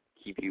to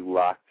keep you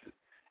locked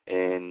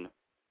in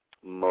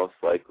most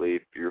likely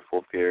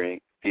fearful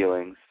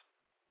feelings.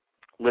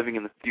 Living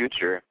in the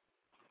future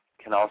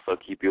can also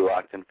keep you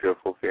locked in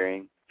fearful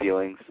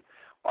feelings.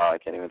 Wow, I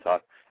can't even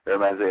talk. It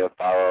reminds me of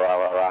Fa La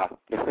La La.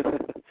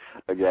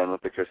 Again,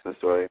 with the Christmas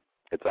story.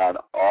 It's on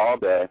all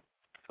day,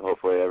 so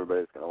hopefully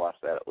everybody's going to watch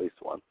that at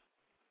least once.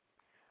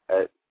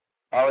 It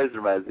always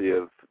reminds me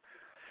of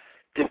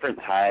different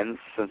times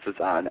since it's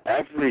on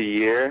every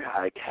year.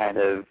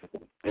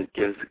 It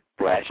gives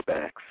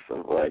flashbacks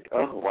of like,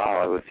 oh, wow,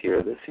 I was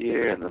here this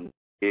year, and then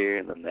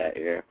that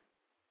year.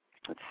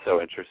 It's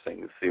so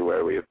interesting to see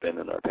where we have been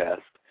in our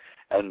past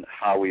and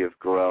how we have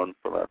grown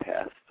from our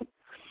past.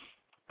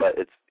 But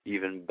it's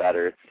even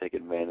better to take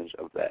advantage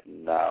of that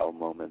now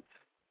moment.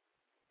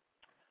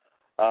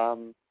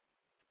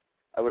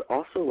 I would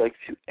also like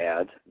to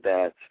add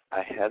that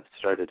I have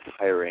started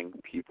hiring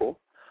people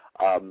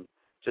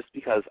just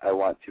because I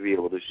want to be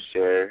able to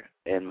share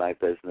in my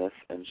business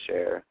and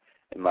share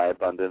in my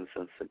abundance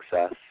and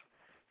success.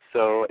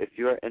 So if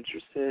you are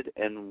interested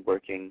in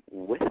working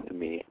with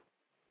me,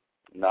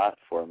 not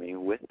for me,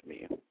 with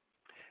me,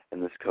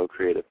 in this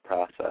co-creative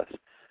process,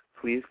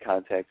 please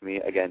contact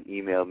me. Again,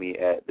 email me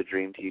at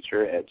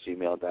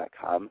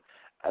thedreamteacher@gmail.com,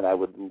 and I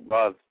would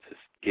love to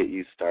get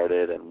you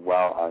started and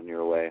well on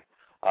your way.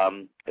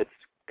 It's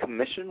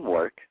commission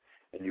work,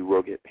 and you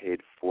will get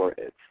paid for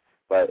it,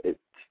 but it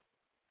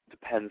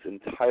depends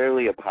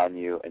entirely upon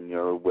you and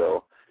your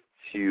will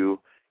to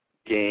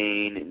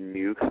gain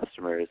new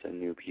customers and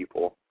new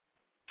people.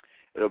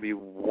 It'll be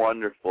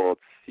wonderful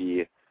to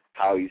see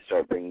how you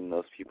start bringing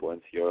those people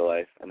into your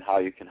life and how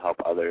you can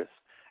help others,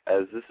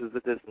 as this is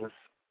the business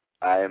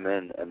I am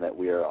in, and that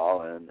we are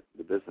all in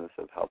the business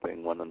of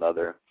helping one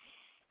another,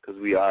 because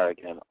we are,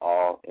 again,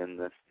 all in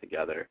this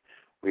together.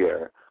 We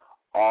are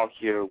all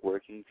here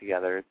working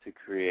together to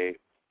create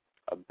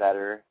a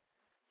better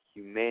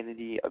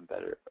humanity, a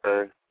better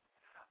earth,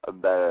 a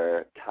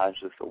better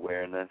conscious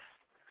awareness,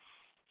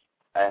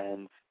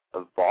 and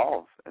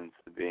evolve into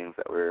the beings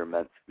that we're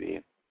meant to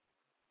be.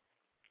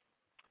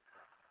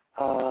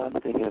 I'm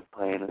thinking of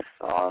playing a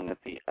song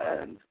at the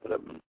end, but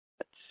I'm not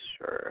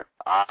sure.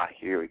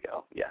 Here we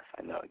go. Yes,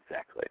 I know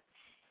exactly.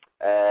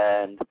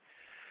 And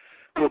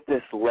with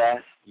this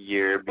last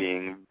year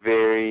being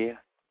very,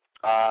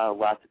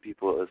 lots of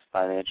people, it was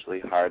financially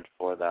hard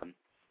for them.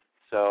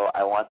 So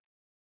I want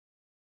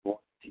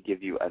to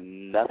give you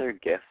another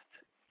gift.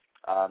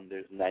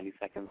 There's 90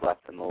 seconds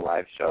left in the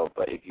live show,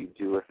 but if you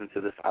do listen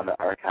to this on the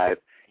archive,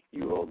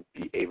 you will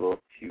be able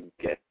to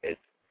get it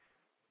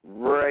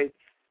right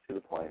to the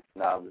point.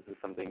 Now, this is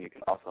something you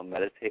can also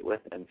meditate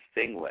with and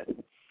sing with.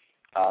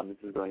 This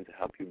is going to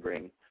help you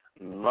bring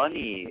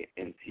money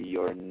into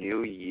your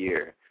new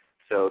year.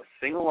 So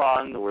sing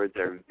along. The words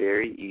are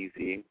very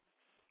easy.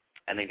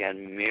 And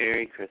again,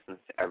 Merry Christmas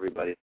to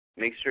everybody.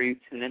 Make sure you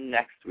tune in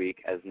next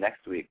week, as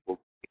next week will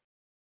be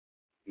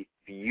the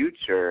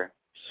future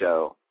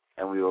show,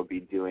 and we will be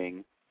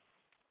doing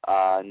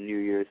a New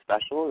Year's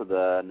special.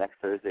 The next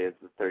Thursday is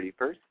the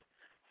 31st.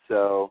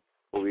 So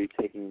we'll be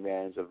taking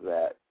advantage of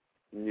that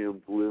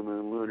new blue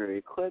moon lunar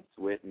eclipse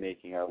with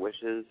making our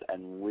wishes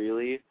and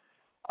really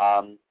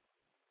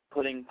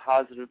putting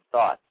positive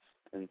thoughts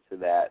into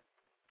that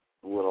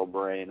little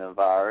brain of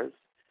ours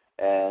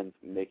and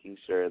making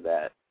sure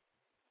that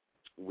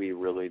we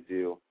really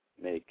do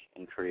make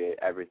and create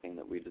everything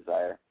that we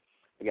desire.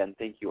 Again,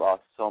 thank you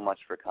all so much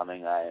for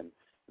coming. I am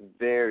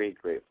very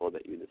grateful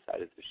that you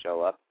decided to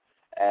show up,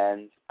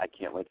 and I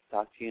can't wait to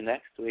talk to you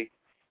next week.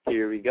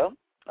 Here we go.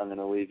 I'm going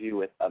to leave you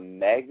with a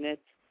magnet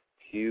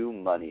to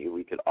money.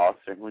 We could all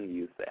certainly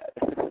use that.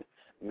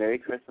 Merry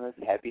Christmas,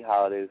 happy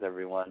holidays,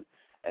 everyone,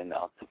 and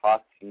I'll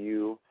talk to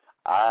you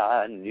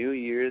on New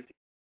Year's.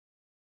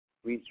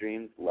 Sweet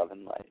dreams, love,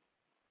 and light.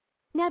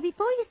 Now,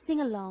 before you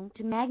sing along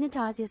to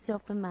magnetize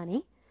yourself for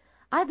money,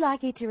 I'd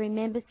like you to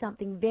remember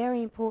something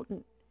very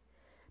important.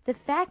 The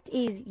fact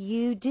is,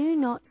 you do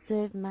not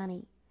serve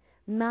money.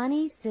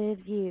 Money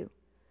serves you.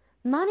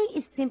 Money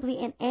is simply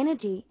an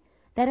energy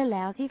that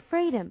allows you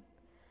freedom.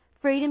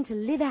 Freedom to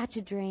live out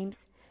your dreams.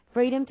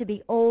 Freedom to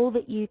be all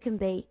that you can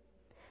be.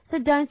 So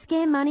don't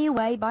scare money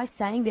away by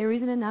saying there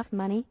isn't enough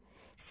money.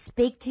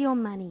 Speak to your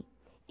money.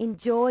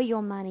 Enjoy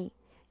your money.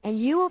 And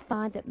you will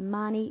find that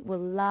money will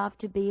love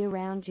to be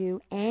around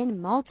you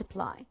and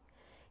multiply.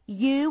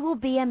 You will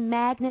be a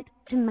magnet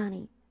to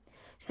money.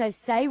 So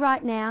say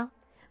right now,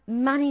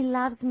 money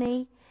loves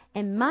me,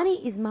 and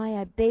money is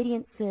my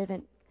obedient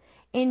servant.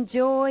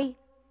 Enjoy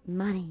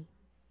money.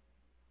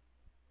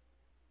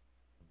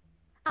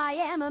 I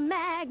am a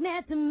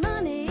magnet to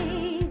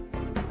money.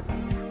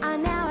 I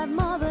now have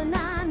more than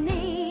I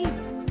need.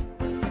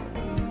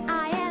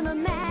 I am a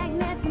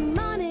magnet to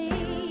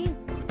money.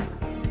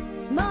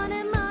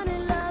 Money, money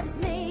loves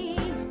me.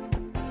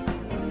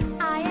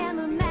 I am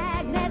a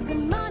magnet to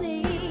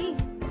money.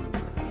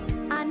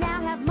 I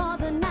now have more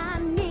than I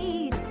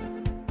need.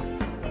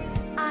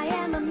 I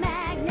am a magnet.